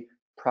ready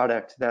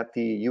product that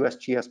the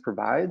USGS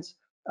provides,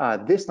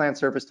 this land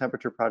surface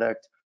temperature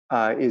product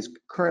is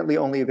currently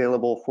only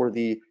available for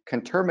the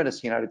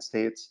conterminous United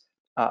States,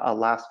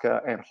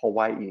 Alaska, and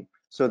Hawaii.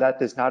 So that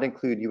does not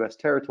include US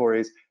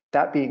territories.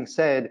 That being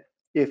said,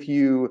 if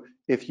you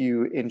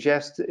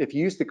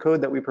use the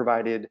code that we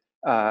provided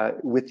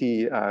with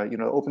the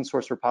open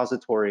source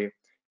repository,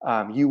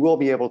 you will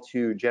be able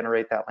to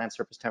generate that land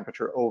surface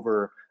temperature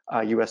over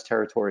US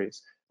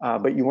territories,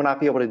 but you will not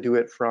be able to do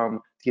it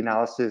from the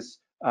analysis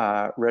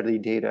ready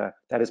data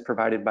that is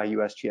provided by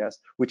USGS,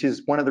 which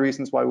is one of the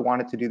reasons why we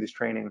wanted to do this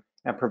training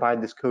and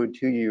provide this code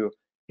to you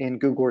in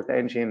Google Earth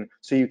Engine,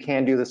 so you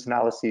can do this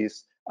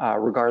analysis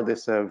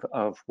regardless of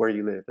where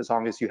you live, as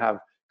long as you have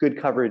good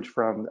coverage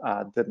from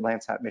the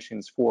Landsat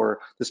missions for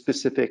the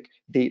specific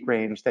date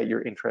range that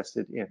you're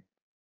interested in.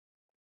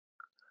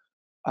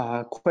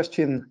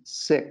 Question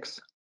 6,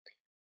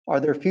 are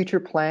there future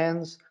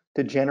plans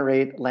to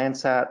generate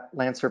Landsat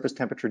land surface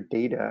temperature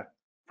data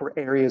for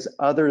areas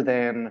other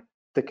than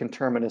the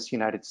conterminous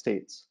United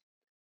States?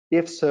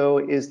 If so,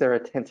 is there a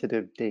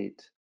tentative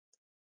date?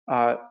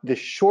 The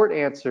short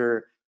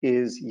answer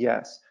is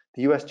yes.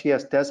 The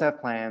USGS does have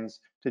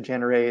plans to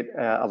generate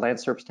a land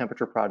surface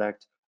temperature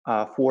product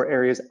for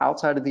areas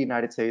outside of the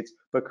United States,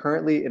 but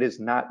currently it has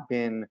not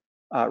been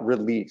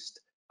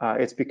released.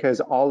 It's because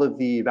all of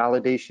the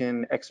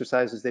validation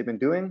exercises they've been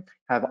doing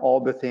have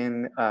all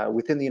within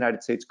the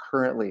United States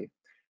currently.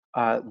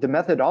 The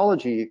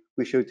methodology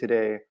we showed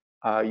today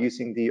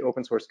using the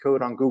open source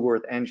code on Google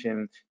Earth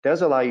Engine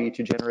does allow you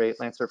to generate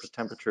land surface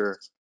temperature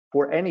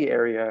for any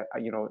area,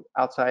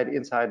 outside,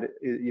 inside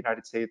the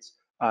United States,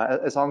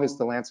 as long as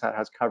the Landsat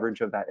has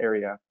coverage of that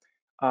area.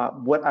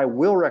 What I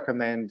will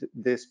recommend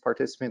this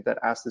participant that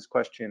asked this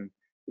question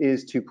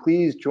is to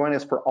please join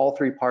us for all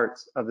 3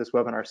 parts of this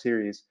webinar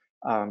series.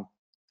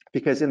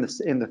 Because in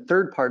the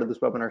third part of this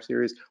webinar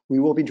series, we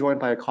will be joined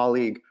by a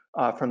colleague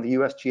from the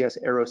USGS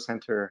Aero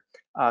Center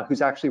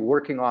who's actually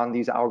working on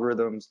these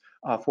algorithms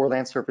for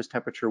land surface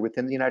temperature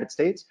within the United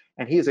States.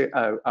 And he is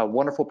a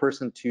wonderful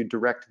person to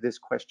direct this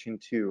question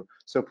to.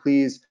 So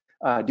please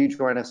do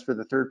join us for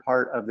the third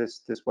part of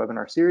this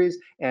webinar series,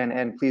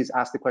 and please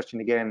ask the question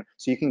again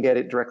so you can get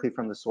it directly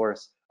from the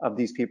source of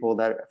these people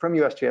that from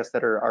USGS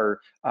that are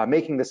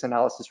making this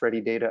analysis ready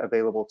data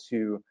available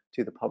to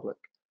the public.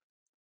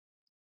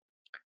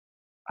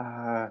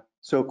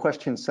 So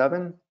question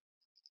 7,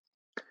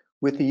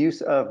 with the use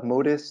of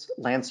MODIS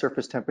land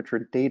surface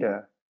temperature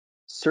data,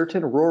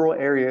 certain rural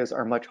areas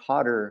are much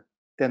hotter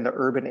than the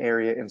urban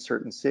area in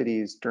certain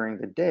cities during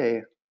the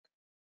day,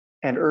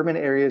 and urban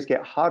areas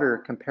get hotter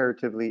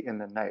comparatively in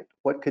the night.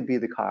 What could be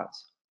the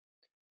cause?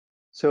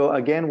 So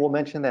again, we'll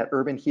mention that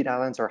urban heat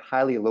islands are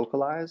highly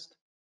localized.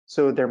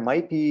 So there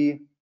might be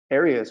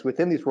areas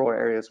within these rural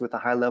areas with a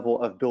high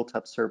level of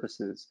built-up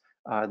services.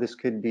 This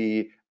could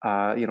be,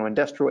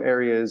 industrial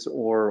areas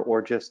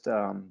or just,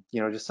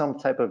 just some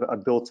type of a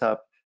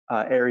built-up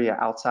area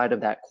outside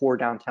of that core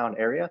downtown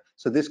area.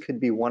 So this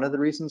could be one of the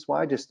reasons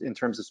why, just in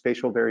terms of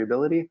spatial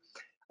variability.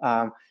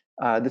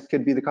 This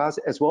could be the cause,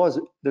 as well as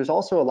there's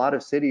also a lot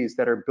of cities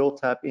that are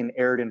built up in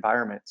arid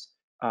environments.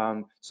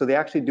 So they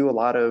actually do a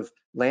lot of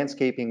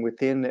landscaping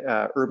within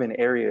urban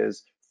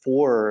areas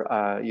for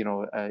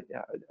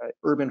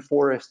urban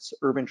forests,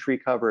 urban tree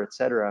cover,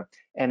 etc.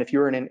 And if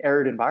you're in an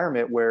arid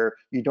environment where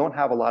you don't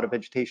have a lot of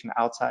vegetation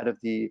outside of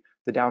the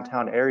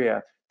downtown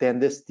area, then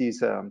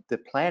the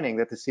planning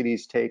that the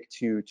cities take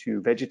to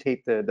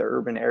vegetate the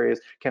urban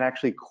areas can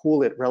actually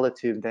cool it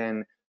relative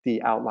than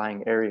the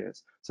outlying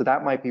areas. So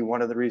that might be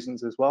one of the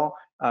reasons as well.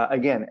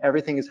 Again,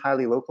 everything is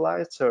highly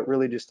localized, so it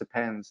really just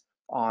depends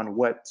on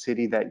what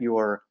city that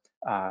your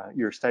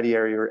study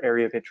area or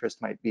area of interest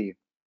might be.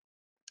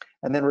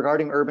 And then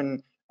regarding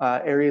urban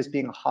areas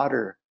being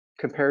hotter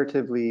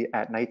comparatively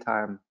at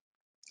nighttime,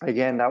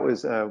 again, that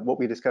was what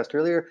we discussed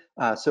earlier.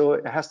 So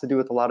it has to do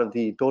with a lot of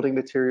the building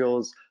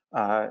materials,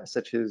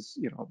 such as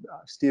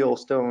steel,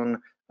 stone,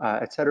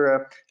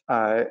 etc.,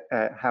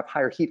 have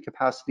higher heat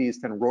capacities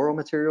than rural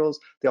materials.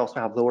 They also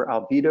have lower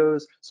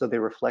albedos, so they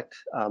reflect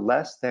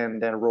less than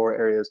rural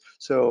areas.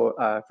 So,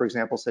 for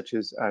example, such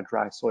as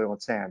dry soil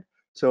and sand.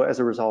 So as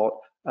a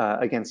result,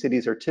 again,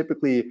 cities are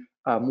typically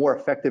more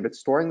effective at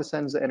storing the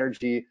sun's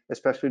energy,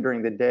 especially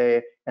during the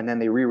day, and then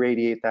they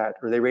re-radiate that,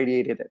 or they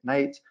radiate it at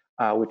night,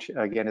 which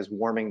again is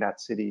warming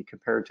that city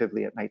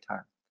comparatively at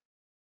nighttime.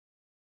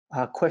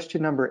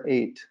 Question number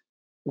 8,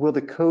 will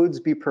the codes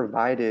be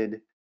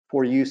provided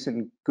for use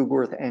in Google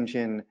Earth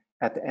Engine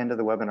at the end of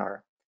the webinar?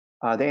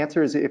 The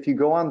answer is if you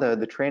go on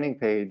the training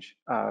page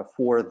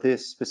for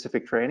this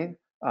specific training,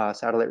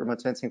 satellite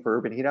remote sensing for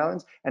urban heat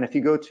islands, and if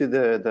you go to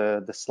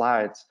the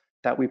slides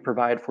that we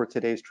provide for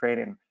today's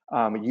training,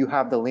 you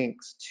have the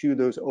links to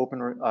those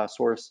open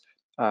source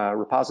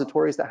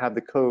repositories that have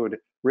the code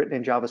written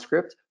in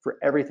JavaScript for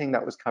everything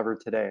that was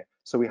covered today.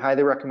 So we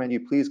highly recommend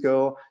you please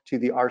go to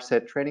the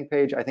ARSET training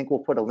page. I think we'll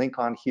put a link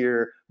on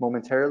here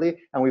momentarily,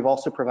 and we've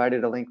also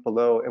provided a link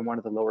below in one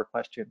of the lower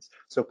questions.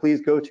 So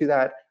please go to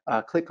that,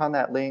 click on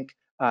that link,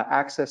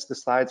 access the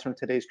slides from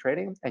today's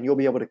training, and you'll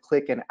be able to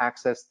click and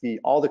access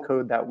all the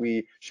code that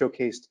we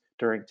showcased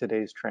during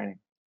today's training.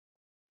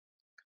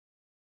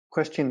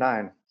 Question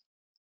 9,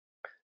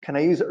 can I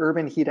use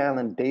urban heat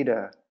island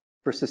data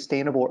for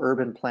sustainable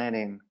urban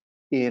planning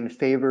in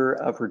favor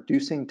of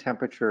reducing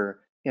temperature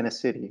in a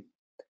city?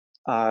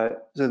 So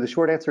the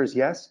short answer is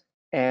yes,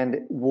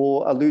 and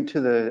we'll allude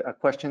to a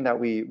question that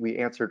we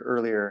answered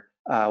earlier,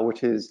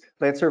 which is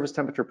land surface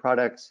temperature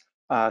products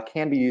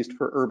can be used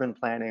for urban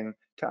planning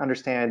to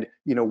understand,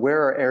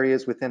 where are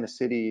areas within a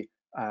city,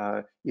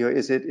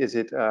 is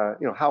it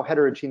how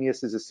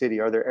heterogeneous is a city?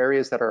 Are there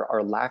areas that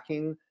are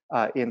lacking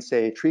in,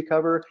 say, tree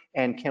cover,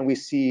 and can we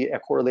see a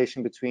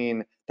correlation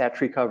between that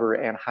tree cover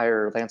and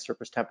higher land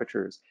surface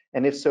temperatures?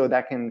 And if so,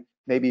 that can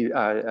maybe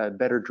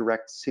better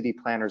direct city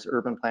planners,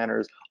 urban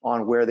planners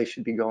on where they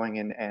should be going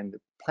and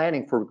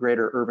planning for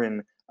greater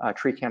urban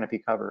tree canopy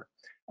cover.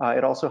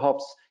 It also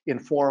helps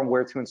inform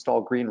where to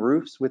install green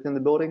roofs within the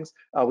buildings,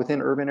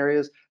 within urban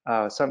areas.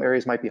 Some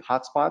areas might be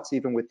hotspots,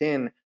 even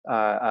within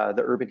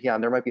the urban heat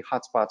island. There might be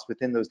hotspots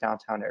within those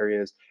downtown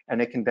areas,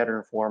 and it can better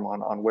inform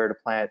on where to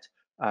plant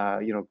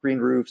green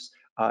roofs,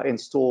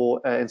 install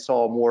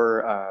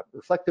more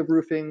reflective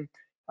roofing,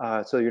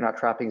 so you're not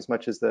trapping as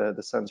much as the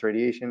sun's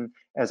radiation,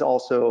 as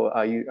also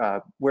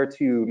where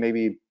to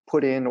maybe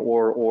put in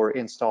or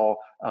install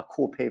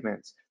cool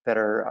pavements that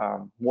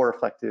are more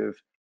reflective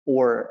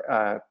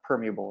or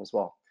permeable as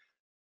well.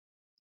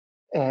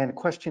 And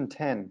question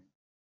 10,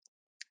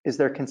 is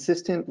there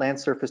consistent land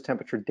surface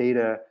temperature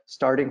data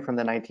starting from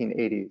the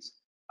 1980s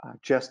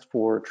just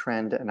for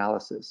trend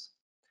analysis?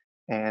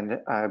 And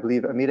I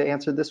believe Amita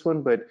answered this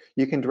one, but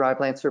you can derive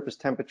land surface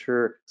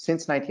temperature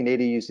since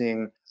 1980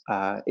 using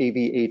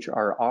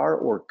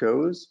AVHRR or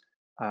GOES.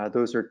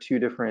 Those are two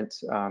different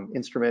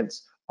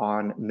instruments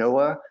on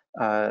NOAA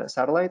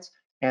satellites.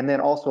 And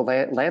then also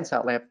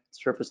Landsat land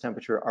surface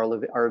temperature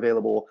are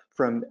available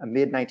from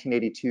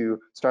mid-1982,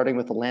 starting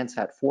with the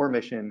Landsat 4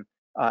 mission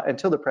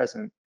until the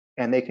present,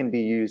 and they can be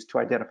used to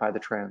identify the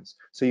trends.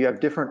 So you have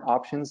different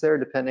options there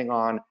depending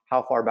on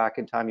how far back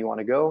in time you want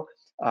to go.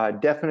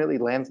 Definitely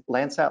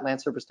Landsat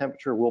land surface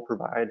temperature will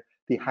provide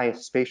the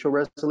highest spatial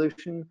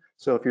resolution.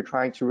 So if you're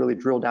trying to really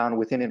drill down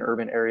within an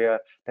urban area,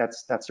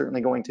 that's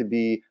certainly going to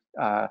be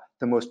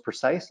the most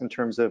precise in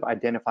terms of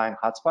identifying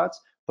hotspots.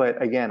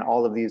 But again,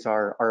 all of these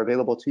are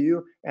available to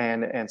you,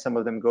 and some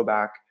of them go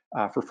back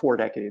for 4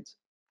 decades.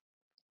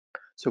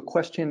 So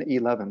question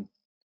 11.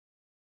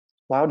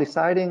 While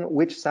deciding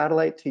which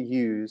satellite to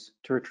use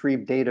to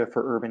retrieve data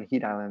for urban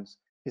heat islands,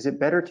 is it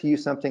better to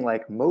use something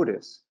like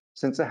MODIS,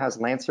 since it has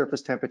land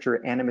surface temperature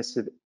and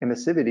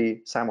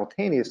emissivity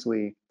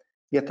simultaneously,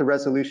 yet the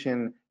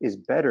resolution is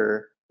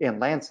better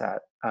in Landsat?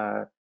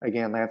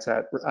 Again,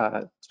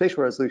 Landsat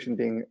spatial resolution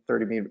being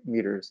 30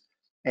 meters.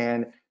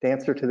 And the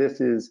answer to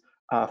this is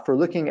for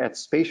looking at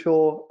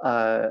spatial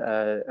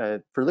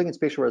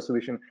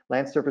resolution,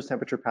 land surface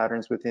temperature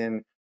patterns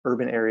within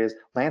urban areas,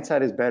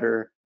 Landsat is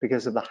better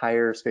because of the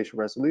higher spatial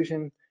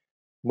resolution.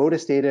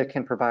 MODIS data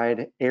can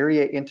provide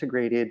area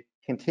integrated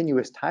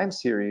continuous time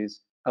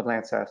series of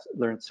land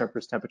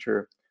surface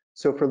temperature.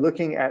 So for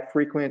looking at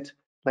frequent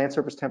land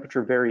surface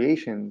temperature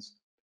variations,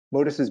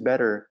 MODIS is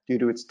better due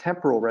to its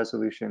temporal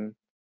resolution.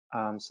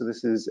 So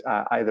this is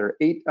either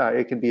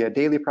it can be a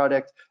daily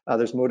product.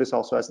 There's MODIS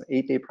also as an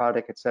 8-day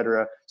product,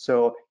 etc.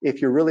 So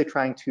if you're really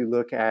trying to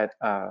look at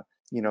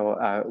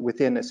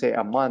within, say,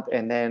 a month,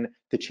 and then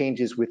the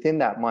changes within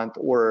that month,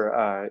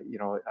 or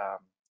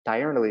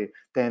diurnally,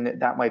 then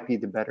that might be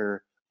the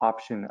better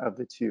option of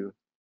the two.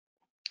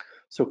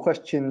 So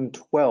question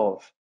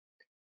 12,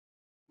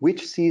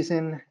 which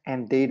season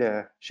and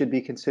data should be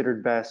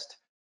considered best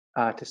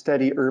to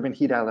study urban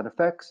heat island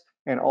effects?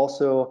 And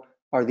also,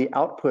 are the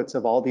outputs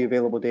of all the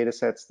available data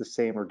sets the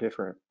same or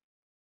different?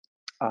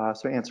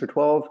 So answer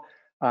 12,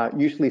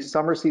 usually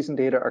summer season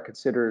data are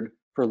considered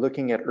for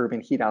looking at urban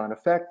heat island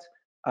effect.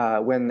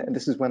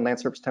 This is when land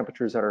surface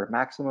temperatures are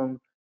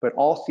maximum. but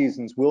all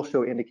seasons will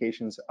show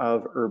indications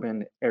of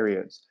urban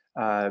areas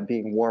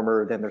being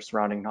warmer than their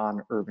surrounding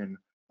non-urban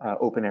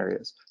open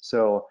areas.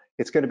 So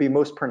it's going to be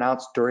most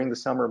pronounced during the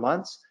summer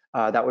months.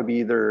 That would be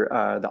either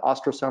the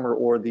austral summer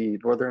or the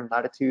northern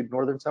latitude,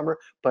 northern summer.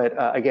 But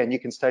again, you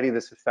can study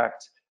this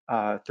effect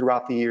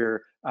throughout the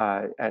year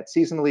at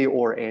seasonally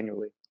or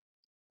annually.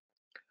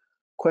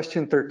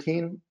 Question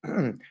 13,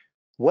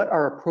 what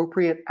are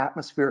appropriate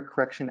atmospheric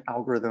correction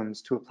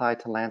algorithms to apply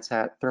to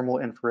Landsat thermal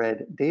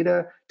infrared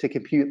data to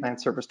compute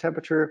land surface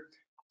temperature?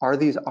 Are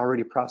these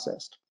already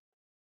processed?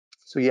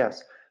 So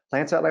yes,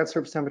 Landsat land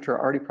surface temperature are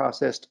already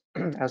processed,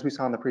 as we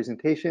saw in the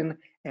presentation,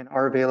 and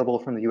are available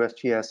from the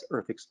USGS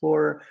Earth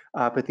Explorer,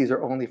 but these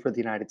are only for the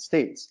United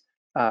States.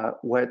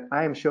 What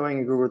I am showing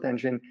in Google Earth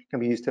Engine can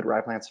be used to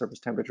derive land surface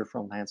temperature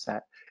from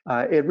Landsat.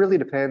 It really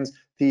depends.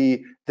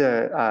 The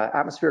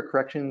atmospheric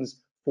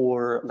corrections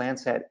for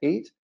Landsat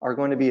 8 are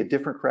going to be a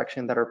different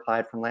correction that are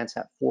applied from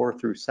Landsat 4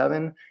 through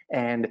 7,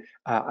 and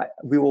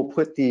we will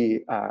put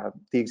the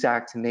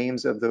exact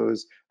names of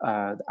those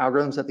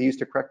algorithms that they use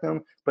to correct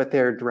them, but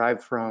they're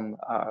derived from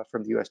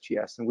the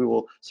USGS, and we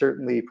will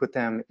certainly put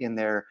them in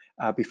there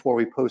before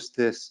we post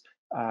this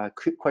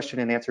question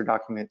and answer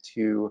document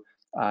to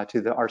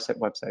the ARSET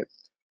website.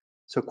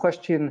 So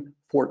question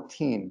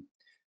 14.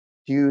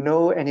 Do you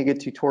know any good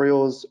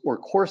tutorials or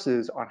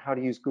courses on how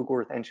to use Google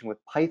Earth Engine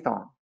with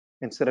Python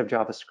instead of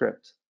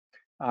JavaScript?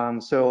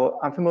 So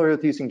I'm familiar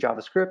with using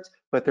JavaScript,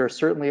 but there are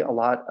certainly a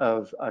lot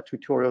of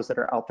tutorials that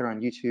are out there on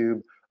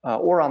YouTube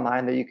or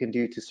online that you can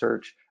do to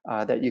search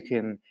that you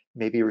can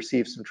maybe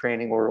receive some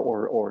training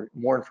or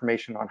more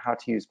information on how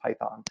to use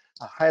Python.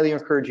 I highly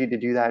encourage you to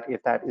do that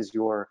if that is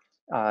your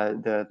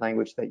the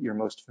language that you're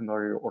most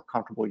familiar or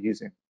comfortable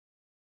using.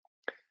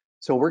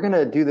 So we're going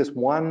to do this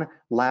one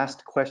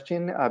last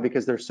question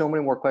because there's so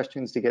many more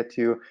questions to get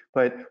to.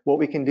 But what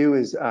we can do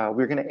is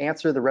we're going to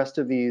answer the rest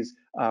of these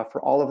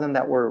for all of them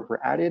that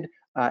were added,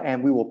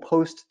 and we will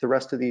post the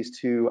rest of these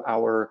to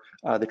our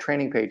the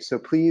training page. So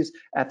please,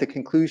 at the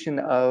conclusion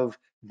of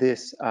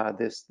this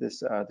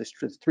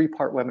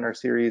three-part webinar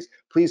series,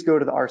 please go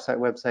to the ARSET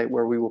website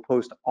where we will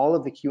post all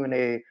of the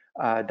Q&A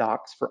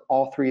docs for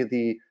all three of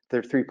the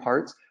three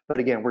parts. But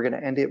again, we're going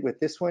to end it with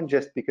this one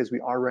just because we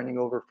are running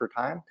over for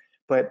time.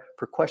 But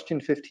for question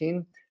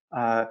 15,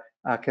 can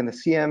the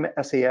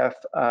CMSAF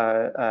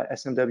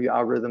SMW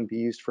algorithm be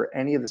used for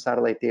any of the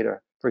satellite data,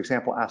 for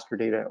example, ASTER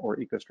data or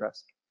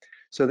EcoStress?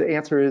 So the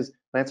answer is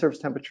land surface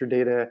temperature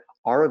data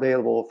are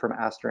available from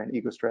ASTER and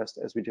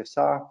EcoStress, as we just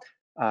saw.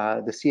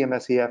 The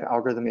CMSAF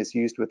algorithm is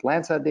used with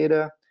Landsat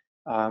data.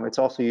 It's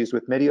also used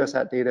with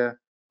Meteosat data,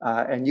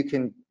 and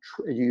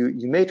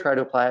you may try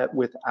to apply it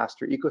with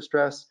ASTER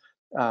EcoStress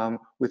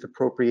with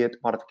appropriate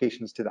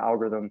modifications to the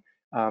algorithm.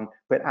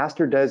 But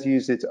ASTER does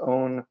use its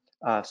own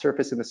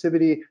surface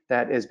emissivity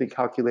that has been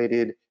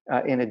calculated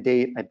in a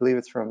date, I believe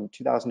it's from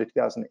 2000 to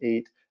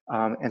 2008.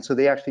 And so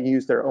they actually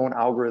use their own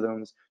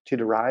algorithms to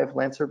derive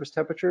land surface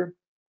temperature,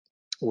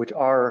 which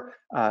are,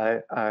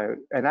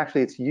 and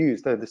actually it's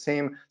used, the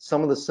same,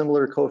 some of the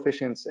similar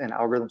coefficients and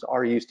algorithms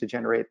are used to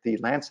generate the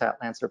Landsat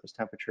land surface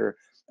temperature,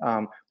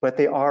 but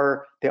they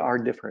are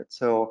different.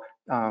 So,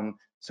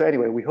 so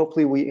anyway,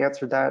 hopefully we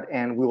answered that,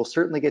 and we will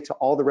certainly get to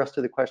all the rest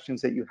of the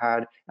questions that you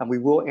had, and we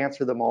will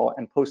answer them all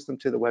and post them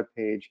to the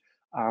webpage.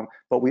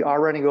 But we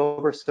are running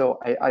over, so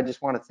I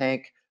just want to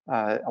thank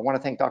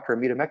Dr.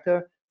 Amita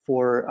Mehta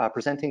for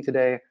presenting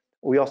today.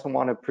 We also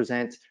want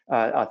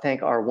to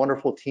thank our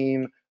wonderful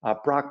team,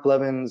 Brock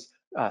Blevins,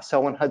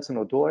 Selwyn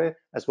Hudson-Odoi,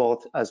 as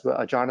well as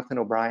Jonathan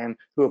O'Brien,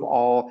 who have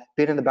all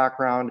been in the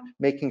background,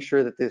 making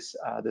sure that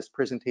this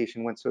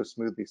presentation went so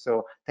smoothly.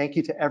 So thank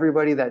you to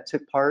everybody that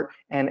took part,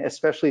 and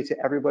especially to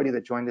everybody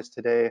that joined us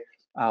today.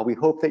 We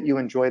hope that you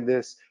enjoyed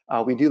this.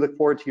 We do look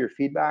forward to your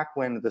feedback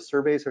when the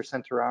surveys are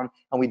sent around,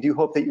 and we do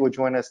hope that you will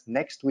join us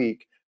next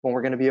week when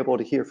we're going to be able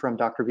to hear from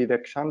Dr.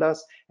 Vivek Chandas,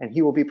 and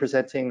he will be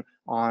presenting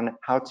on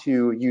how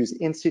to use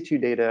in situ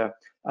data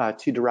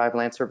to derive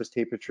land surface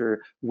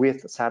temperature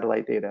with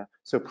satellite data.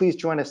 So please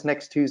join us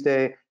next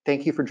Tuesday.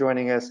 Thank you for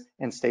joining us,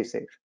 and stay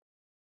safe.